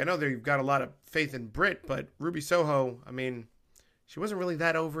Soho? Like, I know they've got a lot of faith in Britt, but Ruby Soho, I mean, she wasn't really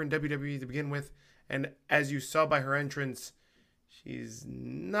that over in WWE to begin with. And as you saw by her entrance, she's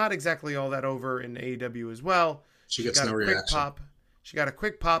not exactly all that over in AEW as well. She gets no reaction. She got a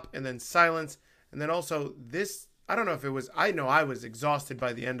quick pop and then silence. And then also this, I don't know if it was, I know I was exhausted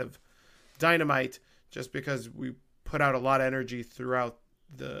by the end of Dynamite just because we put out a lot of energy throughout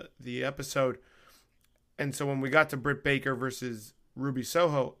the episode. And so when we got to Britt Baker versus Ruby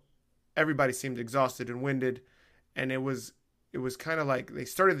Soho, everybody seemed exhausted and winded. And it was kind of like they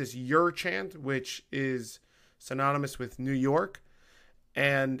started this "your" chant, which is synonymous with New York.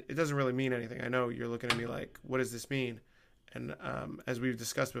 And it doesn't really mean anything. I know you're looking at me like, what does this mean? And as we've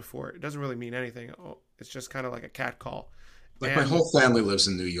discussed before, it doesn't really mean anything. It's just kind of like a cat call. Like, my whole family lives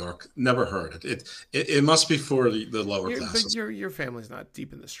in New York. Never heard it. It must be for the lower classes. But your family's not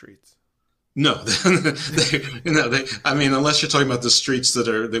deep in the streets. No, I mean, unless you're talking about the streets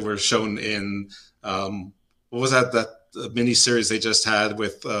that were shown in what was that mini series they just had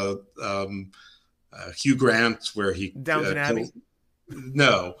with Hugh Grant, where he Downton Abbey.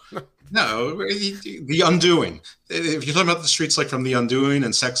 No, The Undoing. If you're talking about the streets like from The Undoing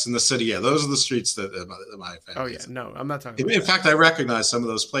and Sex and the City, yeah, those are the streets that my family. Oh yeah, no, I'm not talking. In fact, I recognize some of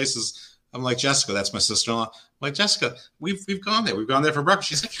those places. I'm like, Jessica, that's my sister-in-law. I'm like, Jessica, we've gone there. We've gone there for breakfast.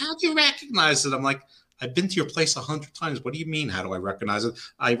 She's like, how do you recognize it? I'm like, I've been to your place 100 times. What do you mean? How do I recognize it?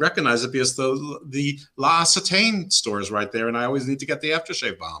 I recognize it because the La Acetain store is right there, and I always need to get the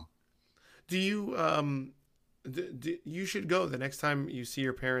aftershave bomb. Do you you should go the next time you see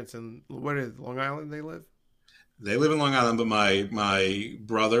your parents in Long Island? They live. They live in Long Island, but my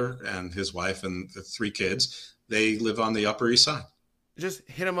brother and his wife and the 3 kids, they live on the Upper East Side. Just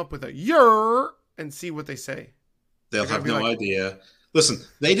hit them up with a "yer" and see what they say. They'll have no idea. Listen,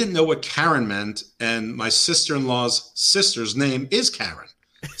 they didn't know what Karen meant, and my sister-in-law's sister's name is Karen.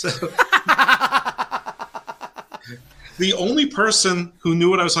 So the only person who knew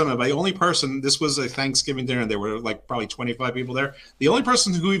what I was talking about, this was a Thanksgiving dinner, and there were like probably 25 people there. The only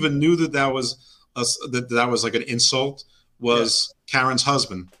person who even knew that was like an insult was Karen's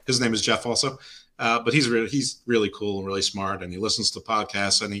husband. His name is Jeff also. But he's really cool and really smart, and he listens to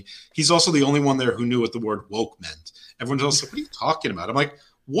podcasts, and he's also the only one there who knew what the word woke meant. Everyone else like, what are you talking about? I'm like,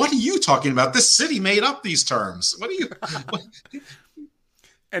 what are you talking about? This city made up these terms. What are you? What?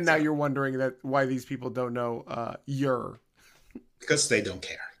 And now you're wondering why these people don't know "yer." Because they don't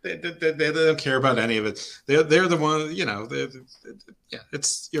care. They don't care about any of it. They're the one,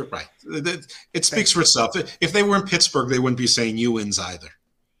 it's, you're right. It speaks for itself. If they were in Pittsburgh, they wouldn't be saying "you-ins" either.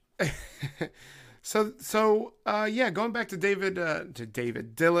 So going back to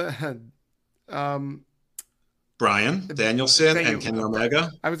David Dillon, Bryan Danielson and Kenny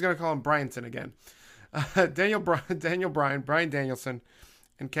Omega. I was going to call him Bryanson again. Bryan Danielson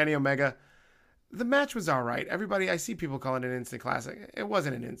and Kenny Omega. The match was all right. Everybody, I see people calling it an instant classic. It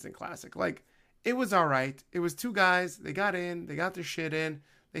wasn't an instant classic. Like, it was all right. It was 2 guys. They got in. They got their shit in.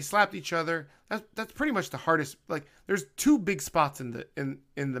 They slapped each other. That's pretty much the hardest. Like, there's 2 big spots in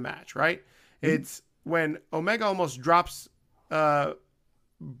the match, right? Mm-hmm. It's when Omega almost drops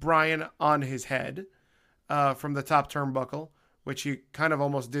Bryan on his head from the top turnbuckle, which he kind of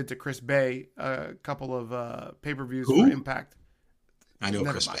almost did to Chris Bay a couple of pay-per-views for Impact. I know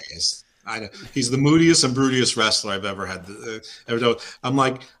Chris Bay is. I know he's the moodiest and brutiest wrestler I've ever had ever done. I'm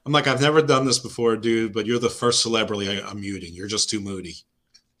like I've never done this before, dude. But you're the first celebrity I'm muting. You're just too moody.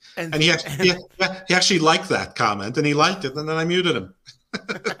 And he actually liked that comment, and he liked it, and then I muted him.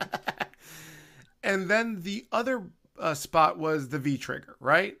 And then the other spot was the V trigger,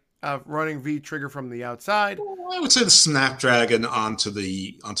 right? Running V trigger from the outside. Well, I would say the Snapdragon onto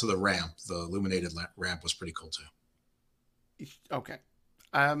the ramp, the illuminated ramp, was pretty cool too. Okay.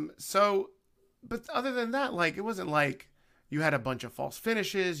 But other than that, like, it wasn't like you had a bunch of false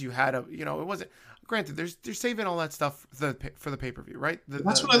finishes. You had it wasn't. Granted, they're saving all that stuff for the pay-per-view, right?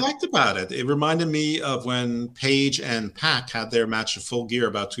 That's what I liked about it. It reminded me of when Paige and Pac had their match of Full Gear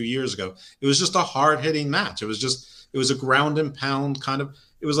about 2 years ago. It was just a hard-hitting match. It was a ground and pound kind of.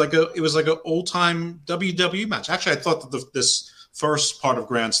 It was like an old-time WWE match. Actually, I thought that this first part of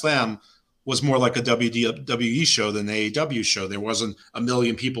Grand Slam was more like a WWE show than an AEW show. There wasn't a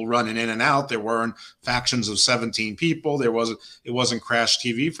million people running in and out. There weren't factions of 17 people. It wasn't Crash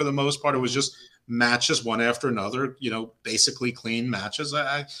TV for the most part. It was just matches one after another, basically clean matches.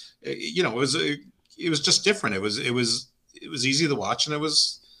 It was just different. It was easy to watch, and it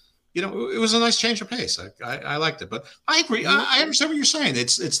was it was a nice change of pace. I liked it, but I agree. I understand what you're saying.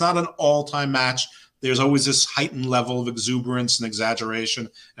 It's not an all-time match. There's always this heightened level of exuberance and exaggeration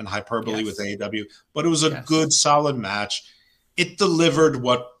and hyperbole with AEW, but it was a good, solid match. It delivered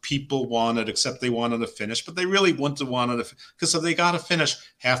what people wanted, except they wanted a finish, but they really wouldn't have wanted a because if they got a finish,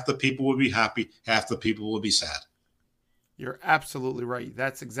 half the people would be happy, half the people would be sad. You're absolutely right.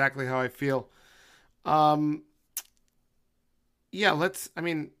 That's exactly how I feel. Yeah,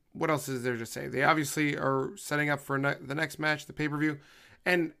 what else is there to say? They obviously are setting up for the next match, the pay-per-view.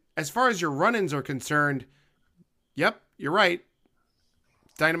 And as far as your run-ins are concerned, yep, you're right.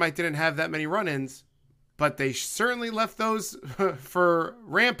 Dynamite didn't have that many run-ins, but they certainly left those for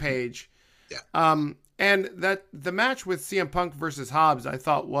Rampage. Yeah. And that the match with CM Punk versus Hobbs, I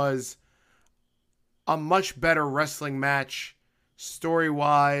thought was a much better wrestling match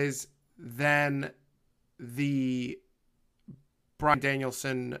story-wise than the Bryan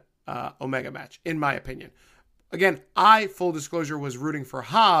Danielson Omega match, in my opinion. Again, full disclosure, was rooting for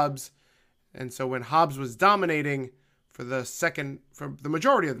Hobbs, and so when Hobbs was dominating for the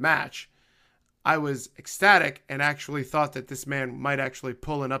majority of the match, I was ecstatic and actually thought that this man might actually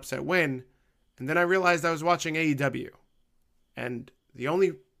pull an upset win. And then I realized I was watching AEW, and the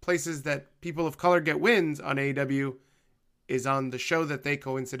only places that people of color get wins on AEW is on the show that they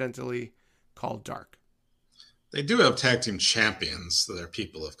coincidentally call Dark. They do have tag team champions that are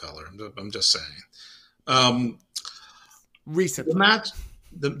people of color. I'm just saying. Recently,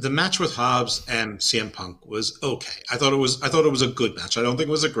 the match with Hobbs and CM Punk was okay. I thought it was a good match. I don't think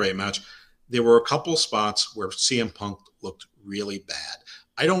it was a great match. There were a couple spots where CM Punk looked really bad.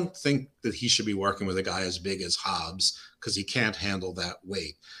 I don't think that he should be working with a guy as big as Hobbs because he can't handle that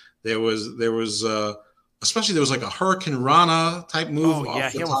weight. There was especially there was like a Hurricane Rana type move. Oh yeah,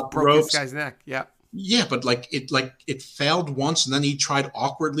 off the he top almost broke ropes. this guy's neck. Yeah. Yeah, but it failed once, and then he tried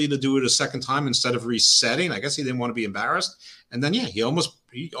awkwardly to do it a second time instead of resetting. I guess he didn't want to be embarrassed, and then he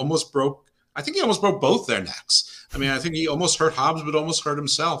almost broke. I think he almost broke both their necks. I mean, I think he almost hurt Hobbs, but almost hurt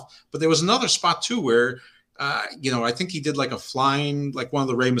himself. But there was another spot too where, I think he did like a flying, like one of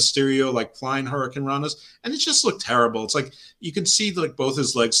the Rey Mysterio like flying Hurricane Ranas, and it just looked terrible. It's like you could see like both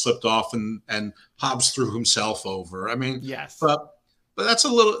his legs slipped off, and Hobbs threw himself over. I mean, yes, but that's a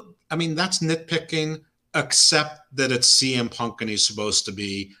little. I mean, that's nitpicking, except that it's CM Punk and he's supposed to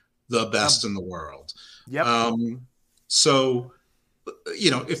be the best in the world. Yep. So,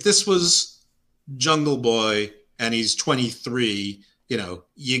 if this was Jungle Boy and he's 23,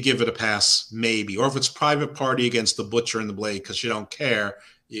 you give it a pass maybe. Or if it's Private Party against the Butcher and the Blade because you don't care,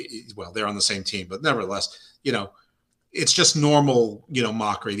 well, they're on the same team. But nevertheless, it's just normal,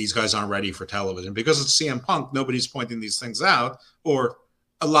 mockery. These guys aren't ready for television. Because it's CM Punk, nobody's pointing these things out, or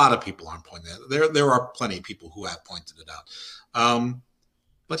a lot of people aren't pointing it out. There are plenty of people who have pointed it out.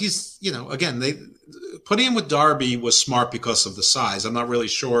 But he's, again, they putting him with Darby was smart because of the size. I'm not really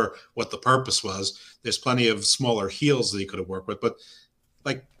sure what the purpose was. There's plenty of smaller heels that he could have worked with, but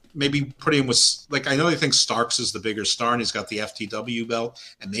like maybe putting him with, like, I know they think Starks is the bigger star and he's got the FTW belt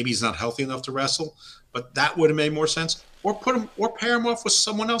and maybe he's not healthy enough to wrestle, but that would have made more sense. Or pair him off with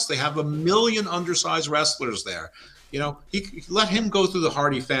someone else. They have a million undersized wrestlers there. He let him go through the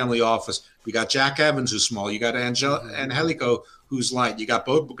Hardy family office. We got Jack Evans, who's small. You got Angelico, who's light. You got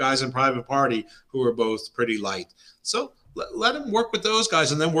both guys in Private Party, who are both pretty light. So let him work with those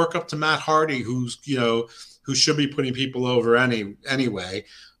guys, and then work up to Matt Hardy, who should be putting people over anyway.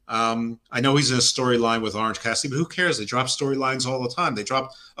 I know he's in a storyline with Orange Cassidy, but who cares? They drop storylines all the time. They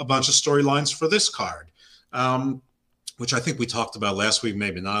dropped a bunch of storylines for this card. Which I think we talked about last week,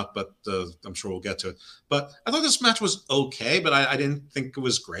 maybe not, but I'm sure we'll get to it. But I thought this match was okay, but I didn't think it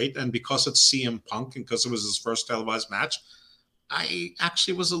was great. And because it's CM Punk and because it was his first televised match, I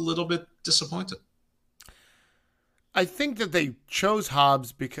actually was a little bit disappointed. I think that they chose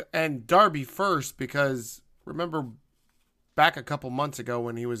Hobbs and Darby first because, remember, back a couple months ago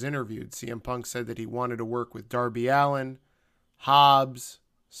when he was interviewed, CM Punk said that he wanted to work with Darby Allin, Hobbs,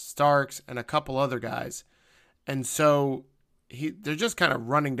 Starks, and a couple other guys. And so they're just kind of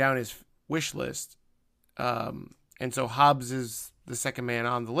running down his wish list. And so Hobbs is the second man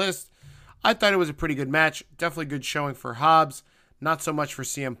on the list. I thought it was a pretty good match. Definitely good showing for Hobbs. Not so much for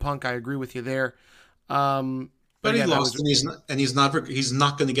CM Punk. I agree with you there. But again, he lost, and he's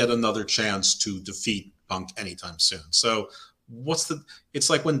not going to get another chance to defeat Punk anytime soon. So it's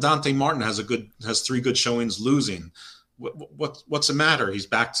like when Dante Martin has 3 good showings losing. What's the matter? He's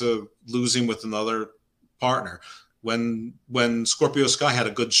back to losing with another partner. When Scorpio Sky had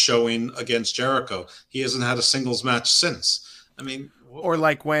a good showing against Jericho, he hasn't had a singles match since. I mean, or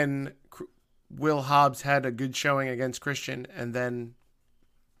like when Will Hobbs had a good showing against Christian and then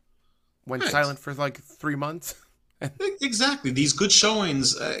went Right. silent for like 3 months. Exactly. These good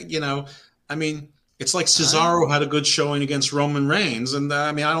showings, I mean, it's like I, Cesaro had a good showing against Roman Reigns, and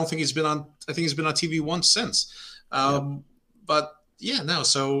I mean, I don't think he's been on. I think he's been on TV once since. yep. But yeah, no.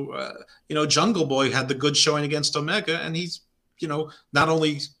 So Jungle Boy had the good showing against Omega, and he's not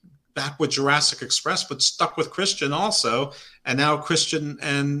only back with Jurassic Express, but stuck with Christian also, and now Christian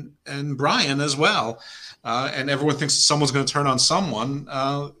and Brian as well. And everyone thinks someone's going to turn on someone.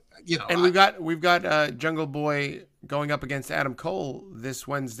 And we've got Jungle Boy going up against Adam Cole this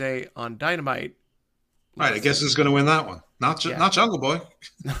Wednesday on Dynamite. Right, I guess who's going to win that one? Not Jungle Boy.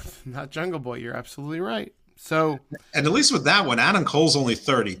 Not Jungle Boy. You're absolutely right. So, and at least with that one, Adam Cole's only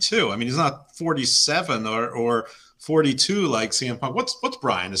 32. I mean, he's not 47 or 42 like CM Punk. What's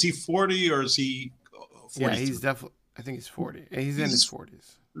Brian? Is he 40 or is he 42? Yeah, he's definitely. I think he's 40. He's in his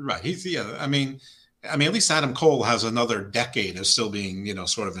 40s. Right. I mean, at least Adam Cole has another decade of still being,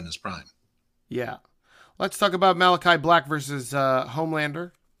 sort of in his prime. Yeah. Let's talk about Malachi Black versus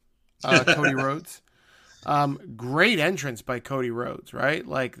Homelander, Cody Rhodes. Great entrance by Cody Rhodes, right?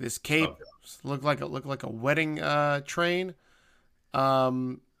 Like this cape looked like a wedding train.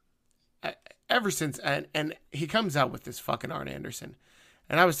 Ever since and he comes out with this fucking Arn Anderson,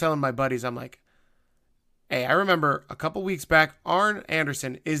 and I was telling my buddies, I'm like, hey, I remember a couple weeks back, Arn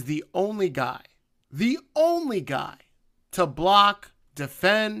Anderson is the only guy to block,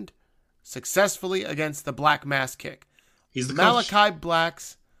 defend successfully against the Black Mass Kick. He's the Malachi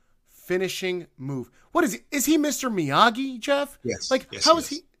Black's finishing move. What is he? Is he Mr. Miyagi, Jeff? Yes. Like, yes, how is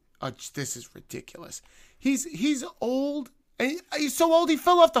he? Oh, this is ridiculous. He's old. And he's so old he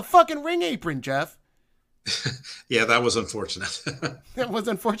fell off the fucking ring apron, Jeff. Yeah, that was unfortunate. That was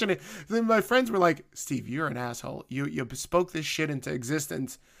unfortunate. Then my friends were like, Steve, you're an asshole. You spoke this shit into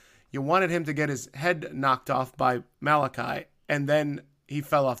existence. You wanted him to get his head knocked off by Malachi, and then he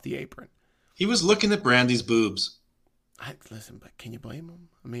fell off the apron. He was looking at Brandy's boobs. Listen, but can you blame him?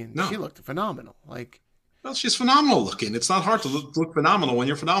 I mean, No. She looked phenomenal. Like, well, she's phenomenal looking. It's not hard to look phenomenal when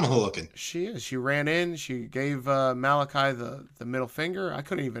you're phenomenal looking. she is. She ran in. She gave Malachi the middle finger. I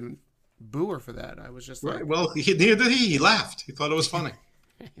couldn't even boo her for that. I was just like, well, neither did he. He laughed. He thought it was funny.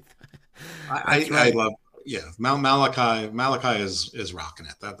 I love. Yeah, Malachi is rocking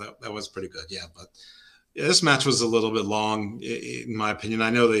it. That was pretty good. Yeah, but this match was a little bit long, in my opinion. I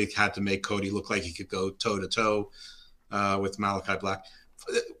know they had to make Cody look like he could go toe to toe with Malachi Black.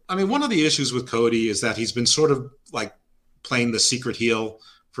 I mean, one of the issues with Cody is that he's been sort of like playing the secret heel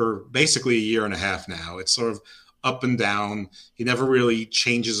for basically a year and a half now. It's sort of up and down. He never really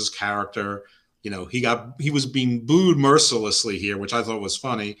changes his character. He was being booed mercilessly here, which I thought was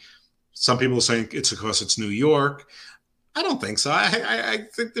funny. Some people are saying it's because it's New York. I don't think so. I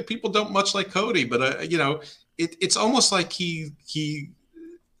think that people don't much like Cody, but it's almost like he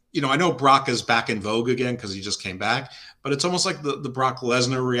I know Brock is back in vogue again because he just came back, but it's almost like the Brock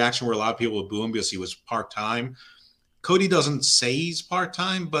Lesnar reaction where a lot of people would boo him because he was part-time. Cody doesn't say he's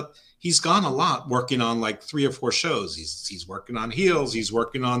part-time, but he's gone a lot working on like 3 or 4 shows. He's working on heels. He's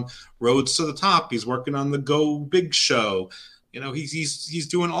working on Roads to the Top. He's working on the Go Big show. He's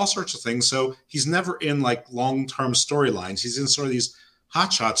doing all sorts of things. So he's never in like long-term storylines. He's in sort of these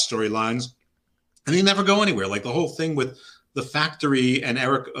hotshot storylines, and they never go anywhere. Like the whole thing with the Factory and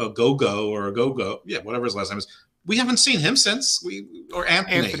Eric Gogo, yeah, whatever his last name is. We haven't seen him since.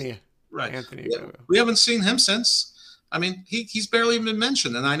 Anthony. Right. Anthony. Yeah, we haven't seen him since. I mean, he's barely been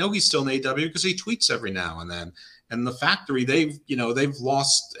mentioned, and I know he's still in AEW because he tweets every now and then. And the Factory, they've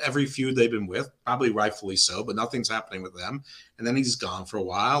lost every feud they've been with, probably rightfully so, but nothing's happening with them. And then he's gone for a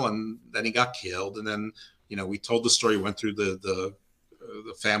while, and then he got killed. And then we told the story, went through the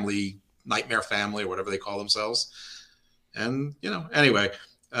family, Nightmare Family, or whatever they call themselves. And anyway,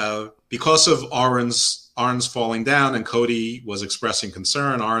 because of Arn's falling down, and Cody was expressing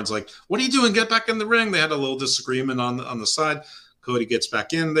concern, Arn's like, "What are you doing? Get back in the ring." They had a little disagreement on the side. Cody gets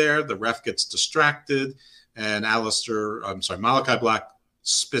back in there. The ref gets distracted. And Malachi Black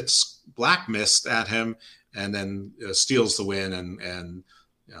spits black mist at him, and then steals the win and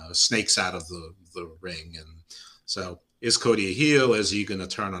snakes out of the ring. And so, is Cody a heel? Is he going to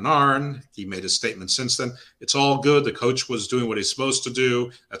turn on Arn? He made a statement since then. It's all good. The coach was doing what he's supposed to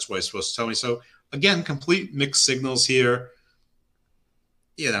do. That's what he's supposed to tell me. So again, complete mixed signals here.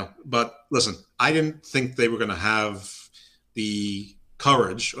 But listen, I didn't think they were going to have the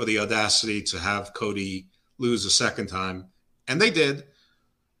courage or the audacity to have Cody lose a second time, and they did.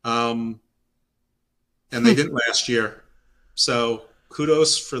 And they didn't last year. So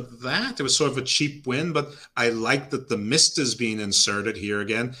kudos for that. It was sort of a cheap win, but I like that the mist is being inserted here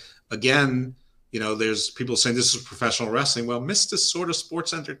again. Again, there's people saying this is professional wrestling. Well, Mist is sort of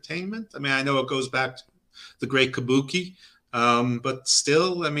sports entertainment. I mean, I know it goes back to the great Kabuki, but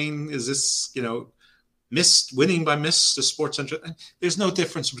still, I mean, is this, Mist winning by Mist is sports entertainment? There's no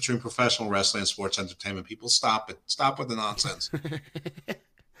difference between professional wrestling and sports entertainment. People, stop it. Stop with the nonsense.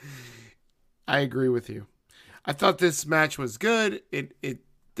 I agree with you. I thought this match was good. It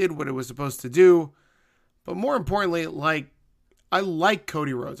did what it was supposed to do. But more importantly, I like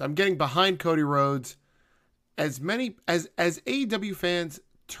Cody Rhodes. I'm getting behind Cody Rhodes. As AEW fans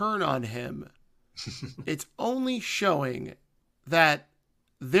turn on him, it's only showing that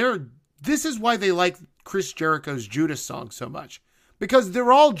this is why they like Chris Jericho's Judas song so much. Because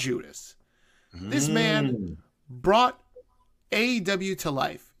they're all Judas. This man brought AEW to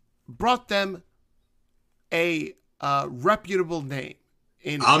life. Brought them a reputable name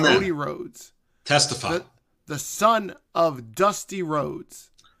in Amen. Cody Rhodes. Testify. The son of Dusty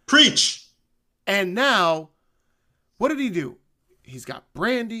Rhodes. Preach. And now, what did he do? He's got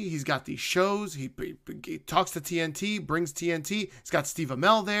Brandy. He's got these shows. He talks to TNT, brings TNT. He's got Steve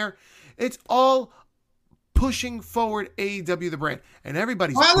Amell there. It's all pushing forward AEW, the brand. And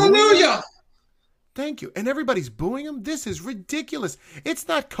everybody's Hallelujah. Thank you. And everybody's booing him. This is ridiculous. It's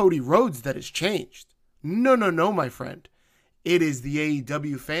not Cody Rhodes that has changed. No, my friend. It is the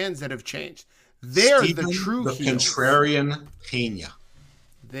AEW fans that have changed. They're the true heels. The contrarian Pena.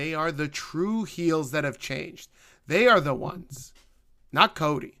 They are the true heels that have changed. They are the ones. Not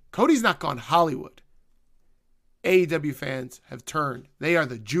Cody. Cody's not gone Hollywood. AEW fans have turned. They are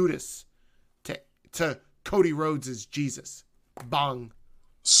the Judas to Cody Rhodes' Jesus. Bong.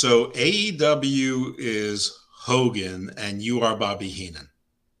 So AEW is Hogan and you are Bobby Heenan.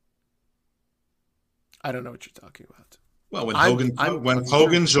 I don't know what you're talking about. Well, when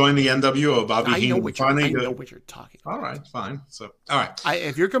Hogan joined the NWO, Bobby Heenan I know what you're talking about. All right, fine. So, all right.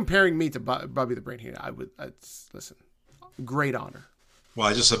 If you're comparing me to Bobby the Brain Heenan, listen. Great honor. Well,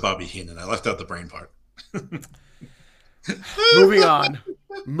 I just said Bobby Heenan. I left out the brain part. Moving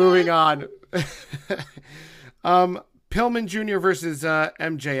on. Pillman Jr. versus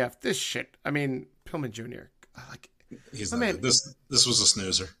MJF. This shit. I mean, Pillman Jr. He's not good. This was a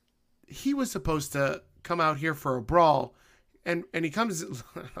snoozer. He was supposed to come out here for a brawl, and he comes.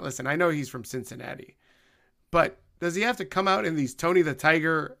 Listen, I know he's from Cincinnati, but does he have to come out in these Tony the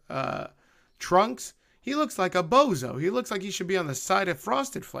Tiger trunks? He looks like a bozo. He looks like he should be on the side of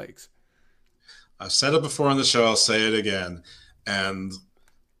Frosted Flakes. I've said it before on the show. I'll say it again. And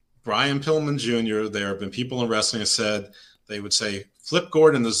Brian Pillman Jr., there have been people in wrestling who said, they would say, Flip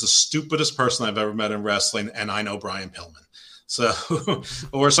Gordon is the stupidest person I've ever met in wrestling, and I know Brian Pillman. So,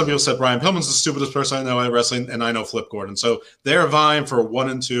 or some people said Brian Pillman's the stupidest person I know in wrestling, and I know Flip Gordon. So they're vying for 1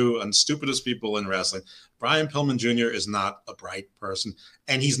 and 2 and stupidest people in wrestling. Brian Pillman Jr. is not a bright person,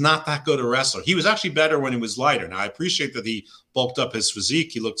 and he's not that good a wrestler. He was actually better when he was lighter. Now, I appreciate that he bulked up his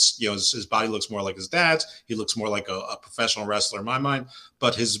physique. He looks, his body looks more like his dad's. He looks more like a professional wrestler in my mind,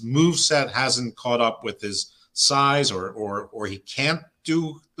 but his moveset hasn't caught up with his size, or he can't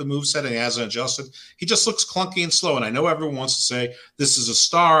do the moveset and he hasn't adjusted. He just looks clunky and slow. And I know everyone wants to say this is a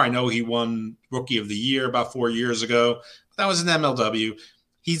star. I know he won Rookie of the Year about 4 years ago. That was an MLW.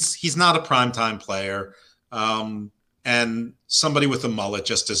 He's not a primetime player. And somebody with a mullet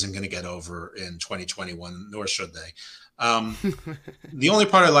just isn't going to get over in 2021, nor should they. The only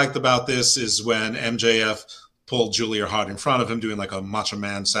part I liked about this is when MJF pulled Julia Hart in front of him, doing like a Macho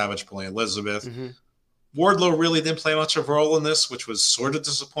Man Savage pulling Elizabeth. Mm-hmm. Wardlow really didn't play much of a role in this, which was sort of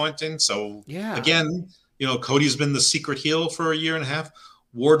disappointing. So, again, Cody's been the secret heel for a year and a half.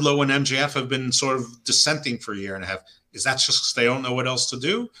 Wardlow and MJF have been sort of dissenting for a year and a half. Is that just because they don't know what else to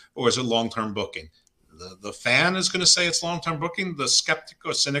do, or is it long-term booking? The fan is going to say it's long-term booking. The skeptic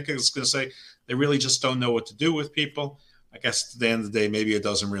or cynic is going to say they really just don't know what to do with people. I guess at the end of the day, maybe it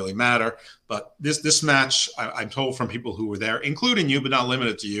doesn't really matter. But this match, I'm told from people who were there, including you, but not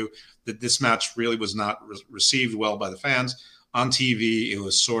limited to you, that this match really was not received well by the fans. On TV, it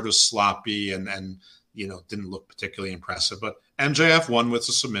was sort of sloppy and didn't look particularly impressive. But MJF won with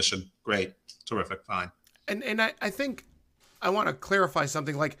a submission. Great. Terrific. Fine. And I think I want to clarify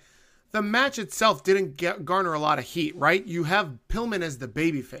something. Like, the match itself didn't garner a lot of heat, right? You have Pillman as the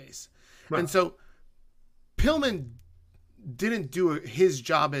babyface. Right. And so Pillman didn't do his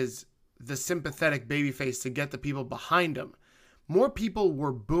job as the sympathetic babyface to get the people behind him. More people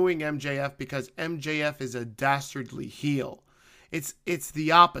were booing MJF because MJF is a dastardly heel. It's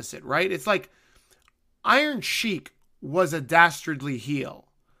the opposite, right? It's like Iron Sheik was a dastardly heel.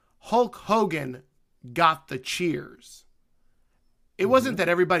 Hulk Hogan got the cheers. It wasn't that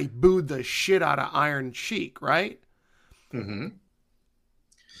everybody booed the shit out of Iron Sheik, right? Mm-hmm.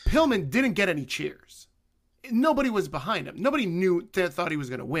 Pillman didn't get any cheers. Nobody was behind him. Nobody thought he was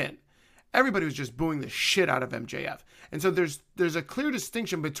going to win. Everybody was just booing the shit out of MJF. And so there's a clear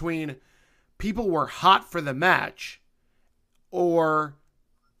distinction between people were hot for the match or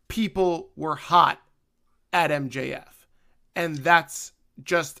people were hot at MJF. And that's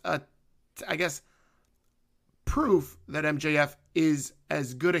just I guess, proof that MJF is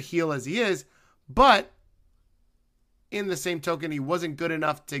as good a heel as he is. But in the same token, he wasn't good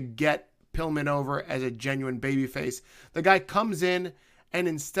enough to get Pillman over as a genuine babyface. The guy comes in and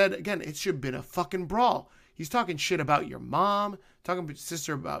instead, again, it should have been a fucking brawl. He's talking shit about your mom, talking shit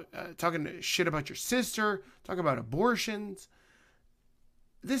about your sister, talking about abortions.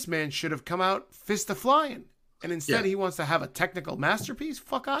 This man should have come out fist a flying. And instead he wants to have a technical masterpiece?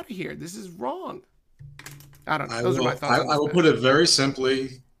 Fuck out of here. This is wrong. I don't know. Those are my thoughts. I will put it very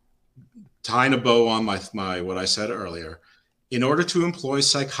simply, tying a bow on my what I said earlier. In order to employ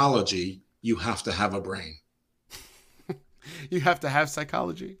psychology, you have to have a brain. You have to have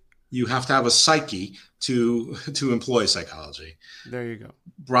psychology. You have to have a psyche to employ psychology. There you go.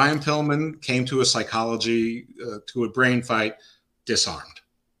 Brian Pillman came to a psychology, to a brain fight, disarmed.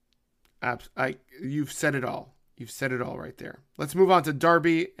 You've said it all. You've said it all right there. Let's move on to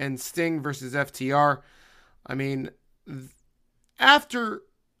Darby and Sting versus FTR. I mean, after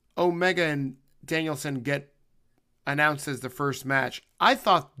Omega and Danielson get announced as the first match, I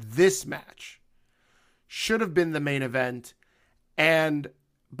thought this match should have been the main event. And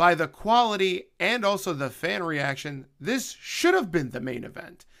by the quality and also the fan reaction, this should have been the main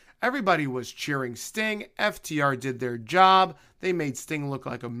event. Everybody was cheering Sting. FTR did their job. They made Sting look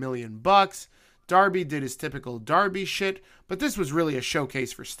like $1 million. Darby did his typical Darby shit, but this was really a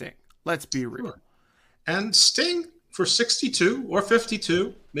showcase for Sting. Let's be real. Sure. And Sting, for 62 or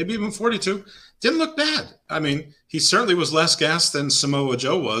 52, maybe even 42, didn't look bad. I mean, he certainly was less gassed than Samoa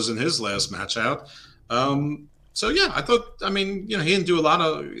Joe was in his last match out. So yeah, I thought, I mean, he didn't do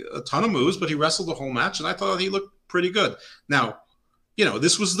a ton of moves, but he wrestled the whole match, and I thought he looked pretty good. Now,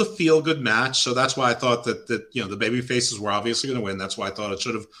 this was the feel-good match, so that's why I thought that the baby faces were obviously going to win. That's why I thought it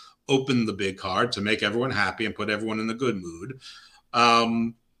should have opened the big card to make everyone happy and put everyone in a good mood.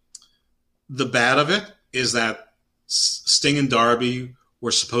 The bad of it is that Sting and Darby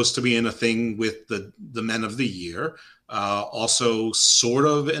were supposed to be in a thing with the Men of the Year, also sort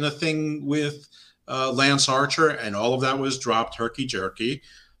of in a thing with Lance Archer, and all of that was dropped herky-jerky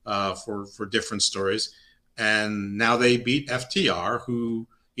for different stories. And now they beat FTR, who,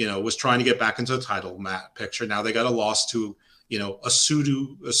 was trying to get back into the title picture. Now they got a loss to, a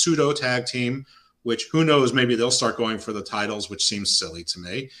pseudo tag team, which who knows, maybe they'll start going for the titles, which seems silly to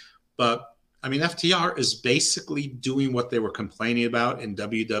me. But I mean, FTR is basically doing what they were complaining about in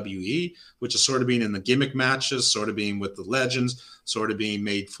WWE, which is sort of being in the gimmick matches, sort of being with the legends, sort of being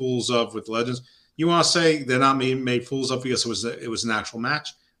made fools of with legends. You want to say they're not being made fools of because it was an actual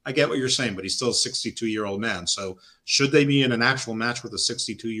match? I get what you're saying, but he's still a 62-year-old man. So should they be in an actual match with a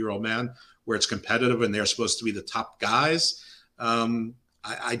 62-year-old man where it's competitive and they're supposed to be the top guys?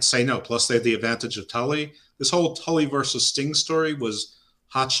 I'd say no. Plus, they have the advantage of Tully. This whole Tully versus Sting story was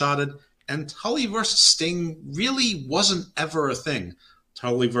hot-shotted, and Tully versus Sting really wasn't ever a thing.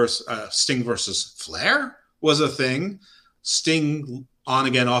 Tully versus Sting versus Flair was a thing. Sting on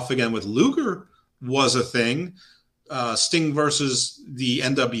again, off again with Luger was a thing. Sting versus the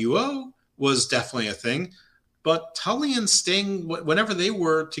NWO was definitely a thing. But Tully and Sting, whenever they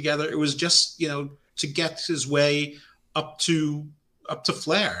were together, it was just, to get his way up to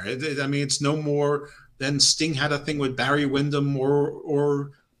Flair. I mean, it's no more than Sting had a thing with Barry Windham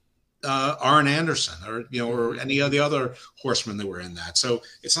or Arn Anderson or any of the other horsemen that were in that. So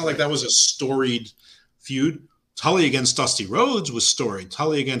it's not like that was a storied feud. Tully against Dusty Rhodes was storied.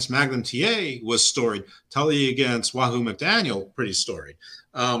 Tully against Magnum TA was storied. Tully against Wahoo McDaniel, pretty storied.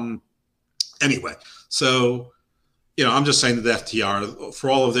 Anyway, so, I'm just saying that the FTR, for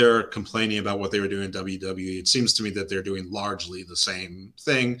all of their complaining about what they were doing in WWE, it seems to me that they're doing largely the same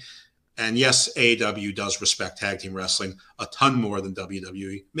thing. And yes, AEW does respect tag team wrestling a ton more than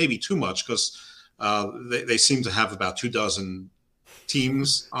WWE, maybe too much, because they seem to have about 24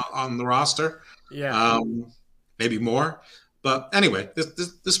 teams on the roster. Yeah. Maybe more. But anyway,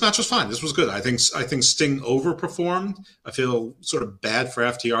 this match was fine. This was good. I think Sting overperformed. I feel sort of bad for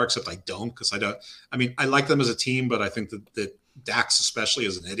FTR, except I don't, because I like them as a team, but I think that Dax especially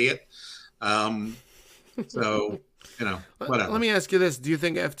is an idiot. So, whatever. Let me ask you this. Do you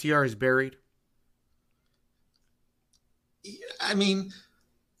think FTR is buried? I mean,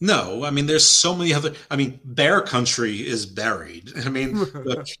 no. I mean, there's so many other... I mean, Bear Country is buried. I mean,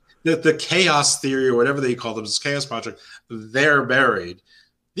 the Chaos Theory or whatever they call them, this Chaos Project, they're buried.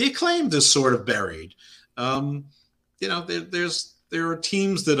 The Acclaimed is sort of buried. There are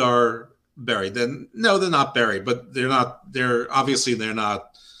teams that are buried. Then no, they're not buried, but they're not. They're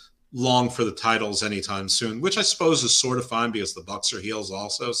not long for the titles anytime soon, which I suppose is sort of fine because the Bucks are heels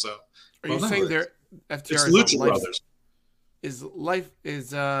also. So, are you saying they're FTR it's is Lucha on Brothers?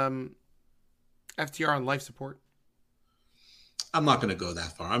 FTR on life support? I'm not going to go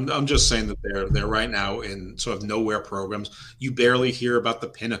that far. I'm just saying that they're right now in sort of nowhere programs. You barely hear about the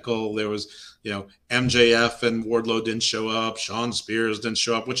Pinnacle. There was, MJF and Wardlow didn't show up. Shawn Spears didn't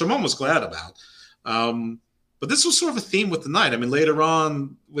show up, which I'm almost glad about. But this was sort of a theme with the night. I mean, later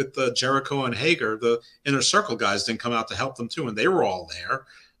on with Jericho and Hager, the Inner Circle guys didn't come out to help them too, and they were all there.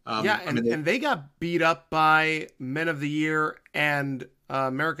 And they got beat up by Men of the Year and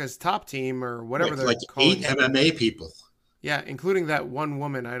America's Top Team or whatever they're calling 8 MMA people. Yeah, including that one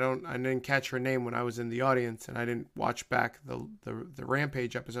woman. I didn't catch her name when I was in the audience, and I didn't watch back the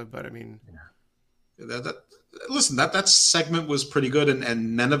Rampage episode. But I mean, that segment was pretty good,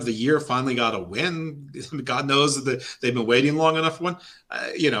 and Men of the Year finally got a win. God knows that they've been waiting long enough for one.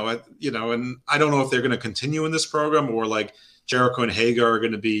 And I don't know if they're going to continue in this program or like Jericho and Hager are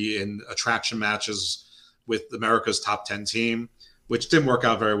going to be in attraction matches with America's Top 10 team, which didn't work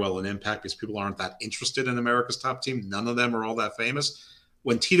out very well in Impact because people aren't that interested in America's Top Team. None of them are all that famous.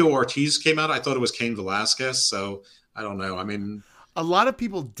 When Tito Ortiz came out, I thought it was Cain Velasquez. So I don't know. I mean, a lot of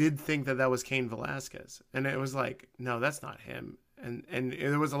people did think that was Cain Velasquez, and it was like, no, that's not him. And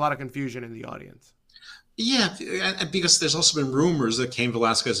there was a lot of confusion in the audience. Yeah, because there's also been rumors that Cain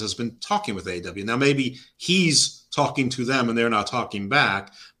Velasquez has been talking with AEW. Now, maybe he's talking to them and they're not talking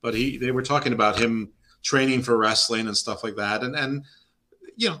back, but they were talking about him training for wrestling and stuff like that. And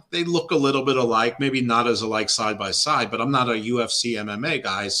they look a little bit alike, maybe not as alike side by side, but I'm not a UFC MMA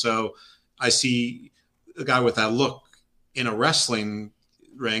guy. So I see a guy with that look in a wrestling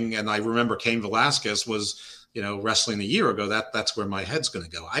ring. And I remember Cain Velasquez was, wrestling a year ago. That's where my head's going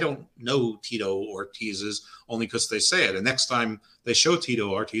to go. I don't know Tito Ortiz's only because they say it. And next time they show Tito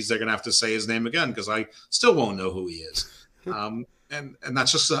Ortiz, they're going to have to say his name again because I still won't know who he is. And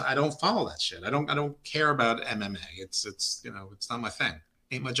that's just I don't follow that shit. I don't care about MMA. It's not my thing.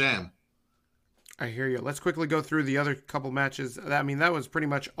 Ain't my jam. I hear you. Let's quickly go through the other couple matches. I mean, that was pretty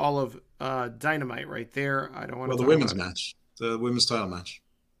much all of Dynamite right there. I don't want to. Well, the women's match, the women's title match.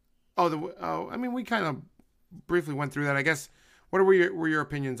 I mean, we kind of briefly went through that. I guess. What were your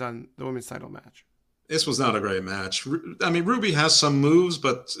opinions on the women's title match? This was not a great match. I mean, Ruby has some moves,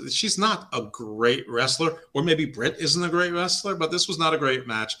 but she's not a great wrestler. Or maybe Britt isn't a great wrestler, but this was not a great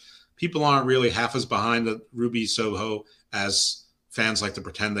match. People aren't really half as behind the Ruby Soho as fans like to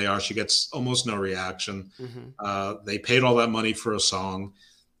pretend they are. She gets almost no reaction. Mm-hmm. They paid all that money for a song.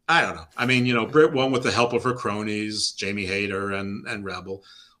 I don't know. I mean, Britt won with the help of her cronies, Jamie Hayter and Rebel.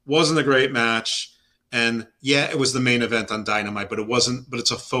 Wasn't a great match. And yeah, it was the main event on Dynamite, but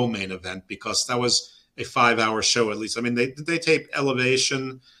it's a faux main event because that was a 5-hour show at least. I mean, they taped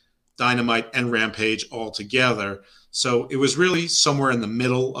Elevation, Dynamite, and Rampage all together. So it was really somewhere in the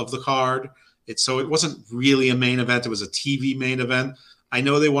middle of the card. So it wasn't really a main event. It was a TV main event. I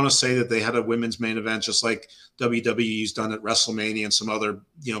know they want to say that they had a women's main event, just like WWE's done at WrestleMania and some other,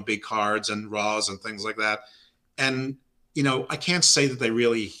 big cards and Raws and things like that. And, I can't say that they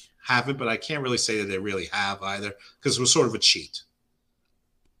really haven't, but I can't really say that they really have either because it was sort of a cheat.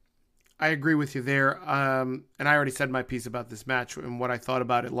 I agree with you there. And I already said my piece about this match and what I thought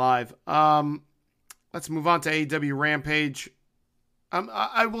about it live. Let's move on to AEW Rampage.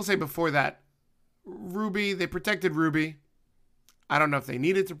 I will say before that, Ruby, they protected Ruby. I don't know if they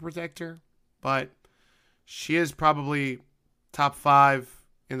needed to protect her, but she is probably top 5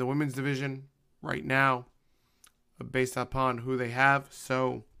 in the women's division right now based upon who they have.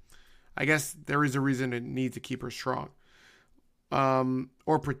 So I guess there is a reason to need to keep her strong.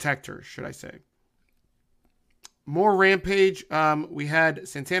 Or protect her, should I say. More Rampage. We had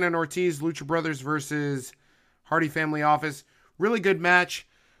Santana and Ortiz, Lucha Brothers versus Hardy Family Office. Really good match.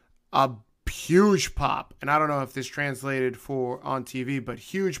 A huge pop. And I don't know if this translated on TV, but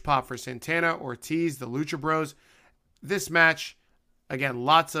huge pop for Santana, Ortiz, the Lucha Bros. This match, again,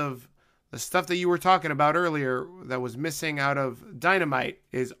 lots of the stuff that you were talking about earlier that was missing out of Dynamite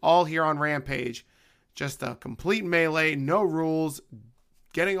is all here on Rampage. Just a complete melee, no rules,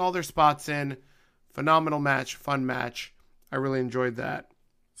 getting all their spots in. Phenomenal match, fun match. I really enjoyed that.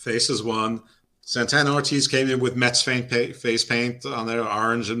 Faces won. Santana Ortiz came in with Mets face paint on there,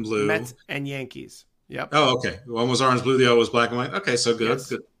 orange and blue. Mets and Yankees. Yep. Oh, okay. One was orange, blue. The other was black and white. Okay, so good. Yes.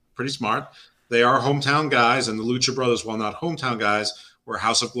 Good. Pretty smart. They are hometown guys, and the Lucha Brothers, while not hometown guys, were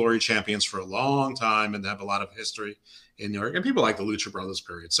House of Glory champions for a long time and have a lot of history in New York, and people like the Lucha Brothers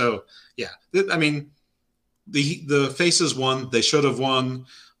period. So yeah, I mean, the faces won. They should have won.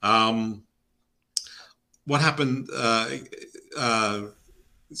 What happened?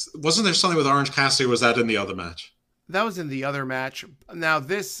 Wasn't there something with Orange Cassidy? Or was that in the other match? That was in the other match. Now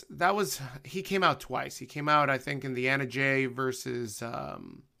he came out twice. He came out, I think, in the Anna Jay versus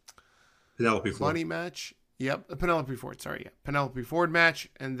Penelope Ford money match. Yep, Penelope Ford. Sorry, yeah, Penelope Ford match,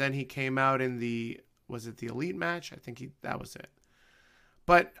 and then he came out in the Elite match? I think that was it.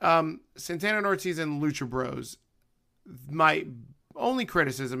 But Santana and Ortiz and Lucha Bros. My only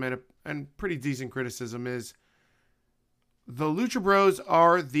criticism, and pretty decent criticism, is the Lucha Bros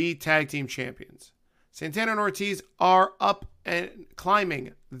are the tag team champions. Santana and Ortiz are up and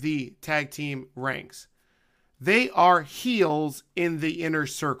climbing the tag team ranks. They are heels in the inner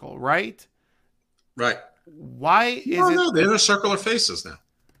circle, right? Right. Why is it? No, the inner circle are faces now.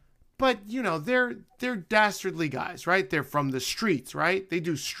 But, they're dastardly guys, right? They're from the streets, right? They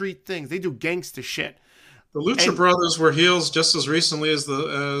do street things. They do gangsta shit. The Lucha Brothers were heels just as recently as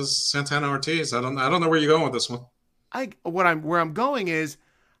Santana Ortiz. I don't know where you're going with this one. Where I'm going is,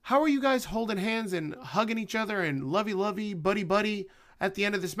 how are you guys holding hands and hugging each other and lovey-lovey, buddy-buddy at the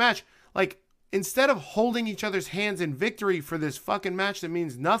end of this match? Like, instead of holding each other's hands in victory for this fucking match that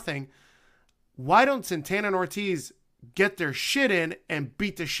means nothing, why don't Santana and Ortiz get their shit in and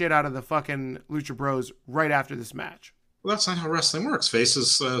beat the shit out of the fucking Lucha Bros right after this match? Well, that's not how wrestling works.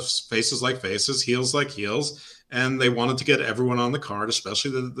 Faces like faces, heels like heels, and they wanted to get everyone on the card,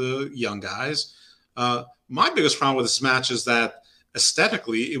 especially the young guys. My biggest problem with this match is that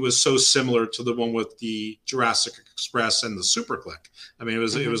aesthetically, it was so similar to the one with the Jurassic Express and the Super Click. I mean, it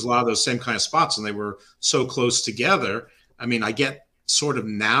was a lot of those same kind of spots, and they were so close together. I mean, I get sort of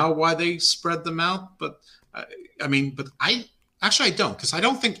now why they spread them out, but I don't, because I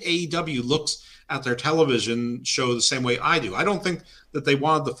don't think AEW looks at their television show the same way I do. I don't think that they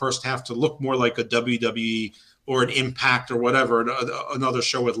wanted the first half to look more like a WWE or an Impact or whatever, another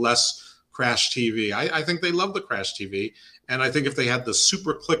show with less Crash TV. I think they love the Crash TV. And I think if they had the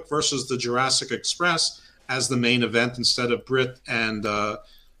Super Click versus the Jurassic Express as the main event instead of Britt and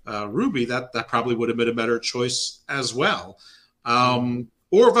Ruby, that probably would have been a better choice as well.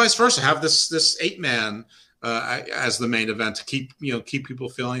 Or vice versa, have this 8-man as the main event to keep people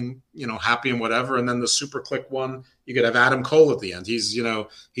feeling happy and whatever. And then the Super Click one, you could have Adam Cole at the end.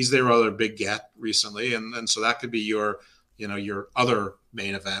 He's their other big get recently, and so that could be your other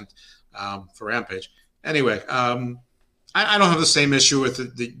main event for Rampage. Anyway. I don't have the same issue with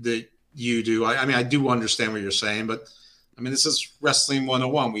it that you do. I mean, I do understand what you're saying, but I mean, this is Wrestling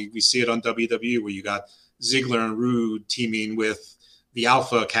 101. We see it on WWE where you got Ziggler and Rude teaming with the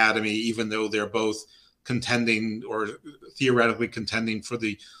Alpha Academy, even though they're both contending or theoretically contending for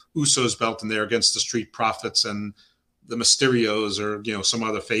the Usos belt, and they're against the Street Profits and the Mysterios or, some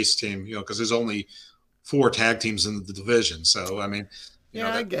other face team, because there's only 4 tag teams in the division. So, I mean,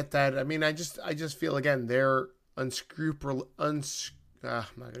 I get that. I mean, I just feel, again, they're unscrupulous. I'm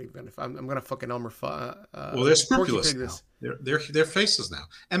not even. I'm gonna fucking Elmer. Well, they're scrupulous now. They're faces now.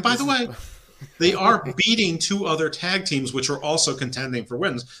 And by the way, they are beating 2 other tag teams, which are also contending for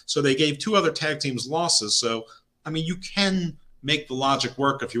wins. So they gave 2 other tag teams losses. So I mean, you can make the logic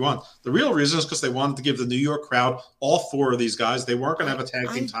work if you want. The real reason is because they wanted to give the New York crowd all 4 of these guys. They weren't going to have a tag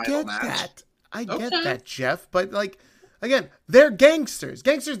team title match. I get that, Jeff. But like. Again, they're gangsters.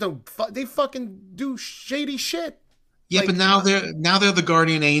 Gangsters they fucking do shady shit. Yeah, but now they're the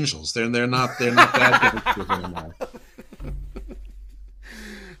guardian angels. They're not bad gangsters anymore.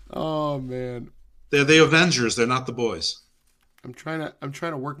 Oh man. They're the Avengers, they're not the boys. I'm trying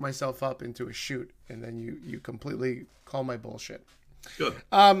to work myself up into a shoot, and then you completely call my bullshit. Good.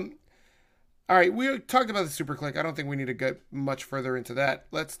 All right, we talked about the Super Click. I don't think we need to get much further into that.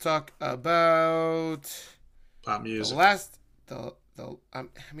 Let's talk about pop music.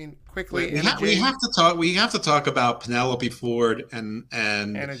 Quickly. We have to talk about Penelope Ford and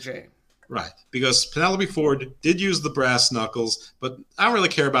Anna Jay. Right, because Penelope Ford did use the brass knuckles, but I don't really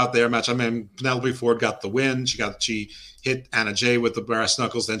care about their match. I mean, Penelope Ford got the win. She hit Anna Jay with the brass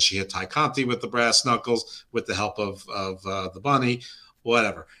knuckles. Then she hit Ty Conti with the brass knuckles with the help of the bunny,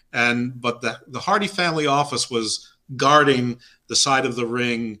 whatever. But the Hardy family office was guarding the side of the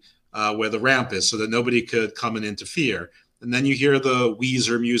ring where the ramp is, so that nobody could come and interfere. And then you hear the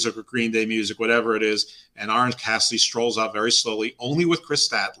Weezer music or Green Day music, whatever it is, and Orange Cassidy strolls out very slowly, only with Chris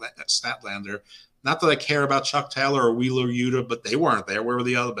Statlander. Not that I care about Chuck Taylor or Wheeler Yuta, but they weren't there. Where were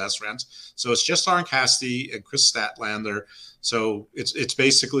the other best friends? So it's just Orange Cassidy and Chris Statlander. So it's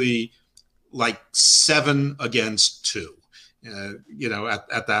basically like 7 against 2,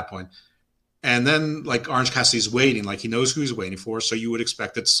 at that point. And then, like, Orange Cassidy's waiting, like he knows who he's waiting for. So you would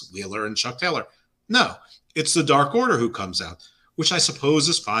expect it's Wheeler and Chuck Taylor. No, it's the Dark Order who comes out, which I suppose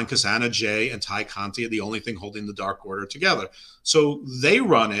is fine because Anna Jay and Ty Conti are the only thing holding the Dark Order together. So they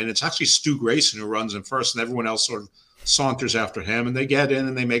run in. It's actually Stu Grayson who runs in first, and everyone else sort of saunters after him. And they get in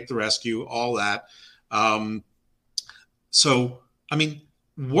and they make the rescue, all that. So, I mean,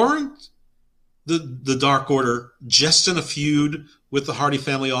 weren't the Dark Order just in a feud with the Hardy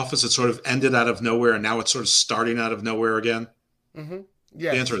family office? It sort of ended out of nowhere, and now it's sort of starting out of nowhere again. Mm-hmm.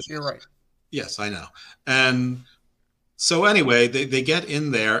 Yeah, the answer is you're right. Yes, I know. And so anyway, they get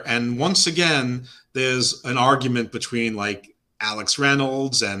in there, and once again, there's an argument between like Alex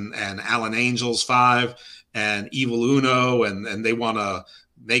Reynolds and Alan Angels 5 and Evil Uno, and they want to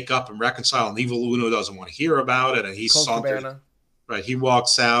make up and reconcile, and Evil Uno doesn't want to hear about it, and he's sauntering. Right, he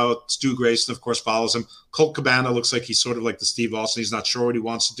walks out. Stu Grayson, of course, follows him. Colt Cabana looks like he's sort of like the Steve Austin. He's not sure what he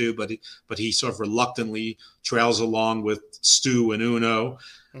wants to do, but he sort of reluctantly trails along with Stu and Uno.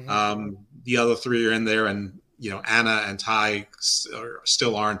 Mm-hmm. The other three are in there, and Anna and Ty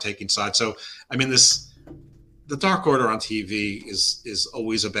still aren't taking sides. So, I mean, the Dark Order on TV is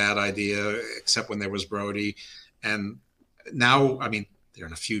always a bad idea, except when there was Brody, and now, I mean, they're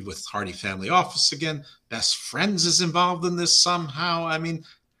in a feud with Hardy Family Office again. Best Friends is involved in this somehow. I mean,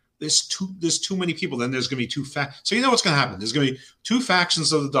 there's too many people. Then there's going to be two So you know what's going to happen. There's going to be two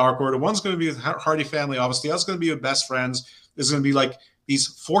factions of the Dark Order. One's going to be with Hardy Family Office. The other's going to be with Best Friends. There's going to be like these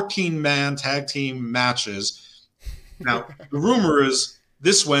 14-man tag team matches. Now, the rumor is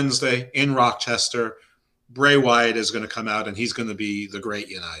this Wednesday in Rochester, Bray Wyatt is going to come out and he's going to be the Great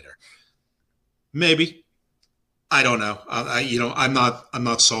Uniter. Maybe. I don't know. I'm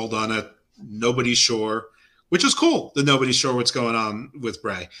not sold on it. Nobody's sure, which is cool that nobody's sure what's going on with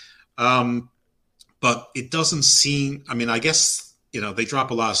Bray. But it doesn't seem, I mean, I guess, they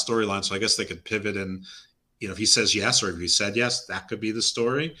drop a lot of storylines, so I guess they could pivot and, if he says yes or if he said yes, that could be the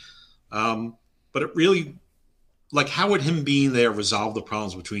story. But it really, like, how would him being there resolve the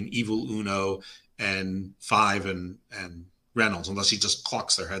problems between Evil Uno and Five and Reynolds, unless he just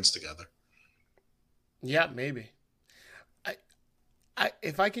clocks their heads together? Yeah, maybe.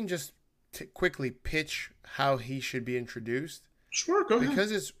 If I can just quickly pitch how he should be introduced. Sure, go ahead.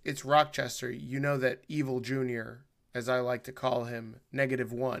 Because it's Rochester, that Evil Jr., as I like to call him,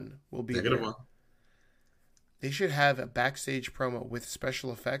 -1, will be there. -1. They should have a backstage promo with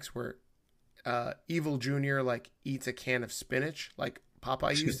special effects where Evil Jr. like eats a can of spinach like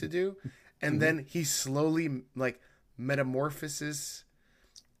Popeye used to do, and then he slowly like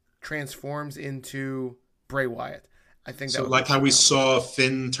transforms into Bray Wyatt. I think so. Like how we saw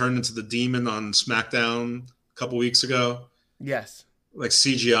Finn turn into the Demon on SmackDown a couple weeks ago. Yes. Like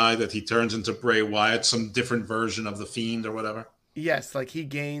CGI that he turns into Bray Wyatt, some different version of the Fiend or whatever. Yes, like he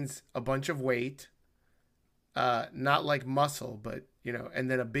gains a bunch of weight, not like muscle, but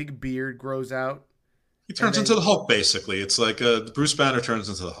and then a big beard grows out. He turns into the Hulk, basically. It's like Bruce Banner turns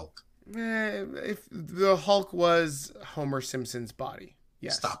into the Hulk. If the Hulk was Homer Simpson's body,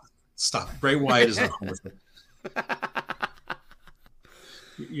 yes. Stop. Bray Wyatt is not Homer Simpson.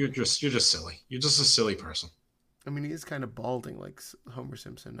 You're just silly. You're just a silly person. I mean, he is kind of balding like Homer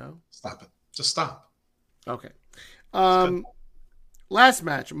Simpson, no? Stop it. Just stop. Okay. Last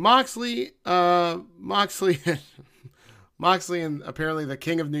match. Moxley and apparently the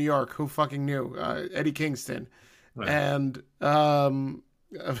King of New York, who fucking knew, Eddie Kingston, right. And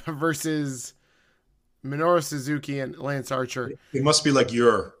versus Minoru Suzuki and Lance Archer. It must be like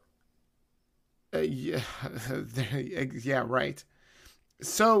your... yeah, right.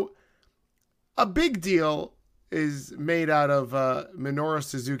 So a big deal is made out of Minoru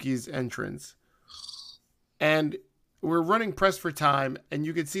Suzuki's entrance, and we're running press for time, and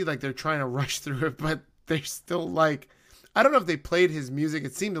you can see like they're trying to rush through it, but they're still like, I don't know if they played his music.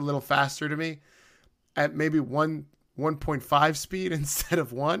 It seemed a little faster to me, at maybe 1.5 speed instead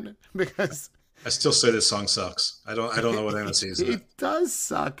of 1, because I still say this song sucks. I don't know what Anna sees. It does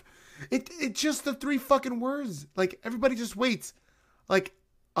suck. It just the 3 fucking words. Like, everybody just waits like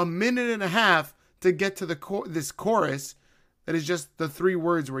a minute and a half to get to this chorus that is just the 3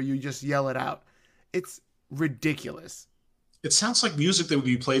 words where you just yell it out. It's ridiculous. It sounds like music that would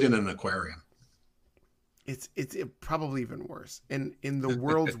be played in an aquarium. It's probably even worse in the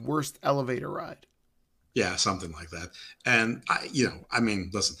world's worst elevator ride. Yeah, something like that. And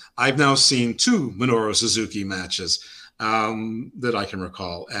listen, I've now seen 2 Minoru Suzuki matches that I can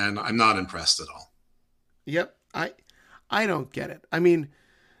recall, and I'm not impressed at all. Yep, I don't get it. I mean,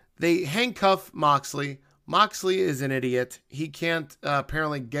 they handcuff Moxley. Moxley is an idiot. He can't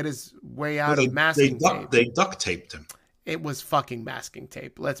apparently get his way out of masking tape. They duct taped him. It was fucking masking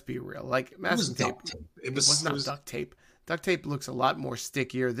tape. Let's be real. Like masking tape. It was not duct tape. Duct tape looks a lot more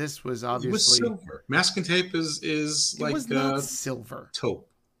stickier. This was obviously. It was silver. Masking tape is like. It was not silver. Taupe.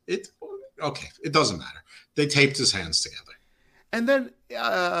 Okay. It doesn't matter. They taped his hands together. And then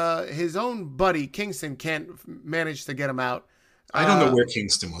his own buddy Kingston can't manage to get him out. I don't know where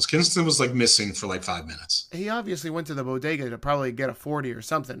Kingston was. Kingston was like missing for like 5 minutes. He obviously went to the bodega to probably get a 40 or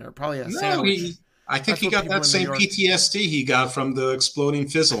something, or probably a sandwich. I think he got that same PTSD he got from the exploding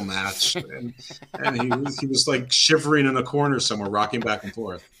fizzle match. and he was like shivering in a corner somewhere, rocking back and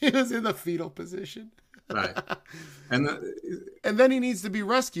forth. He was in the fetal position. Right. And then he needs to be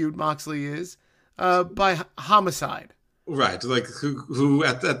rescued, Moxley is, by Homicide. Right. Like who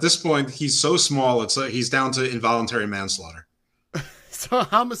at this point, he's so small, he's down to involuntary manslaughter. So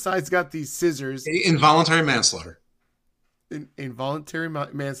Homicide's got these scissors. Involuntary manslaughter. Involuntary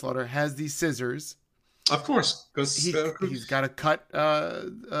manslaughter has these scissors. Of course. Because he's got to cut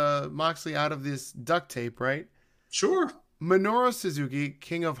Moxley out of this duct tape, right? Sure. Minoru Suzuki,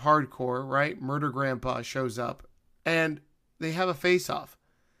 King of Hardcore, right? Murder Grandpa shows up. And they have a face-off.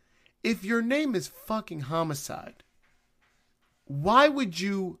 If your name is fucking Homicide, why would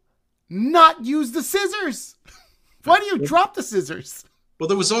you not use the scissors? Why do you drop the scissors? Well,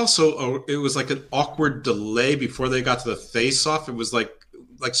 there was also it was like an awkward delay before they got to the face-off. It was like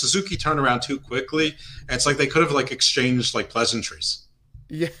Suzuki turned around too quickly, and it's like they could have like exchanged like pleasantries.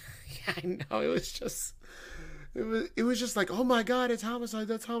 Yeah, I know. It was just like, oh my god, it's Homicide.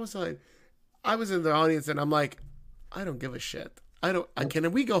 That's Homicide. I was in the audience, and I'm like, I don't give a shit.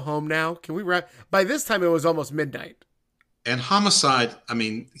 Can we go home now? Can we wrap? By this time, it was almost midnight. And Homicide, I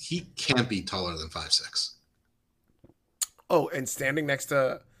mean, he can't be taller than 5'6". Oh, and standing next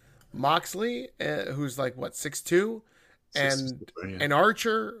to Moxley, who's like, what, 6'2"? And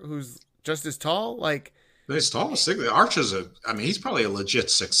Archer, who's just as tall. Like, he's tall. Archer's he's probably a legit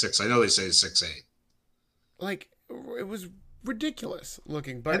 6'6". I know they say he's 6'8". Like, it was ridiculous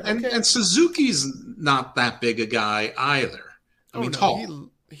looking. But and Suzuki's not that big a guy either. Tall.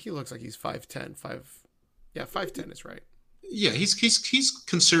 He looks like he's 5'10". 5'10" is right. Yeah, he's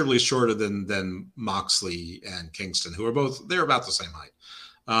considerably shorter than Moxley and Kingston, who are they're about the same height.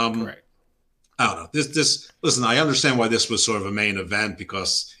 Correct. I don't know. Listen, I understand why this was sort of a main event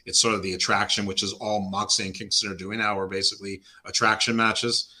because it's sort of the attraction, which is all Moxley and Kingston are doing now, are basically attraction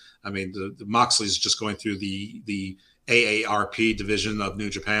matches. I mean, the Moxley's just going through the AARP division of New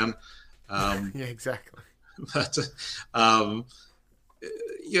Japan. Yeah, exactly. But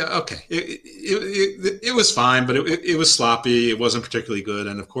yeah, okay. It was fine, but it was sloppy. It wasn't particularly good.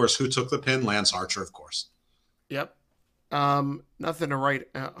 And of course, who took the pin? Lance Archer, of course. Yep. Nothing to write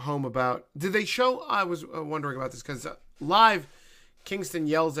home about. Did they show? I was wondering about this because live, Kingston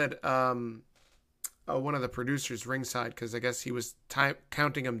yells at one of the producers ringside because I guess he was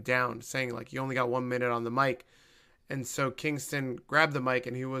counting him down, saying like, "You only got 1 minute on the mic," and so Kingston grabbed the mic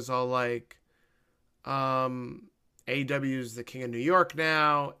and he was all like, AEW's the king of New York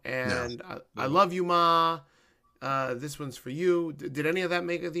now, and no. I love you, Ma. This one's for you. Did any of that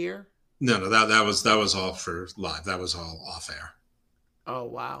make it the air? No, that was all for live. That was all off air. Oh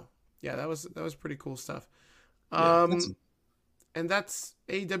wow, yeah, that was pretty cool stuff. And that's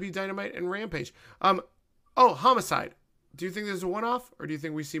AEW Dynamite and Rampage. Homicide. Do you think there's a one-off, or do you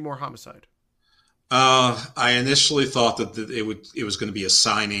think we see more Homicide? I initially thought that it was going to be a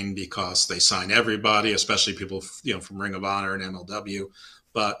signing because they sign everybody, especially people from Ring of Honor and MLW.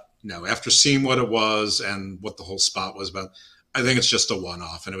 But no, after seeing what it was and what the whole spot was about, I think it's just a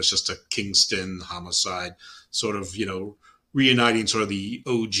one-off, and it was just a Kingston Homicide sort of reuniting sort of the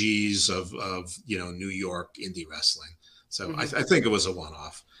OGs of New York indie wrestling. So I think it was a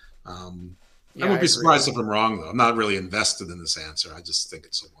one-off. I wouldn't be surprised if I'm wrong, though. I'm not really invested in this answer. I just think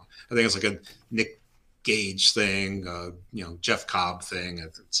it's a one. I think it's like a Nick Gage thing, Jeff Cobb thing.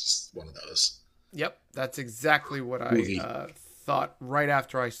 It's just one of those. Yep, that's exactly what I thought right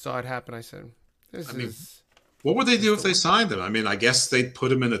after I saw it happen. I said, what would they do if they signed him? I mean, I guess they'd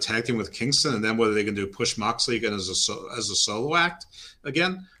put him in a tag team with Kingston, and then what are they going to do? Push Moxley again as a solo act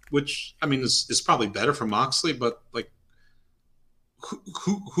again? Which, I mean, is probably better for Moxley, but like,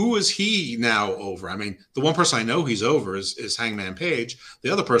 who is he now over? I mean, the one person I know he's over is Hangman Page.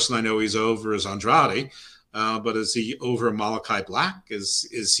 The other person I know he's over is Andrade. But is he over Malachi Black?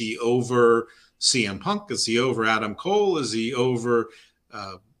 Is he over CM Punk? Is he over Adam Cole? Is he over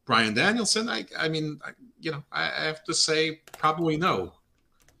Bryan Danielson? I have to say probably no.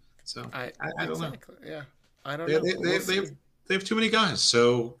 So I don't know. Yeah, I don't know. They have too many guys.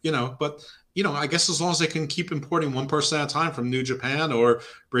 So but. I guess as long as they can keep importing one person at a time from New Japan or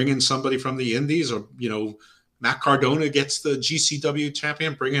bring in somebody from the Indies or, Matt Cardona gets the GCW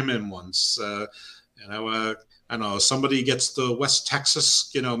champion, bring him in once. I don't know, somebody gets the West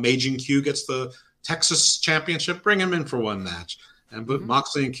Texas, Majin Q gets the Texas championship, bring him in for one match. And put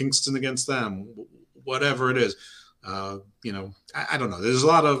Moxley and Kingston against them, whatever it is. I don't know. There's a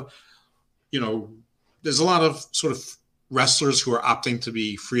lot of sort of wrestlers who are opting to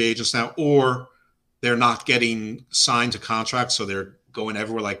be free agents now, or they're not getting signed to contracts, so they're going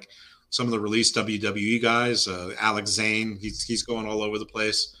everywhere. Like some of the released WWE guys, Alex Zane, he's going all over the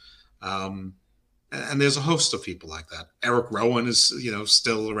place. And there's a host of people like that. Eric Rowan is,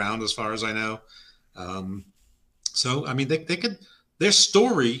 still around as far as I know. So, I mean, they could, their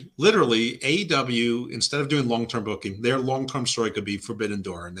story, literally, AEW, instead of doing long-term booking, their long-term story could be Forbidden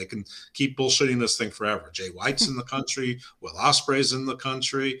Door, and they can keep bullshitting this thing forever. Jay White's in the country, Will Ospreay's in the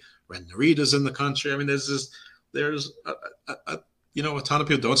country, Ren Narita's in the country. I mean, there's a ton of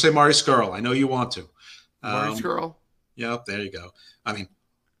people. Don't say Marty Scurll. I know you want to. Marty Scurll. Yeah, there you go. I mean,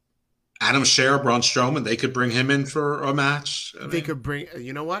 Adam Scherr, Braun Strowman, they could bring him in for a match. They could bring,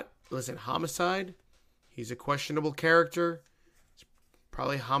 you know what? Listen, Homicide, he's a questionable character. It's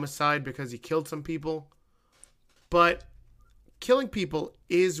probably Homicide because he killed some people. But killing people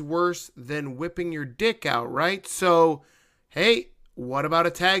is worse than whipping your dick out, right? So, hey, what about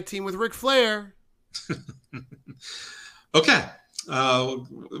a tag team with Ric Flair? Okay. What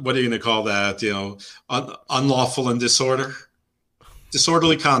are you going to call that? Unlawful and disorder?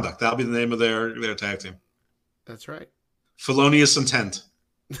 Disorderly conduct. That'll be the name of their tag team. That's right. Felonious intent.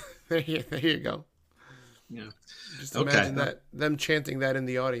 There you go. Yeah. Just imagine them chanting that in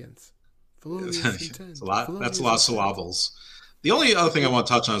the audience. Felonious intent. That's a lot of syllables. The only other thing I want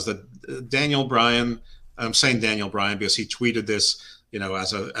to touch on is that Daniel Bryan, I'm saying Daniel Bryan because he tweeted this,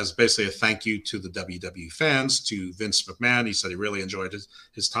 as basically a thank you to the WWE fans, to Vince McMahon. He said he really enjoyed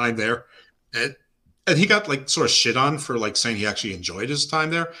his time there. And he got sort of shit on for saying he actually enjoyed his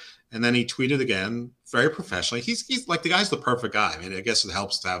time there. And then he tweeted again, very professionally. He's like, the guy's the perfect guy. I mean, I guess it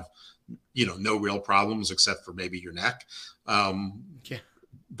helps to have, no real problems except for maybe your neck. Yeah.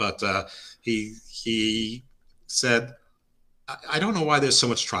 But he said, I don't know why there's so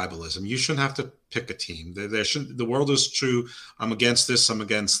much tribalism. You shouldn't have to pick a team. There shouldn't. The world is true. I'm against this. I'm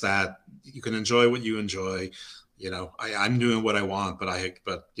against that. You can enjoy what you enjoy. I'm doing what I want, but I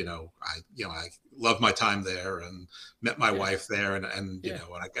love my time there and met my wife there, and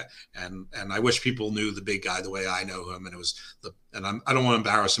I wish people knew the big guy the way I know him, and it was I don't want to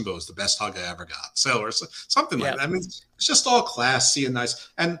embarrass him, but it was the best hug I ever got. So, or something like that. I mean, it's just all classy and nice,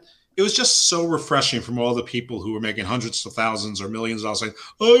 and it was just so refreshing from all the people who were making hundreds of thousands or millions of dollars saying,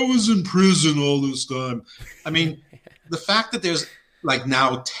 I was in prison all this time. I mean, the fact that there's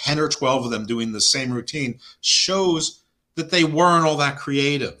now 10 or 12 of them doing the same routine shows that they weren't all that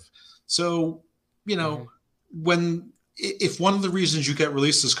creative. So, if one of the reasons you get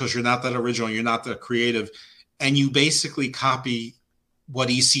released is because you're not that original, you're not that creative, and you basically copy what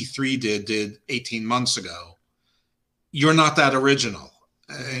EC3 did 18 months ago, you're not that original.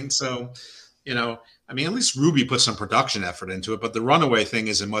 And so, at least Ruby put some production effort into it, but the Runaway thing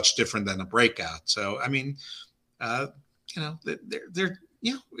isn't much different than a Breakout. So, I mean, they're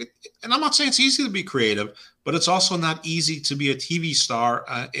and I'm not saying it's easy to be creative, but it's also not easy to be a TV star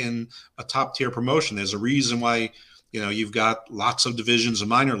in a top tier promotion. There's a reason why, you've got lots of divisions of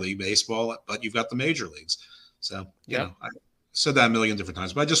minor league baseball, but you've got the major leagues. So, I said that a million different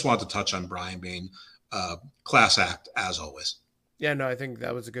times, but I just wanted to touch on Bryan being class act as always. Yeah, no, I think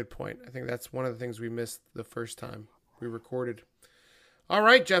that was a good point. I think that's one of the things we missed the first time we recorded. All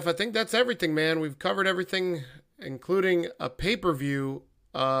right, Jeff, I think that's everything, man. We've covered everything, including a pay-per-view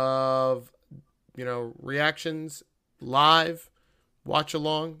of, reactions, live,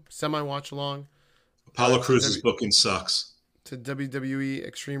 watch-along, semi-watch-along. Apollo Crews' booking sucks. To WWE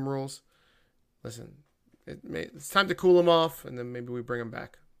Extreme Rules. Listen, it's time to cool them off, and then maybe we bring them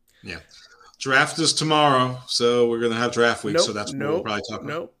back. Yeah. Draft is tomorrow, so we're going to have draft week, so that's what we'll probably talk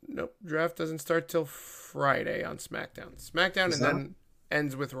about. Nope. Draft doesn't start till Friday on SmackDown. SmackDown, and then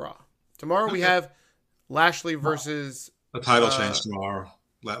ends with Raw. Tomorrow we have Lashley versus... The title change tomorrow.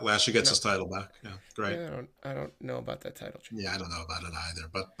 Lashley gets his title back. Yeah, great. Yeah, I don't know about that title change. Yeah, I don't know about it either,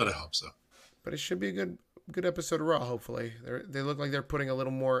 but I hope so. But it should be a good episode of Raw, hopefully. They look like they're putting a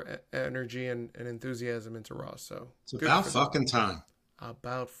little more energy and enthusiasm into Raw. So it's about fucking time.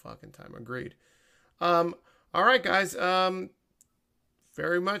 About fucking time. Agreed. All right, guys.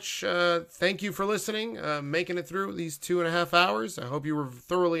 Very much thank you for listening, making it through these 2.5 hours. I hope you were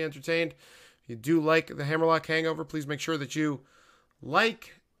thoroughly entertained. If you do like the Hammerlock Hangover, please make sure that you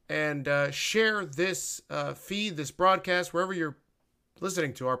like and share this feed, this broadcast, wherever you're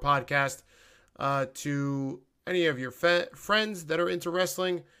listening to our podcast, to any of your friends that are into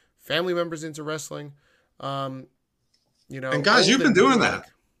wrestling, family members into wrestling. And guys, you've been doing that.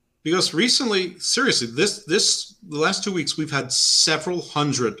 Because recently, seriously, the last 2 weeks, we've had several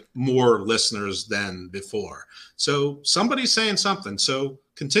hundred more listeners than before. So somebody's saying something. So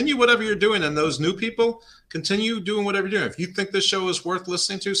continue whatever you're doing. And those new people, continue doing whatever you're doing. If you think this show is worth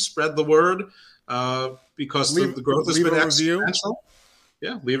listening to, spread the word because the growth has been exponential.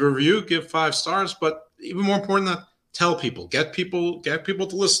 Yeah, leave a review, give 5 stars. But even more important than that, tell people, get people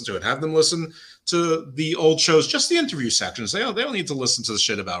to listen to it. Have them listen to the old shows, just the interview sections. They don't need to listen to the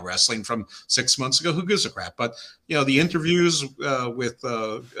shit about wrestling from 6 months ago. Who gives a crap? But the interviews with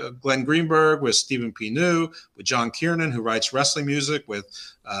Glenn Greenberg, with Stephen P. New, with John Kiernan, who writes wrestling music, with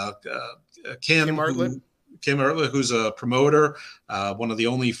Kim Ertler, who's a promoter, one of the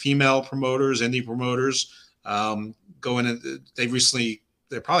only female promoters, indie promoters.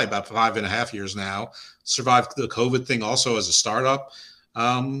 They're probably about 5.5 years now, survived the COVID thing also as a startup.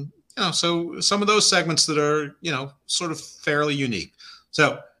 So some of those segments that are, sort of fairly unique.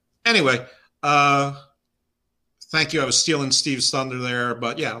 So anyway, thank you. I was stealing Steve's thunder there,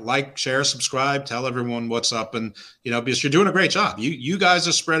 but yeah, like, share, subscribe, tell everyone what's up. And, because you're doing a great job. You guys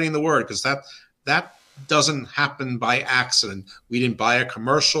are spreading the word, because that doesn't happen by accident. We didn't buy a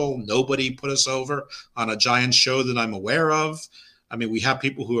commercial. Nobody put us over on a giant show that I'm aware of. I mean, we have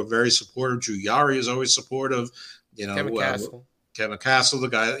people who are very supportive. Drew Yari is always supportive. Kevin Castle, the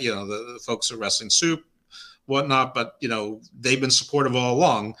guy, the folks at Wrestling Soup, whatnot. But, they've been supportive all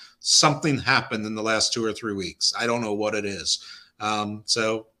along. Something happened in the last 2 or 3 weeks. I don't know what it is.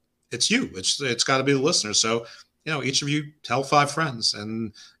 So it's you. It's got to be the listeners. So, each of you tell 5 friends,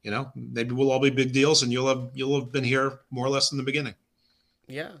 and, maybe we'll all be big deals, and you'll have been here more or less in the beginning.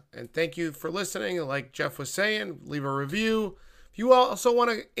 Yeah. And thank you for listening. Like Jeff was saying, leave a review. If you also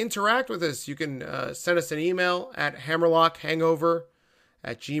want to interact with us, you can send us an email at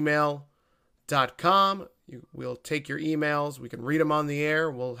hammerlockhangover@gmail.com. We'll take your emails. We can read them on the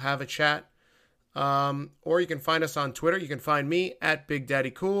air. We'll have a chat. Or you can find us on Twitter. You can find me at Big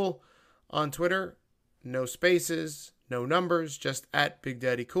Daddy Cool on Twitter. No spaces, no numbers, just at Big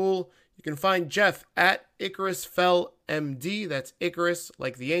Daddy Cool. You can find Jeff at Icarus Fell MD. That's Icarus,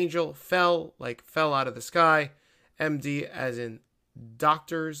 like the angel, fell, like fell out of the sky. MD as in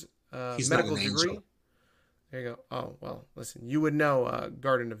doctor's medical degree. Angel. There you go. Oh, well, listen, you would know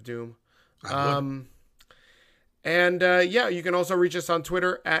Garden of Doom. You can also reach us on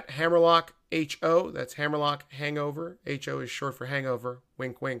Twitter at Hammerlock HO. That's Hammerlock Hangover. HO is short for hangover.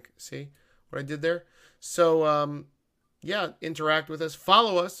 Wink, wink. See what I did there? So, interact with us.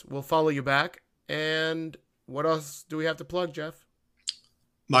 Follow us. We'll follow you back. And what else do we have to plug, Jeff?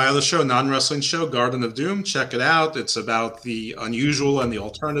 My other show, non-wrestling show, Garden of Doom. Check it out. It's about the unusual and the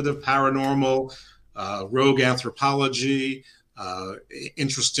alternative, paranormal, rogue anthropology,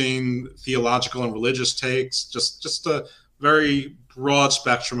 interesting theological and religious takes. Just a very broad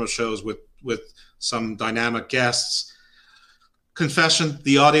spectrum of shows with some dynamic guests. Confession,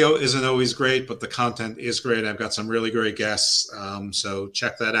 the audio isn't always great, but the content is great. I've got some really great guests, so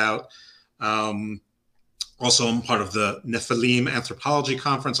check that out. Also, I'm part of the Nephilim Anthropology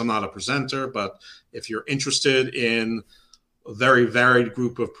Conference. I'm not a presenter, but if you're interested in a very varied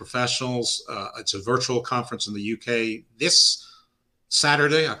group of professionals, it's a virtual conference in the UK this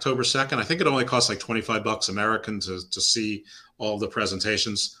Saturday, October 2nd. I think it only costs like $25 American to see all the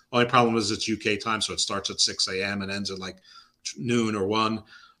presentations. Only problem is it's UK time, so it starts at 6 a.m. and ends at like noon or 1.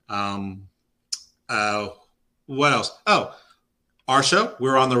 What else? Oh, our show,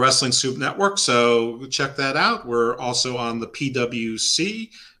 we're on the Wrestling Soup Network, so check that out. We're also on the PWC,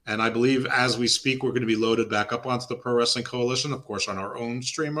 and I believe as we speak, we're going to be loaded back up onto the Pro Wrestling Coalition, of course, on our own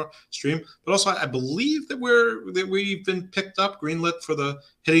stream. But also, I believe that we've been picked up, greenlit for the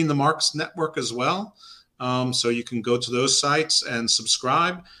Hitting the Marks Network as well. So you can go to those sites and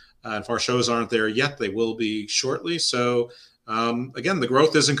subscribe. If our shows aren't there yet, they will be shortly. So again, the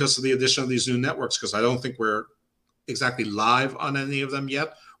growth isn't because of the addition of these new networks, because I don't think we're exactly live on any of them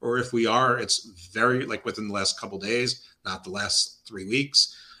yet, or if we are, it's very within the last couple days, not the last 3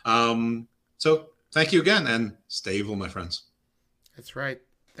 weeks. So thank you again, and stay evil, my friends. That's right.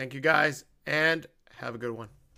 Thank you guys, and have a good one.